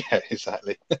 Yeah,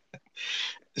 exactly.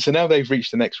 So now they've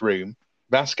reached the next room.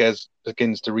 Vasquez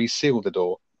begins to reseal the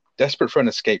door. Desperate for an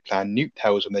escape plan, Newt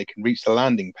tells them they can reach the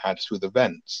landing pad through the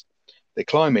vents. They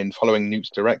climb in, following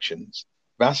Newt's directions.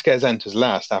 Vasquez enters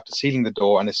last after sealing the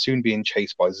door and is soon being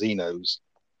chased by Xenos.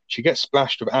 She gets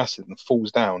splashed with acid and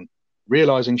falls down.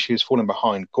 Realizing she has fallen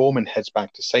behind, Gorman heads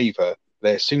back to save her.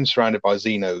 They are soon surrounded by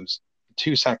Xenos. The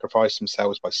two sacrifice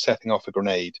themselves by setting off a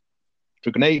grenade.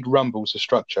 The grenade rumbles the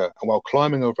structure, and while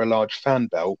climbing over a large fan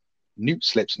belt, Newt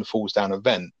slips and falls down a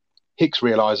vent. Hicks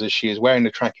realizes she is wearing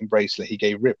the tracking bracelet he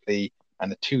gave Ripley,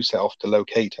 and the two set off to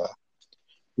locate her.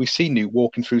 We see Newt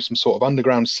walking through some sort of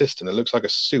underground cistern that looks like a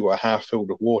sewer half filled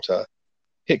with water.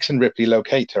 Hicks and Ripley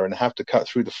locate her and have to cut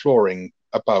through the flooring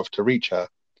above to reach her.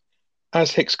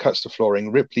 As Hicks cuts the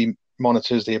flooring, Ripley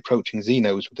monitors the approaching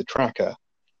Xenos with the tracker.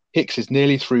 Hicks is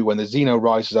nearly through when the Xeno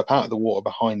rises up out of the water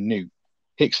behind Newt.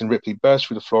 Hicks and Ripley burst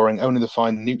through the flooring only to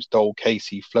find Newt's doll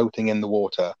Casey floating in the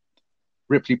water.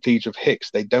 Ripley pleads with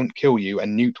Hicks they don't kill you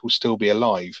and Newt will still be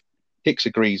alive. Hicks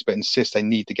agrees but insists they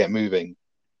need to get moving.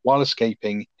 While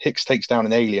escaping, Hicks takes down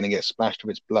an alien and gets splashed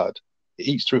with its blood. It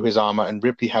eats through his armor and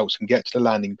Ripley helps him get to the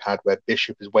landing pad where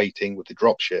Bishop is waiting with the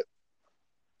dropship.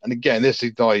 And again, this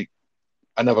is like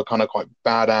another kind of quite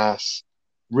badass,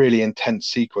 really intense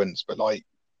sequence, but like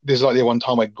this is like the one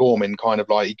time where Gorman kind of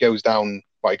like he goes down,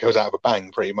 like he goes out of a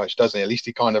bang pretty much, doesn't he? At least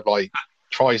he kind of like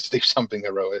tries to do something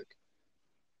heroic.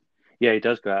 Yeah, he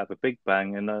does go out of a big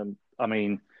bang. And I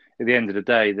mean, at the end of the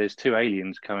day, there's two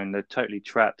aliens coming. They're totally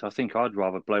trapped. I think I'd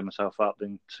rather blow myself up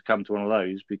than succumb to one of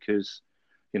those because,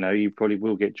 you probably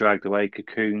will get dragged away,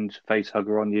 cocooned, face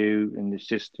hugger on you, and it's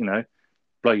just,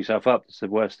 blow yourself up. It's the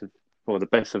worst of, or the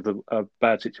best of the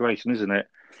bad situation, isn't it?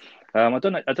 I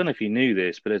don't know if you knew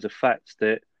this, but there's a fact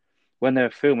that when they're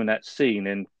filming that scene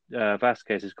and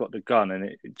Vasquez has got the gun and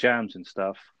it jams and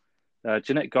stuff,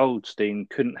 Jeanette Goldstein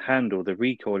couldn't handle the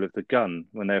recoil of the gun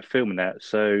when they were filming that.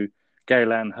 So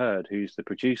Gail Ann Hurd, who's the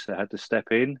producer, had to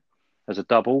step in as a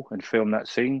double and film that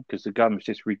scene because the gun was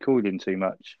just recoiling too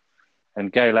much.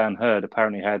 And Gail Ann Hurd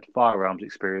apparently had firearms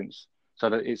experience, so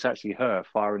that it's actually her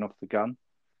firing off the gun.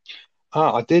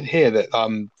 I did hear that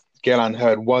Gail Ann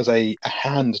Hurd was a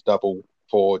hand double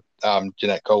for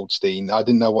Jeanette Goldstein. I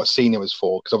didn't know what scene it was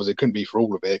for because obviously it couldn't be for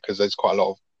all of it because there's quite a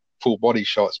lot of full body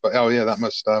shots. But oh yeah, that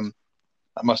must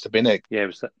have been it. Yeah, it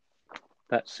was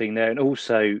that scene there. And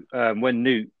also when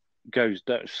Newt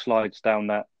slides down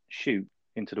that chute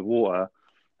into the water,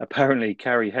 apparently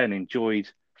Carrie Henn enjoyed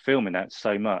filming that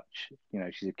so much. You know,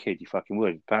 she's a kid, you fucking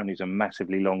would. Apparently it was a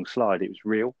massively long slide. It was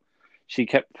real. She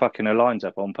kept fucking her lines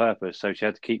up on purpose, so she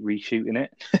had to keep reshooting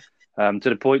it. To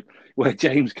the point where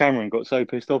James Cameron got so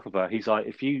pissed off of her. He's like,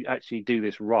 if you actually do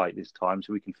this right this time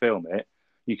so we can film it,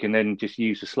 you can then just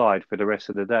use the slide for the rest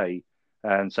of the day.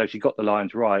 And so she got the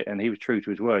lines right, and he was true to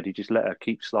his word. He just let her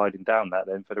keep sliding down that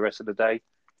then for the rest of the day.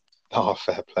 Oh,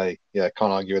 fair play. Yeah,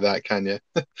 can't argue with that, can you?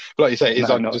 But like you say, it's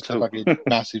No, like not just at a all. fucking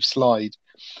massive slide.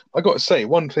 I got to say,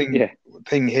 one Yeah,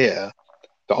 thing here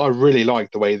that I really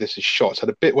like the way this is shot. So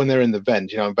the bit when they're in the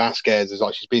vent, you know, Vasquez is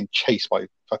like she's being chased by.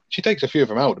 She takes a few of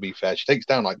them out. To be fair, she takes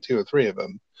down like two or three of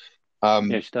them.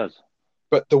 yeah, Um, she does.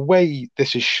 but the way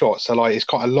this is shot, so like it's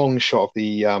quite a long shot of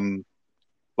the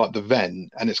like the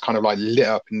vent, and it's kind of like lit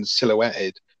up and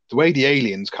silhouetted. The way the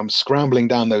aliens come scrambling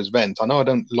down those vents, I know I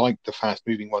don't like the fast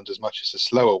moving ones as much as the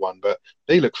slower one, but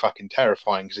they look fucking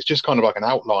terrifying because it's just kind of like an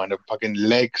outline of fucking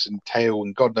legs and tail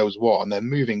and God knows what, and they're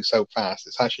moving so fast.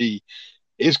 It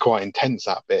is quite intense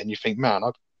that bit, and you think, man,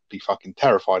 I'd be fucking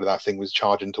terrified if that thing was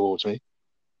charging towards me.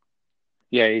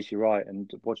 Yeah, it is. You're right. And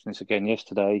watching this again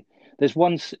yesterday, there's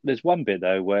one bit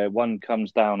though where one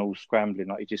comes down all scrambling,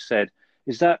 like you just said.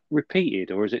 Is that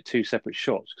repeated or is it two separate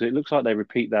shots? Because it looks like they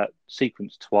repeat that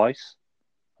sequence twice.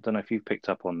 I don't know if you've picked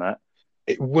up on that.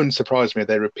 It wouldn't surprise me if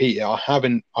they repeat it.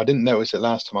 I didn't notice it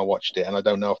last time I watched it, and I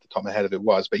don't know off the top of my head if it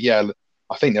was, but yeah,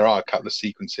 I think there are a couple of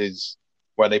sequences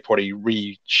where they probably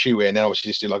reshoot it and then obviously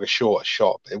just do like a shorter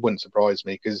shot. It wouldn't surprise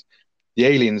me because the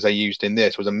aliens they used in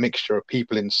this was a mixture of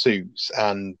people in suits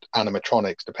and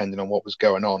animatronics, depending on what was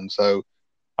going on. So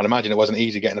I'd imagine it wasn't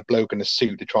easy getting a bloke in a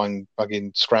suit to try and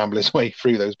fucking scramble his way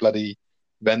through those bloody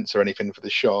vents or anything for the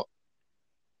shot.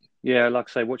 Yeah, like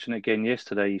I say, watching it again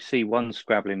yesterday, you see one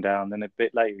scrabbling down, then a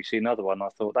bit later you see another one. I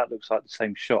thought that looks like the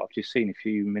same shot I've just seen a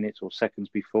few minutes or seconds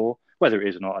before. Whether it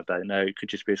is or not, I don't know. It could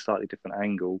just be a slightly different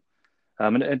angle.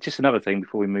 And just another thing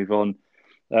before we move on,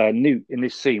 Newt in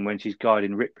this scene when she's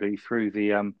guiding Ripley through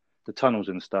the tunnels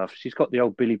and stuff, she's got the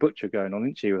old Billy Butcher going on,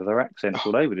 isn't she, with her accents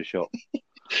all over the shop.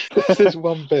 There's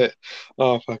one bit.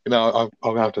 Oh fucking! No,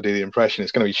 I'll have to do the impression.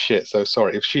 It's going to be shit. So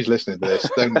sorry if she's listening to this.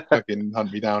 Don't fucking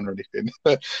hunt me down or anything.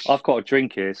 I've got a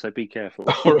drink here, so be careful.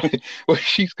 All right. Well,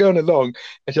 she's going along,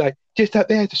 and she's like, "Just up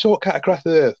there, it's a shortcut across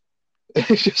the earth."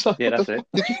 It's just like, Yeah, what the that's it. fuck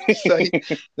did you just say?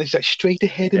 And she's like, straight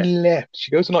ahead Yeah. and left.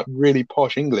 She goes in like really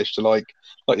posh English to like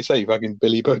you say, fucking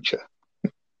Billy Butcher.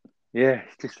 Yeah,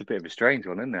 it's just a bit of a strange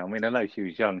one, isn't it? I mean, I know she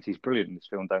was young. She's brilliant in this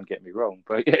film, don't get me wrong.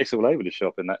 But yeah, it's all over the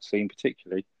shop in that scene,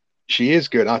 particularly. She is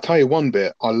good. I'll tell you one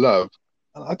bit I love.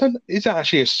 I don't. Is that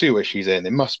actually a sewer she's in?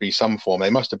 It must be some form. They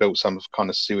must have built some kind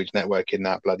of sewage network in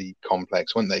that bloody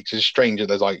complex, wouldn't they? Because it's strange that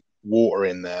there's like water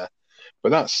in there. But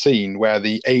that scene where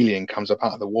the alien comes up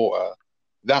out of the water,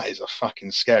 that is a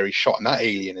fucking scary shot. And that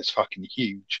alien is fucking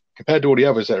huge compared to all the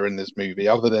others that are in this movie,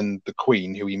 other than the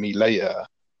Queen, who we meet later.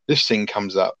 This thing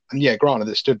comes up, and yeah, granted,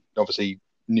 it stood obviously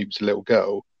Newt's little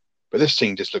girl, but this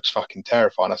thing just looks fucking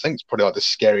terrifying. I think it's probably like the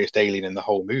scariest alien in the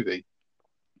whole movie.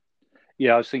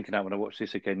 Yeah, I was thinking that when I watched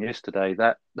this again yesterday.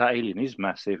 That alien is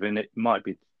massive, and it might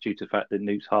be due to the fact that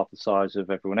Newt's half the size of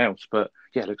everyone else. But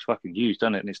yeah, it looks fucking huge,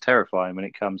 doesn't it? And it's terrifying when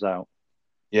it comes out.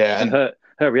 Yeah, And and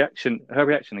her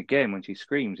reaction again when she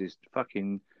screams is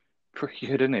fucking pretty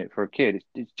good, isn't it? For a kid,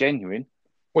 it's genuine.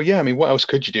 well, yeah, I mean, what else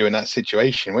could you do in that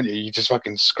situation? Wouldn't you? You just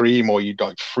fucking scream or you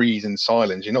like freeze in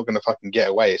silence. You're not going to fucking get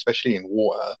away, especially in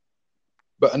water.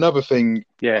 But another thing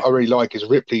Yeah, I really like is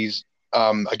Ripley's,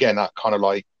 again, that kind of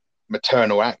like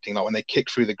maternal acting. Like when they kick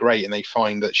through the grate and they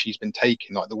find that she's been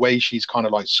taken, like the way she's kind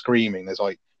of like screaming, there's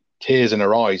like tears in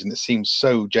her eyes, and it seems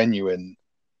so genuine,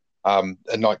 and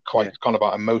like yeah, quite kind of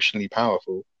like emotionally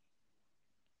powerful.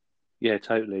 yeah,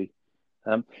 totally.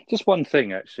 Just one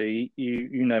thing, actually,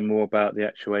 you know more about the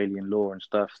actual alien lore and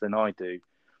stuff than I do.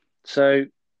 So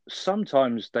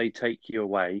sometimes they take you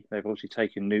away. They've obviously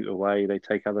taken Newt away. They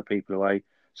take other people away.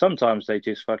 Sometimes they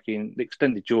just fucking the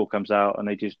extended jaw comes out and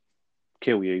they just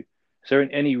kill you. Is there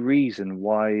any reason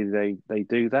why they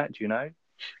do that? Do you know?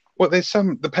 Well, there's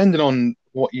some depending on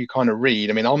what you kind of read.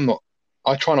 I mean,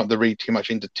 I try not to read too much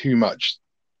into too much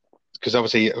because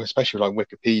obviously, especially like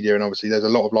Wikipedia, and obviously there's a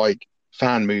lot of like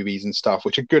fan movies and stuff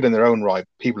which are good in their own right.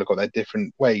 People have got their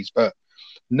different ways, but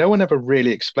no one ever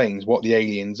really explains what the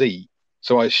aliens eat.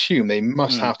 So I assume they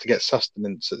must Mm, have to get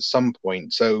sustenance at some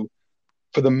point. So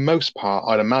for the most part,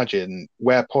 I'd imagine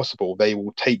where possible, they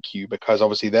will take you because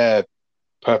obviously their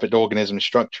perfect organism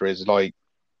structure is like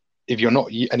if you're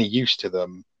not any use to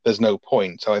them, there's no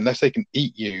point. So unless they can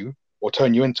eat you or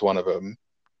turn you into one of them,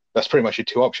 that's pretty much your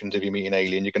two options. If you meet an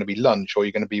alien, you're going to be lunch or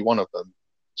you're going to be one of them.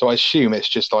 So I assume it's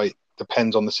just like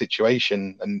depends on the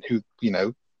situation and who,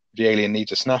 the alien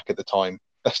needs a snack at the time.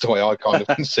 That's the way I kind of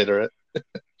mm. consider it.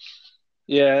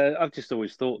 Yeah, I've just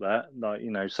always thought that. Like,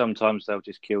 sometimes they'll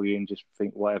just kill you and just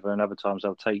think whatever, and other times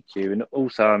they'll take you. And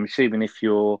also, I'm assuming if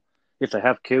they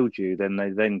have killed you, then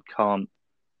they then can't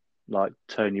like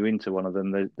turn you into one of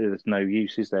them. There's no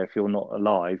use, is there? If you're not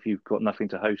alive, you've got nothing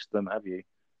to host them, have you?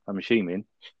 I'm assuming.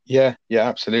 Yeah, yeah,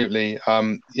 absolutely.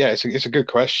 Yeah, it's a good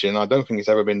question. I don't think it's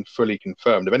ever been fully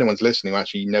confirmed. If anyone's listening who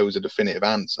actually knows a definitive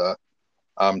answer,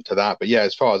 to that. But yeah,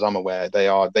 as far as I'm aware,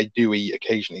 they do eat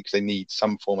occasionally because they need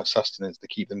some form of sustenance to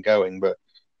keep them going. But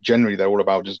generally, they're all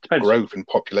about just Depends growth and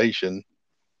population.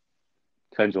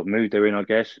 depends what mood they're in, I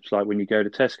guess. It's like when you go to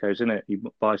Tesco's, isn't it?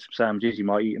 You buy some sandwiches, you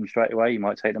might eat them straight away, you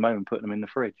might take them home and put them in the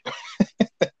fridge.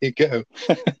 There you go.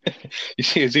 You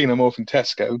see a xenomorph in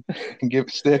Tesco, and give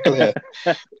it steer clear.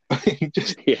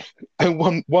 Just Yeah. and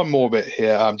one more bit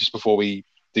here, just before we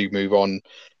do move on.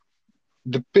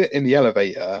 The bit in the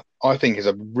elevator, I think, is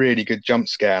a really good jump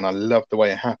scare, and I love the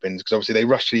way it happens because obviously they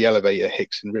rush to the elevator,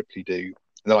 Hicks and Ripley do, and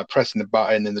they're like pressing the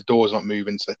button, and the door's not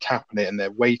moving, so they're tapping it and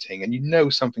they're waiting, and you know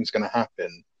something's going to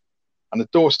happen, and the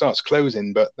door starts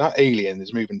closing, but that alien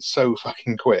is moving so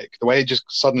fucking quick. The way it just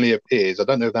suddenly appears, I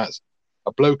don't know if that's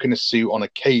a bloke in a suit on a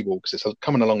cable because it's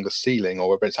coming along the ceiling, or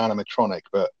whether it's animatronic,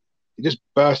 but it just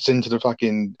bursts into the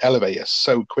fucking elevator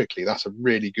so quickly. That's a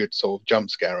really good sort of jump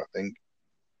scare, I think.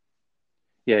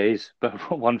 Yeah, it is.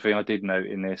 But one thing I did note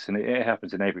in this, and it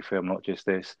happens in every film, not just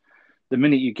this, the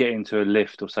minute you get into a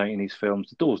lift or something in these films,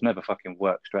 the doors never fucking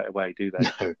work straight away, do they?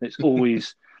 No. It's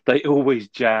always, they always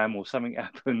jam or something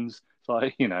happens. It's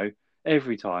like,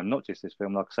 every time, not just this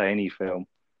film, like I say, any film.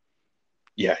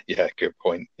 Yeah, yeah, good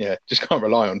point. Yeah, just can't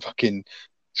rely on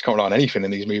anything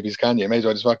in these movies, can you? May as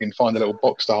well just fucking find a little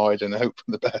box to hide and hope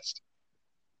for the best.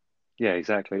 Yeah,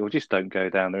 exactly. Or just don't go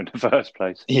down there in the first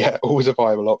place. Yeah, always a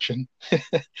viable option.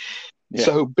 Yeah.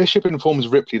 So Bishop informs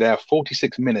Ripley they have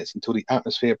 46 minutes until the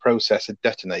atmosphere processor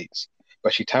detonates,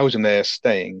 but she tells him they are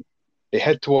staying. They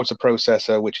head towards the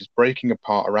processor, which is breaking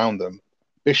apart around them.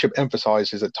 Bishop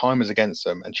emphasizes that time is against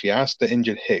them, and she asks the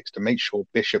injured Hicks to make sure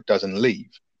Bishop doesn't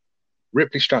leave.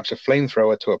 Ripley straps a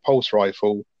flamethrower to a pulse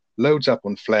rifle, loads up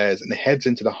on flares, and heads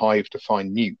into the hive to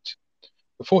find Newt.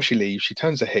 Before she leaves, she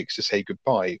turns to Hicks to say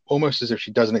goodbye, almost as if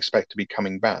she doesn't expect to be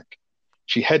coming back.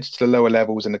 She heads to the lower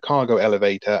levels in the cargo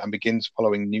elevator and begins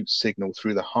following Newt's signal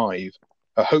through the hive.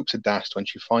 Her hopes are dashed when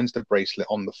she finds the bracelet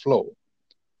on the floor.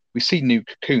 We see Newt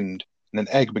cocooned, and an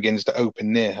egg begins to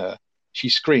open near her. She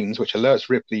screams, which alerts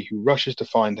Ripley, who rushes to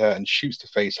find her and shoots the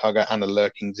facehugger and a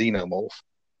lurking xenomorph.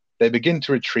 They begin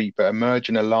to retreat but emerge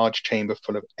in a large chamber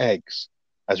full of eggs.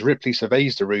 As Ripley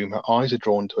surveys the room, her eyes are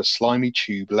drawn to a slimy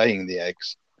tube laying the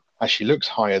eggs. As she looks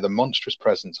higher, the monstrous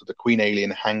presence of the queen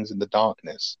alien hangs in the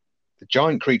darkness. The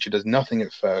giant creature does nothing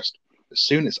at first, but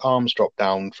soon its arms drop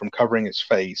down from covering its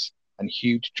face, and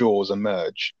huge jaws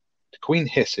emerge. The queen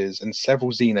hisses, and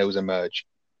several Xenos emerge.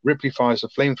 Ripley fires the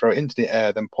flamethrower into the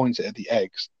air, then points it at the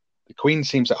eggs. The queen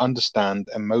seems to understand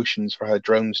and motions for her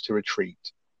drones to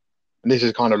retreat. And this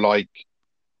is kind of like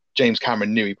James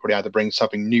Cameron knew he probably had to bring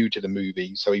something new to the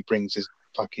movie, so he brings this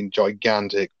fucking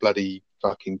gigantic bloody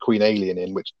fucking Queen Alien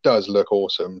in, which does look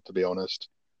awesome, to be honest.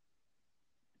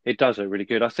 It does look really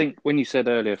good. I think when you said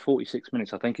earlier 46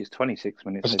 minutes, I think it's 26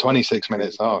 minutes. Was it They've got 26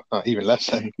 minutes? Oh, even less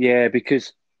than.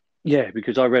 Because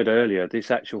I read earlier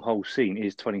this actual whole scene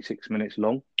is 26 minutes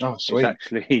long. Oh, It's sweet.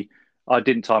 actually I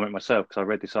didn't time it myself because I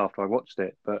read this after I watched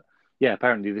it. But yeah,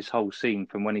 apparently this whole scene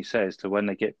from when he says to when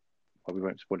they get, well, we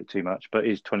won't spoil it too much, but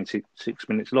is 26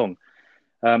 minutes long.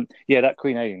 Yeah, that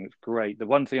Queen Alien looks great. The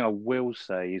one thing I will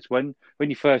say is when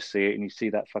you first see it and you see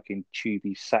that fucking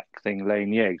tubey sack thing laying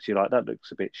the eggs, you're like, that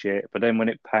looks a bit shit. But then when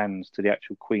it pans to the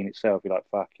actual Queen itself, you're like,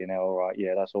 fucking hell, all right,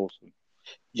 yeah, that's awesome.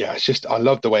 Yeah, it's just, I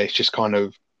love the way it's just kind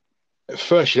of, at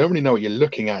first, you don't really know what you're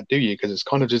looking at, do you? Because it's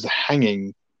kind of just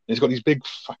hanging. It's got these big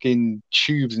fucking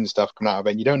tubes and stuff coming out of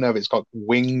it. And you don't know if it's got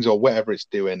wings or whatever it's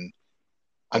doing.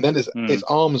 And then its Mm.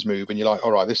 arms move, and you're like,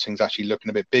 all right, this thing's actually looking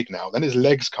a bit big now. Then his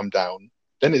legs come down.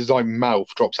 Then his like mouth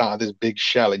drops out of this big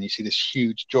shell, and you see this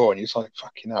huge jaw, and you're just like,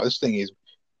 fucking hell, this thing is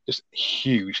just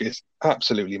huge. It's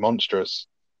absolutely monstrous.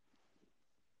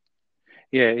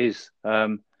 Yeah, it is.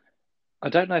 I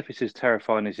don't know if it's as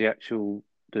terrifying as the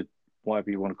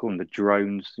whatever you want to call them, the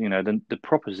drones. The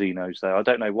proper Xenos though. I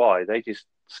don't know why they just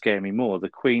scare me more. The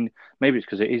Queen, maybe it's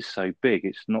because it is so big.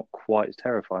 It's not quite as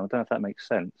terrifying. I don't know if that makes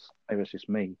sense. Maybe it's just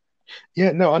me.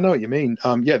 Yeah, no, I know what you mean.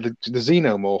 Yeah, the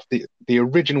xenomorph, the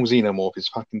original xenomorph is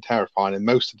fucking terrifying, and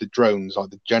most of the drones, like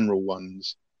the general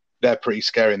ones, they're pretty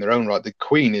scary in their own right. The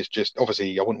Queen is just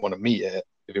obviously I wouldn't want to meet it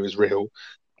if it was real.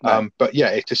 No, But yeah,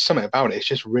 it's just something about it. It's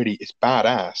just really it's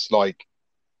badass. Like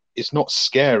it's not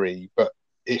scary, but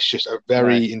it's just a no.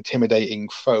 very intimidating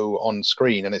foe on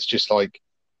screen, and it's just like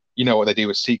you know what they do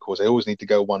with sequels. They always need to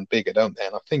go one bigger, don't they?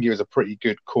 And I think it was a pretty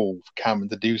good call for Cameron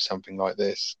to do something like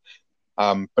this.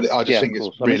 But I just Yeah, of think it's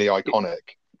course. I mean, really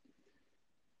iconic.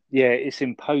 yeah, it's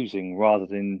imposing rather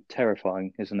than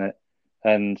terrifying, isn't it?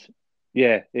 And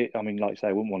yeah, I mean, like I say,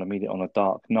 I wouldn't want to meet it on a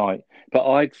dark night,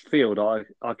 but I feel that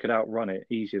I could outrun it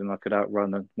easier than I could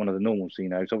outrun one of the normal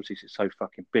Xenos. Obviously, it's so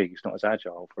fucking big, it's not as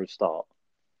agile for a start.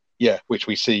 Yeah, which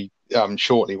we see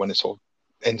shortly when it sort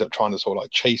of ends up trying to sort of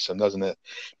like chase them, doesn't it?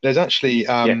 There's actually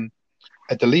Yeah,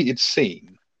 a deleted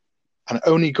scene, and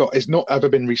it's not ever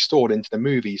been restored into the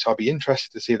movie. So I'd be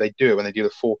interested to see if they do it when they do the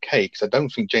 4K, because I don't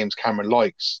think James Cameron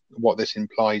likes what this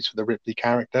implies for the Ripley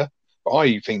character. But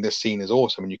I think this scene is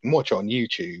awesome, and you can watch it on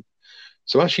YouTube.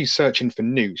 So as she's searching for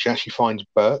Newt, she actually finds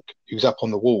Burke, who's up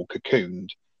on the wall, cocooned,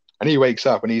 and he wakes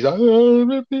up and he's like, "Oh,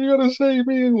 Ripley, you gotta save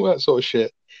me," and all that sort of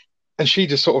shit. And she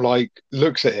just sort of like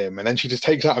looks at him, and then she just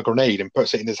takes out a grenade and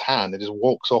puts it in his hand and just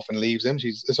walks off and leaves him.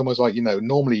 It's almost like,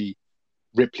 normally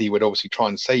Ripley would obviously try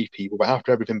and save people, but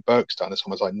after everything Burke's done, it's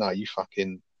almost like, no, you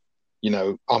fucking,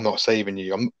 I'm not saving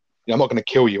you. I'm not going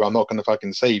to kill you. I'm not going to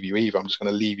fucking save you either. I'm just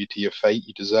going to leave you to your fate.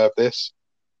 You deserve this.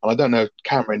 And I don't know,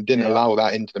 Cameron didn't yeah, allow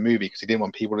that into the movie because he didn't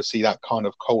want people to see that kind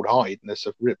of cold-heartedness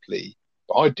of Ripley.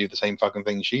 But I'd do the same fucking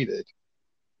thing she did.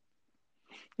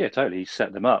 yeah, totally. He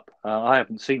set them up. I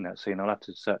haven't seen that scene. I'll have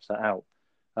to search that out.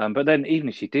 But then, even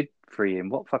if she did free him,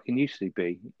 what fucking use would he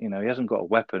be? He hasn't got a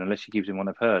weapon unless she gives him one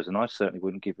of hers, and I certainly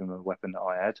wouldn't give him a weapon that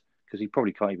I had because he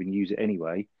probably can't even use it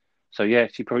anyway. So yeah,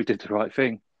 she probably did the right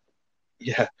thing.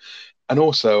 Yeah. And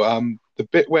also, the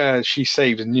bit where she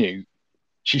saves Newt,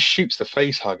 she shoots the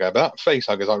face hugger, but that face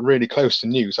hugger is like really close to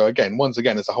Newt. So again, once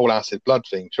again, it's a whole acid blood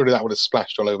thing. Surely that would have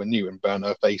splashed all over Newt and burnt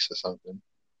her face or something.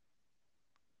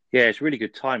 Yeah, it's really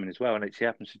good timing as well, and it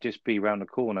happens to just be around the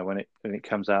corner when it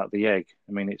comes out of the egg.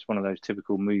 I mean, it's one of those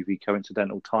typical movie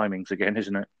coincidental timings again,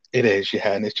 isn't it? It is,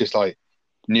 yeah, and it's just like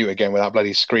Newt again with that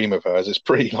bloody scream of hers. It's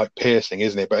pretty like piercing,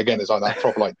 isn't it? But again, it's like that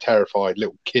proper like terrified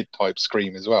little kid type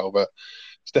scream as well. But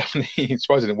it's definitely it's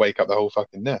surprising it didn't wake up the whole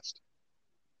fucking nest.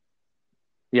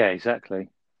 Yeah, exactly.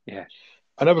 Yeah,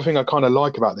 Another thing I kind of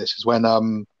like about this is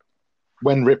when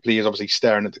Ripley is obviously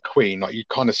staring at the Queen, like you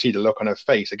kind of see the look on her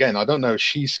face. Again, I don't know if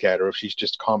she's scared or if she's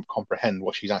just can't comprehend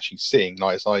what she's actually seeing.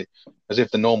 Like it's like as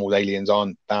if the normal aliens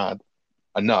aren't bad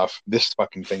enough. This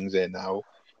fucking thing's in now.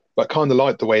 But kind of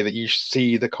like the way that you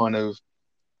see the kind of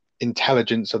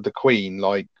intelligence of the Queen,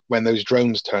 like when those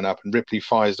drones turn up and Ripley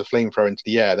fires the flamethrower into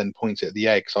the air, then points it at the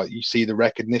eggs. Like you see the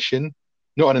recognition,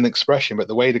 not in an expression, but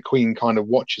the way the Queen kind of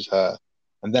watches her,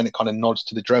 and then it kind of nods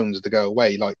to the drones to go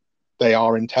away. Like they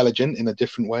are intelligent in a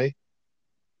different way.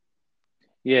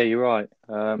 yeah, you're right.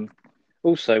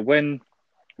 Also, when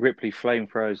Ripley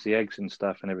flamethrowers the eggs and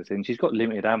stuff and everything, she's got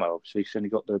limited ammo. Obviously, she's only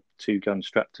got the two guns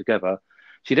strapped together.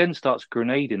 She then starts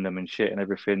grenading them and shit and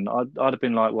everything. I'd have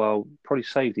been like, well, probably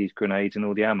save these grenades and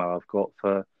all the ammo I've got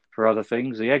for other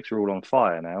things. The eggs are all on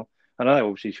fire now. And I know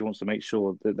obviously she wants to make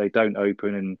sure that they don't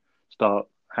open and start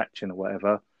hatching or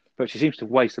whatever. But she seems to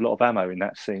waste a lot of ammo in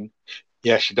that scene.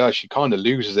 Yeah, she does. She kind of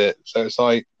loses it. So it's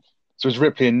like, so as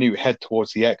Ripley and Newt head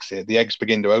towards the exit, the eggs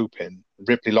begin to open.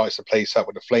 Ripley lights the place up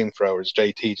with a flamethrower, as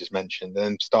JT just mentioned, and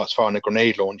then starts firing a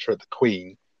grenade launcher at the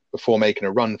Queen before making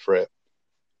a run for it.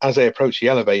 As they approach the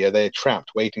elevator, they are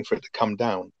trapped, waiting for it to come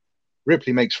down.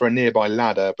 Ripley makes for a nearby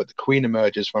ladder, but the Queen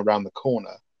emerges from around the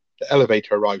corner. The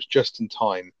elevator arrives just in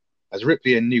time. As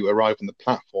Ripley and Newt arrive on the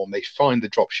platform, they find the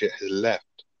dropship has left.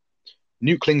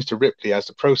 Newt clings to Ripley as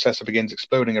the processor begins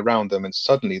exploding around them, and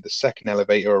suddenly the second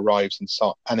elevator arrives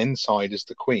and inside is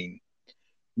the Queen.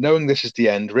 Knowing this is the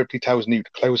end, Ripley tells Newt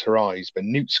to close her eyes, but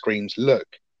Newt screams,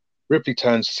 "Look!" Ripley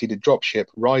turns to see the dropship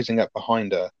rising up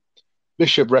behind her.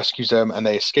 Bishop rescues them, and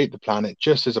they escape the planet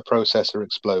just as the processor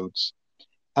explodes.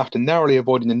 After narrowly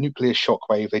avoiding the nuclear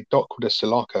shockwave, they dock with a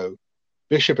Sulaco.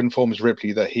 Bishop informs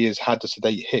Ripley that he has had to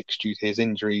sedate Hicks due to his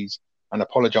injuries and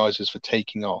apologizes for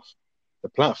taking off. The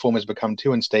platform has become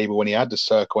too unstable when he had to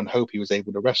circle and hope he was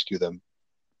able to rescue them.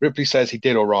 Ripley says he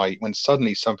did all right when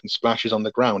suddenly something splashes on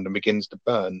the ground and begins to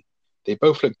burn. They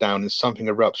both look down and something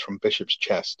erupts from Bishop's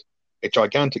chest. A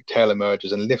gigantic tail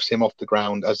emerges and lifts him off the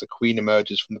ground as the Queen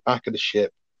emerges from the back of the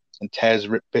ship and tears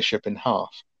Bishop in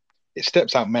half. It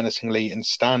steps out menacingly and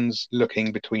stands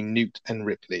looking between Newt and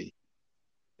Ripley.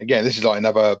 Again, this is like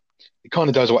another, it kind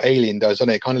of does what Alien does,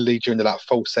 doesn't it? It kind of leads you into that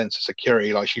false sense of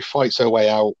security. Like, she fights her way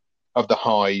out of the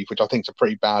hive, which I think is a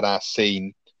pretty badass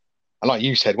scene. And like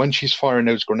you said, when she's firing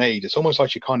those grenades, it's almost like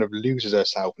she kind of loses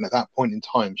herself. And at that point in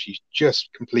time, she's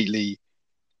just completely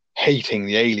hating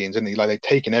the aliens, isn't he? Like, they've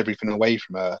taken everything away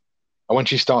from her. And when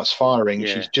she starts firing,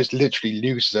 Yeah. she's just literally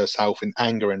loses herself in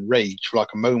anger and rage for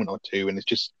like a moment or two. And it's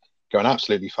just going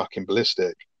absolutely fucking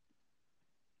ballistic.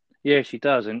 Yeah, she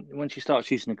does. And when she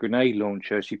starts using a grenade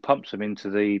launcher, she pumps them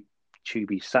into the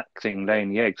tubey sack thing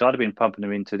laying the eggs. I'd have been pumping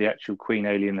them into the actual Queen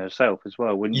alien herself as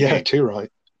well, wouldn't Yeah, you? too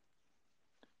right.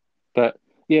 But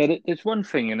yeah, there's one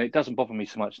thing, and it doesn't bother me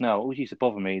so much now. It always used to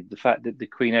bother me, the fact that the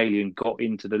Queen alien got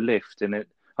into the lift. And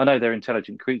I know they're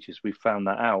intelligent creatures, we've found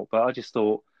that out, but I just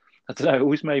thought, I don't know, it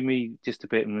always made me just a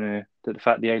bit that the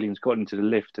fact the aliens got into the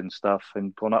lift and stuff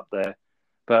and gone up there.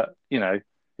 But,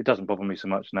 it doesn't bother me so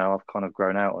much now. I've kind of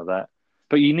grown out of that.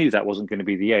 But you knew that wasn't going to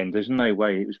be the end. There's no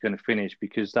way it was going to finish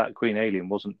because that Queen alien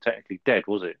wasn't technically dead,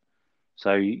 was it?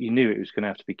 So you knew it was going to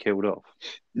have to be killed off.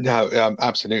 No,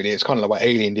 absolutely. It's kind of like what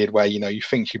Alien did, where, you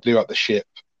think she blew up the ship,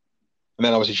 and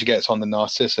then obviously she gets on the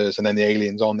Narcissus, and then the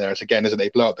alien's on there. It's again, isn't it? They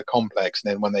blow up the complex,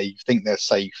 and then when they think they're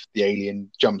safe, the alien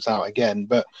jumps out again.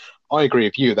 But I agree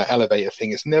with you, that elevator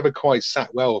thing, it's never quite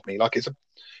sat well with me. Like,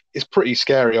 it's pretty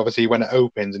scary, obviously, when it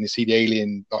opens and you see the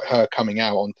alien, like her coming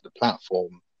out onto the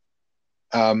platform.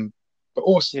 But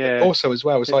also as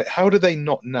well, it's like, how did they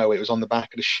not know it was on the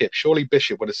back of the ship? Surely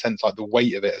Bishop would have sensed like the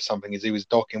weight of it or something as he was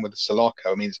docking with the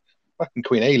Sulaco. I mean, it's fucking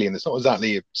Queen Alien. It's not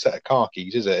exactly a set of car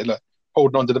keys, is it? Like,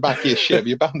 holding on to the back of your ship,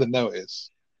 you're bound to notice.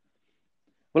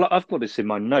 Well, I've got this in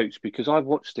my notes because I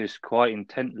watched this quite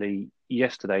intently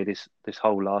yesterday, this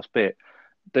whole last bit.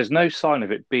 There's no sign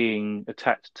of it being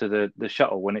attached to the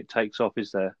shuttle when it takes off,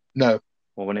 is there? No.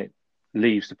 Or when it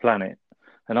leaves the planet.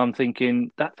 And I'm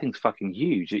thinking, that thing's fucking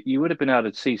huge. You would have been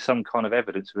able to see some kind of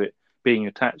evidence of it being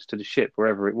attached to the ship,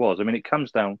 wherever it was. I mean, it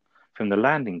comes down from the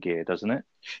landing gear, doesn't it?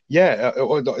 Yeah,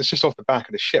 it's just off the back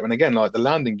of the ship. And again, like the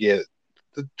landing gear,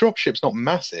 the dropship's not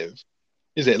massive,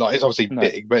 is it? Like, it's obviously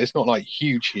big, but it's not like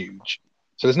huge.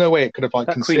 So there's no way it could have like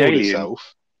concealed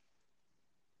itself.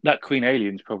 That Queen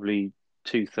Alien's probably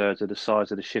 2/3 of the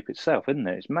size of the ship itself, isn't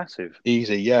it? It's massive.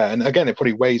 Easy, yeah. And again, it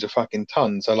probably weighs a fucking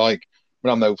ton. So like,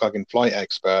 I'm no fucking flight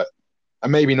expert,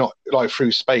 and maybe not like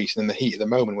through space and in the heat of the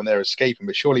moment when they're escaping,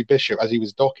 but surely Bishop, as he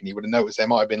was docking, he would have noticed there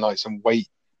might have been like some weight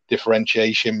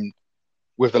differentiation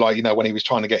with the, like, when he was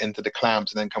trying to get into the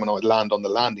clamps and then come and land on the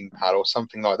landing pad or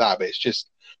something like that. But it's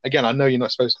just, again, I know you're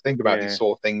not supposed to think about these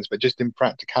sort of things, but just in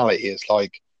practicality, it's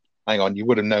like, hang on, you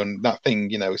would have known that thing.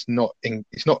 It's not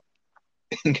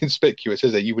inconspicuous,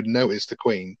 is it? You would notice the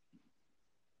Queen.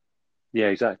 Yeah,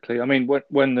 exactly. I mean,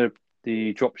 when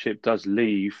the dropship does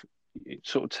leave, it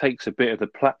sort of takes a bit of the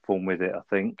platform with it, I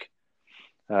think.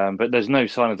 But there's no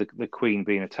sign of the Queen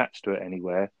being attached to it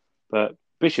anywhere. But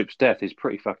Bishop's death is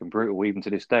pretty fucking brutal, even to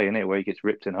this day, isn't it? Where he gets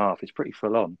ripped in half. It's pretty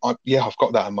full on. I've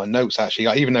got that in my notes, actually.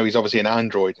 Like, even though he's obviously an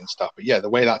android and stuff, but yeah, the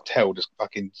way that tail just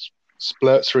fucking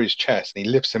splurts through his chest and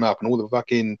he lifts him up and all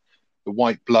the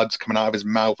white blood's coming out of his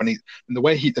mouth, and the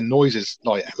way the noises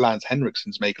like Lance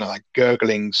Henriksen's making, like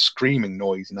gurgling, screaming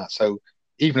noise and that. So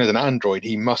even as an android,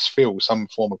 he must feel some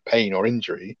form of pain or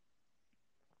injury.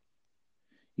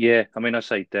 Yeah, I mean, I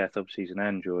say death. Obviously, he's an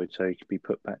android, so he could be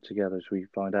put back together as we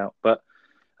find out. But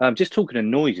just talking of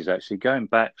noises, actually, going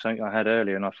back something I had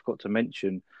earlier, and I forgot to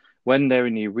mention, when they're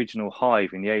in the original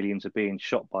hive and the aliens are being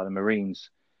shot by the Marines,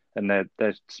 and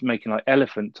they're making like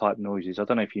elephant type noises. I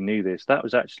don't know if you knew this. That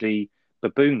was actually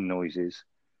baboon noises,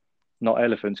 not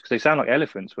elephants, because they sound like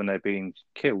elephants when they're being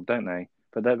killed, don't they?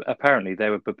 But apparently they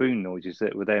were baboon noises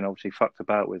that were then obviously fucked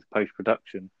about with post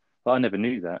production. But I never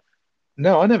knew that.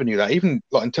 No, I never knew that. Even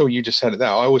like until you just said it there,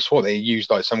 I always thought they used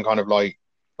like some kind of like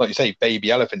you say,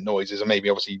 baby elephant noises, and maybe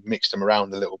obviously mixed them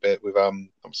around a little bit with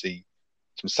obviously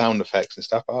some sound effects and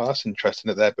stuff. Oh, that's interesting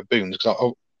that they're baboons,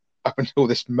 because up until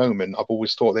this moment, I've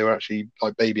always thought they were actually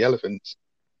like baby elephants.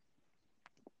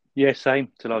 Yeah, same.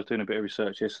 Till I was doing a bit of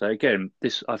research yesterday. Again,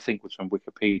 this I think was from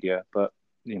Wikipedia, but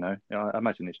I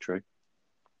imagine it's true.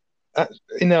 That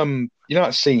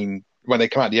scene when they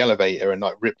come out the elevator and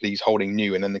like Ripley's holding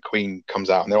New, and then the Queen comes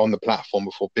out and they're on the platform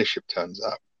before Bishop turns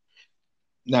up.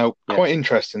 Now, Yeah. quite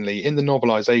interestingly, in the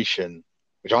novelization,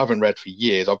 which I haven't read for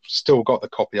years, I've still got the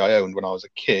copy I owned when I was a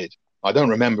kid. I don't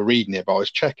remember reading it, but I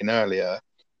was checking earlier.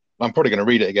 I'm probably going to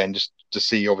read it again just to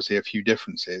see, obviously, a few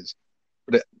differences.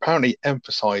 But it apparently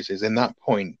emphasizes in that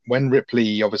point when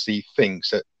Ripley obviously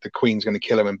thinks that the Queen's going to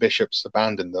kill him and Bishop's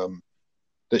abandoned them,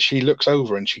 that she looks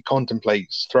over and she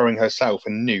contemplates throwing herself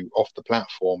and Newt off the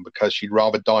platform because she'd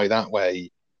rather die that way.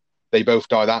 They both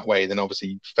die that way than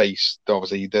obviously face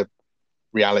obviously the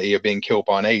reality of being killed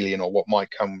by an alien or what might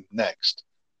come next.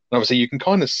 And obviously, you can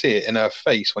kind of see it in her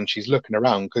face when she's looking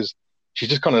around because she's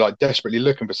just kind of like desperately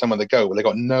looking for someone to go where they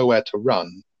got nowhere to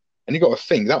run. And you got to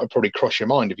think that would probably cross your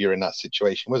mind if you're in that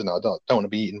situation, wasn't it? I don't want to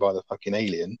be eaten by the fucking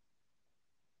alien.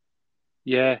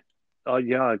 Yeah.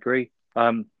 Yeah, I agree.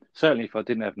 Certainly if I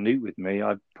didn't have Newt with me,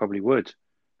 I probably would.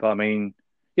 But I mean,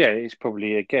 yeah, it's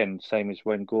probably again same as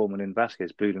when Gorman and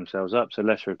Vasquez blew themselves up. So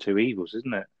lesser of two evils,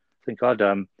 isn't it? I think I'd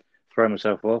throw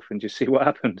myself off and just see what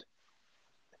happened.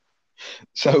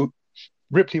 So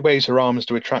Ripley waves her arms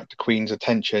to attract the Queen's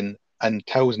attention and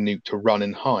tells Newt to run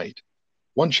and hide.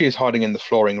 Once she is hiding in the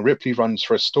flooring, Ripley runs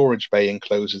for a storage bay and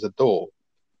closes the door.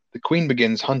 The Queen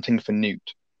begins hunting for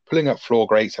Newt, pulling up floor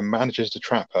grates and manages to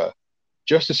trap her.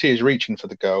 Just as he is reaching for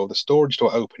the girl, the storage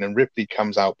door opens and Ripley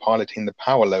comes out piloting the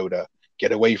power loader.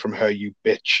 Get away from her, you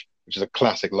bitch, which is a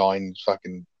classic line. It's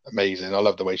fucking amazing. I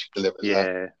love the way she delivers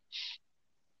that.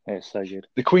 Yeah, it's so good.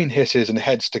 The Queen hisses and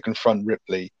heads to confront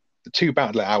Ripley. The two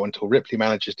battle it out until Ripley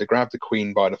manages to grab the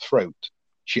Queen by the throat.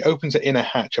 She opens the inner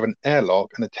hatch of an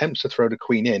airlock and attempts to throw the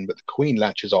Queen in, but the Queen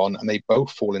latches on and they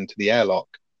both fall into the airlock.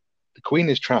 The Queen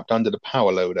is trapped under the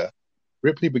power loader.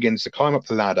 Ripley begins to climb up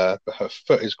the ladder, but her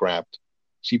foot is grabbed.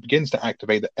 She begins to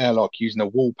activate the airlock using a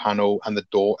wall panel, and the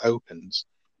door opens.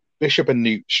 Bishop and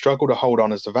Newt struggle to hold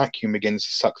on as the vacuum begins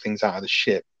to suck things out of the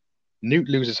ship. Newt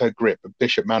loses her grip, but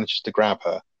Bishop manages to grab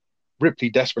her.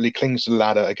 Ripley desperately clings to the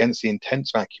ladder against the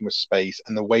intense vacuum of space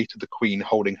and the weight of the Queen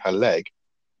holding her leg.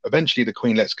 Eventually, the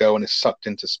Queen lets go and is sucked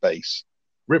into space.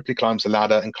 Ripley climbs the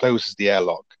ladder and closes the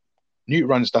airlock. Newt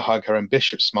runs to hug her, and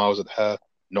Bishop smiles at her.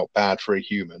 Not bad for a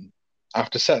human.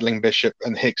 After settling Bishop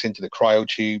and Hicks into the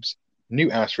cryotubes,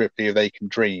 Newt asks Ripley if they can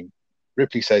dream.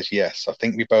 Ripley says yes, I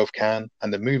think we both can,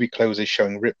 and the movie closes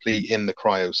showing Ripley in the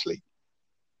cryosleep.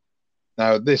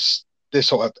 Now, this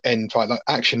sort of end fight, like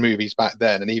action movies back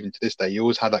then, and even to this day, you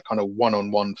always had that kind of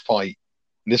one-on-one fight.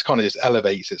 And this kind of just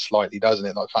elevates it slightly, doesn't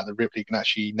it? Like the fact that Ripley can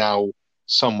actually now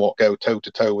somewhat go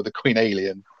toe-to-toe with the Queen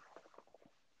Alien.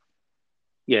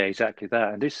 Yeah, exactly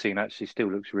that. And this scene actually still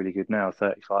looks really good now,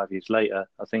 35 years later.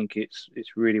 I think it's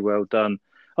really well done.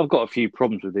 I've got a few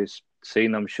problems with this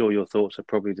scene. I'm sure your thoughts are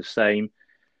probably the same.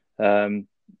 Um,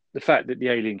 the fact that the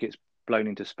alien gets blown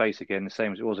into space again, the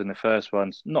same as it was in the first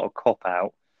one's not a cop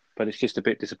out, but it's just a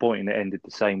bit disappointing it ended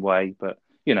the same way. But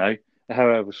you know, how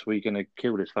else are we going to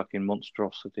kill this fucking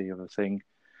monstrosity of a thing?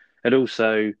 And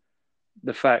also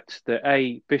the fact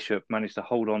that Bishop managed to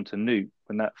hold on to Newt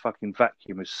when that fucking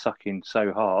vacuum was sucking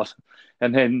so hard,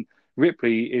 and then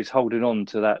Ripley is holding on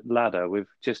to that ladder with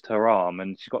just her arm,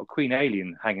 and she's got a Queen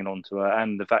Alien hanging on to her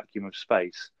and the vacuum of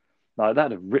space. Like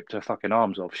that'd have ripped her fucking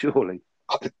arms off, surely.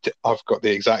 I've got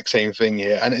the exact same thing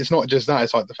here. And it's not just that,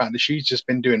 it's like the fact that she's just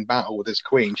been doing battle with this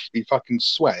Queen. She'd be fucking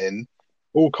sweating,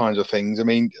 all kinds of things. I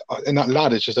mean, and that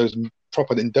ladder's just those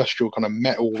proper industrial kind of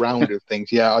metal rounded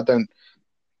things. Yeah,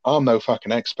 I'm no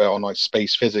fucking expert on like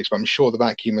space physics, but I'm sure the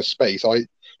vacuum of space.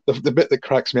 The bit that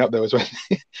cracks me up though is when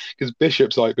because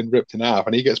Bishop's like been ripped in half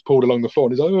and he gets pulled along the floor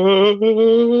and he's like,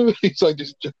 "Ah!" He's like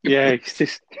just Yeah, he's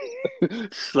just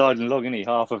sliding along, isn't he?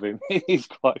 Half of him. It's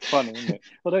quite funny, isn't it?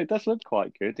 Although it does look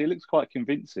quite good. It looks quite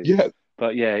convincing. yeah.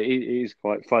 But yeah, it is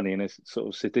quite funny in a sort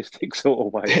of sadistic sort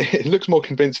of way. It looks more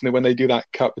convincing than when they do that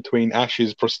cut between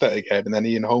Ash's prosthetic head and then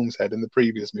Ian Holmes' head in the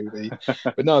previous movie.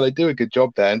 But no, they do a good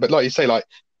job there. But like you say, like,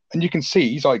 and you can see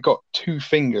he's like got two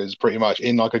fingers pretty much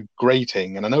in like a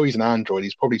grating. And I know he's an android,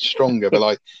 he's probably stronger, but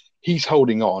like he's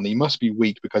holding on. He must be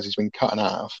weak because he's been cut in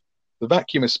half. The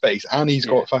vacuum of space, and he's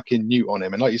got fucking Newt on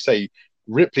him. And like you say,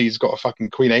 Ripley's got a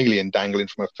fucking Queen Alien dangling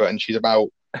from her foot, and she's about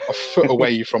a foot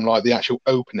away from like the actual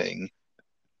opening.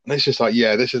 And it's just like,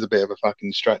 yeah, this is a bit of a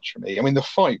fucking stretch for me. I mean, the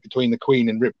fight between the Queen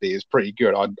and Ripley is pretty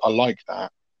good. I like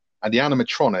that. And the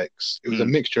animatronics, it was a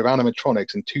mixture of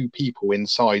animatronics and two people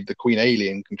inside the Queen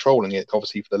Alien controlling it,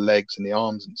 obviously for the legs and the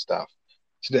arms and stuff.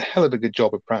 So did a hell of a good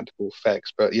job of practical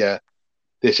effects. But yeah,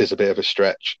 this is a bit of a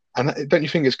stretch. And don't you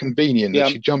think it's convenient that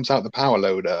she jumps out the power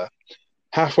loader,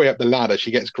 halfway up the ladder,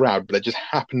 she gets grabbed, but there just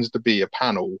happens to be a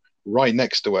panel right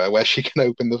next to her where she can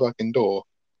open the fucking door.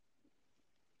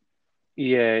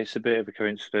 Yeah, it's a bit of a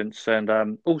coincidence.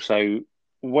 And also,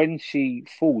 when she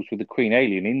falls with the Queen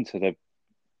Alien into the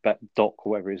that dock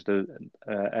or whatever it is, the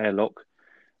airlock.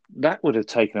 That would have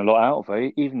taken a lot out of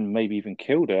her, maybe even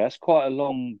killed her. That's quite a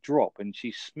long drop, and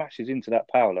she smashes into that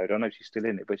power load. I know she's still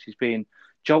in it, but she's being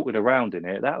jolted around in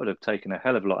it. That would have taken a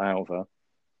hell of a lot out of her.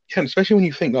 Yeah, and especially when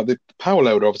you think like the power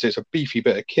loader, obviously it's a beefy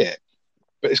bit of kit,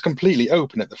 but it's completely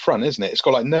open at the front, isn't it? It's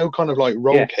got like no kind of like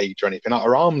roll Yeah, cage or anything. Like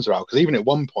her arms are out because even at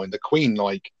one point the Queen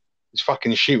like is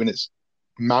fucking shooting its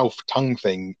mouth tongue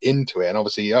thing into it, and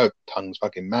obviously her tongue's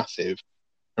fucking massive.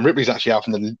 And Ripley's actually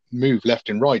having to move left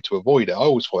and right to avoid it. I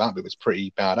always thought that bit was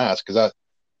pretty badass because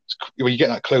when you get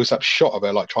that close up shot of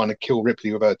her like trying to kill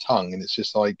Ripley with her tongue, and it's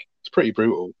just like it's pretty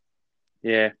brutal.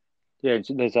 yeah, yeah.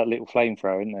 There's that little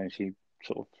flamethrower, isn't there? She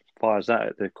sort of fires that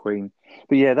at the Queen.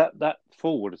 But yeah, that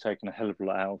fall would have taken a hell of a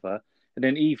lot out of her. And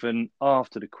then even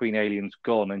after the Queen alien's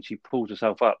gone and she pulls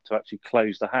herself up to actually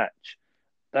close the hatch,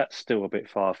 that's still a bit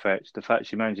far fetched. The fact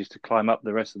she manages to climb up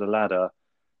the rest of the ladder,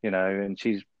 and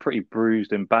she's pretty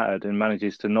bruised and battered and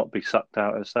manages to not be sucked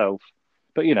out herself.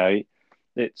 But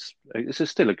it's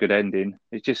still a good ending.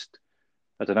 It's just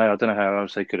I don't know how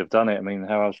else they could have done it. I mean,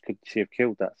 how else could she have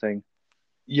killed that thing?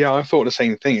 Yeah, I thought the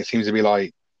same thing. It seems to be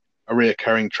like a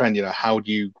reoccurring trend. How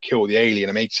do you kill the alien?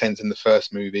 It made sense in the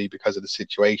first movie because of the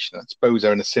situation. I suppose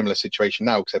they're in a similar situation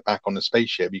now because they're back on the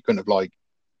spaceship. You couldn't have like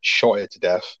shot it to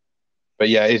death. But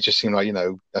yeah, it just seemed like,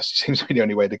 that seems to be the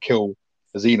only way to kill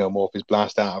a xenomorph is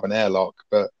blast out of an airlock.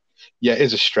 But yeah, it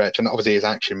is a stretch. And obviously it's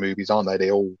action movies, aren't they?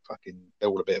 They're all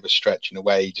a bit of a stretch in a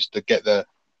way, just to get the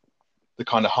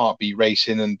kind of heartbeat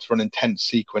racing and for an intense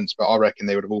sequence. But I reckon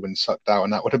they would have all been sucked out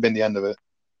and that would have been the end of it.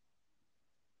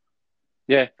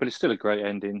 Yeah, but it's still a great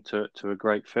ending to a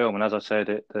great film. And as I said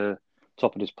at the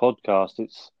top of this podcast,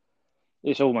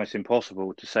 it's almost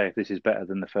impossible to say if this is better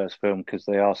than the first film because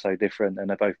they are so different and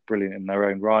they're both brilliant in their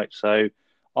own right. So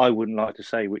I wouldn't like to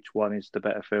say which one is the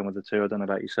better film of the two. I don't know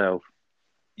about yourself.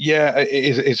 Yeah,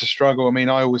 it's a struggle. I mean,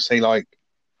 I always say like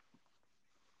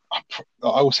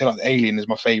Alien is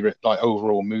my favorite like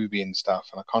overall movie and stuff,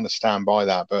 and I kind of stand by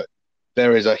that. But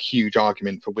there is a huge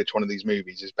argument for which one of these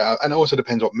movies is better, and it also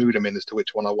depends what mood I'm in as to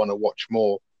which one I want to watch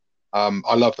more.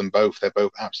 I love them both; they're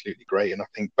both absolutely great, and I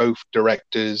think both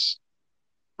directors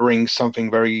bring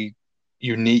something very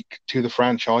unique to the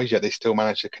franchise. Yet they still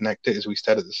manage to connect it, as we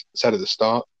said at the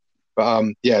start. But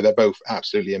yeah, they're both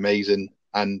absolutely amazing.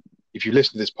 And if you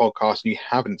listen to this podcast and you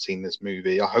haven't seen this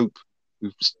movie, I hope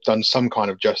we've done some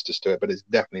kind of justice to it. But it's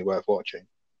definitely worth watching.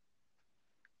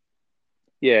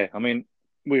 Yeah, I mean,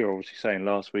 we were obviously saying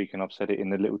last week, and I've said it in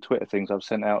the little Twitter things I've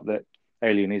sent out, that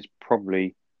Alien is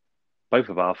probably both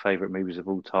of our favourite movies of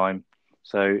all time.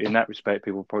 So in that respect,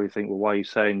 people probably think, well, why are you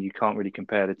saying you can't really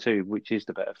compare the two? Which is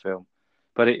the better film?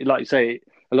 But like you say,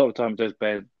 a lot of times does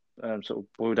bear sort of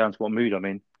boil down to what mood I'm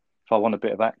in. If I want a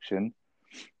bit of action,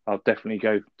 I'll definitely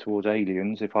go towards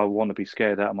Aliens. If I want to be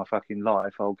scared out of my fucking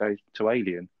life, I'll go to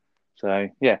Alien. So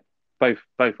yeah, both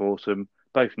awesome.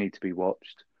 Both need to be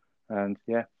watched. And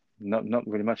yeah, not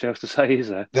really much else to say, is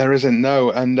there? There isn't,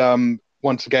 no. And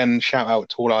once again, shout out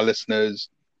to all our listeners.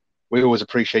 We always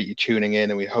appreciate you tuning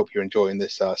in, and we hope you're enjoying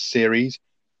this series.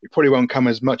 It probably won't come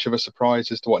as much of a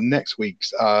surprise as to what next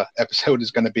week's episode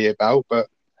is going to be about, but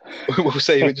we'll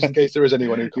save it just in case there is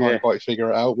anyone who can't Yeah. quite figure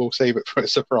it out. We'll save it for a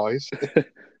surprise.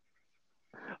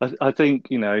 I think,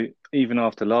 even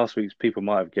after last week's, people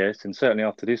might have guessed, and certainly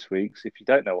after this week's, if you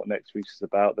don't know what next week's is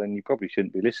about, then you probably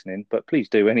shouldn't be listening, but please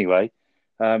do anyway.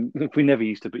 We never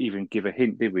used to even give a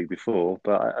hint, did we, before?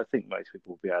 But I think most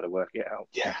people will be able to work it out.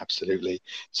 Yeah, absolutely.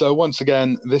 So once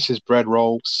again, this is Bread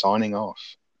Roll signing off.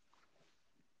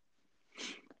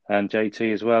 And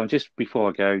JT as well. And just before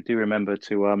I go, do remember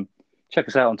to check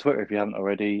us out on Twitter if you haven't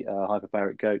already,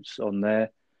 Hyperbaric Goats on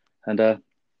there. And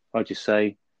I just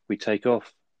say we take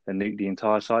off and nuke the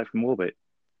entire site from orbit.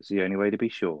 It's the only way to be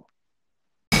sure.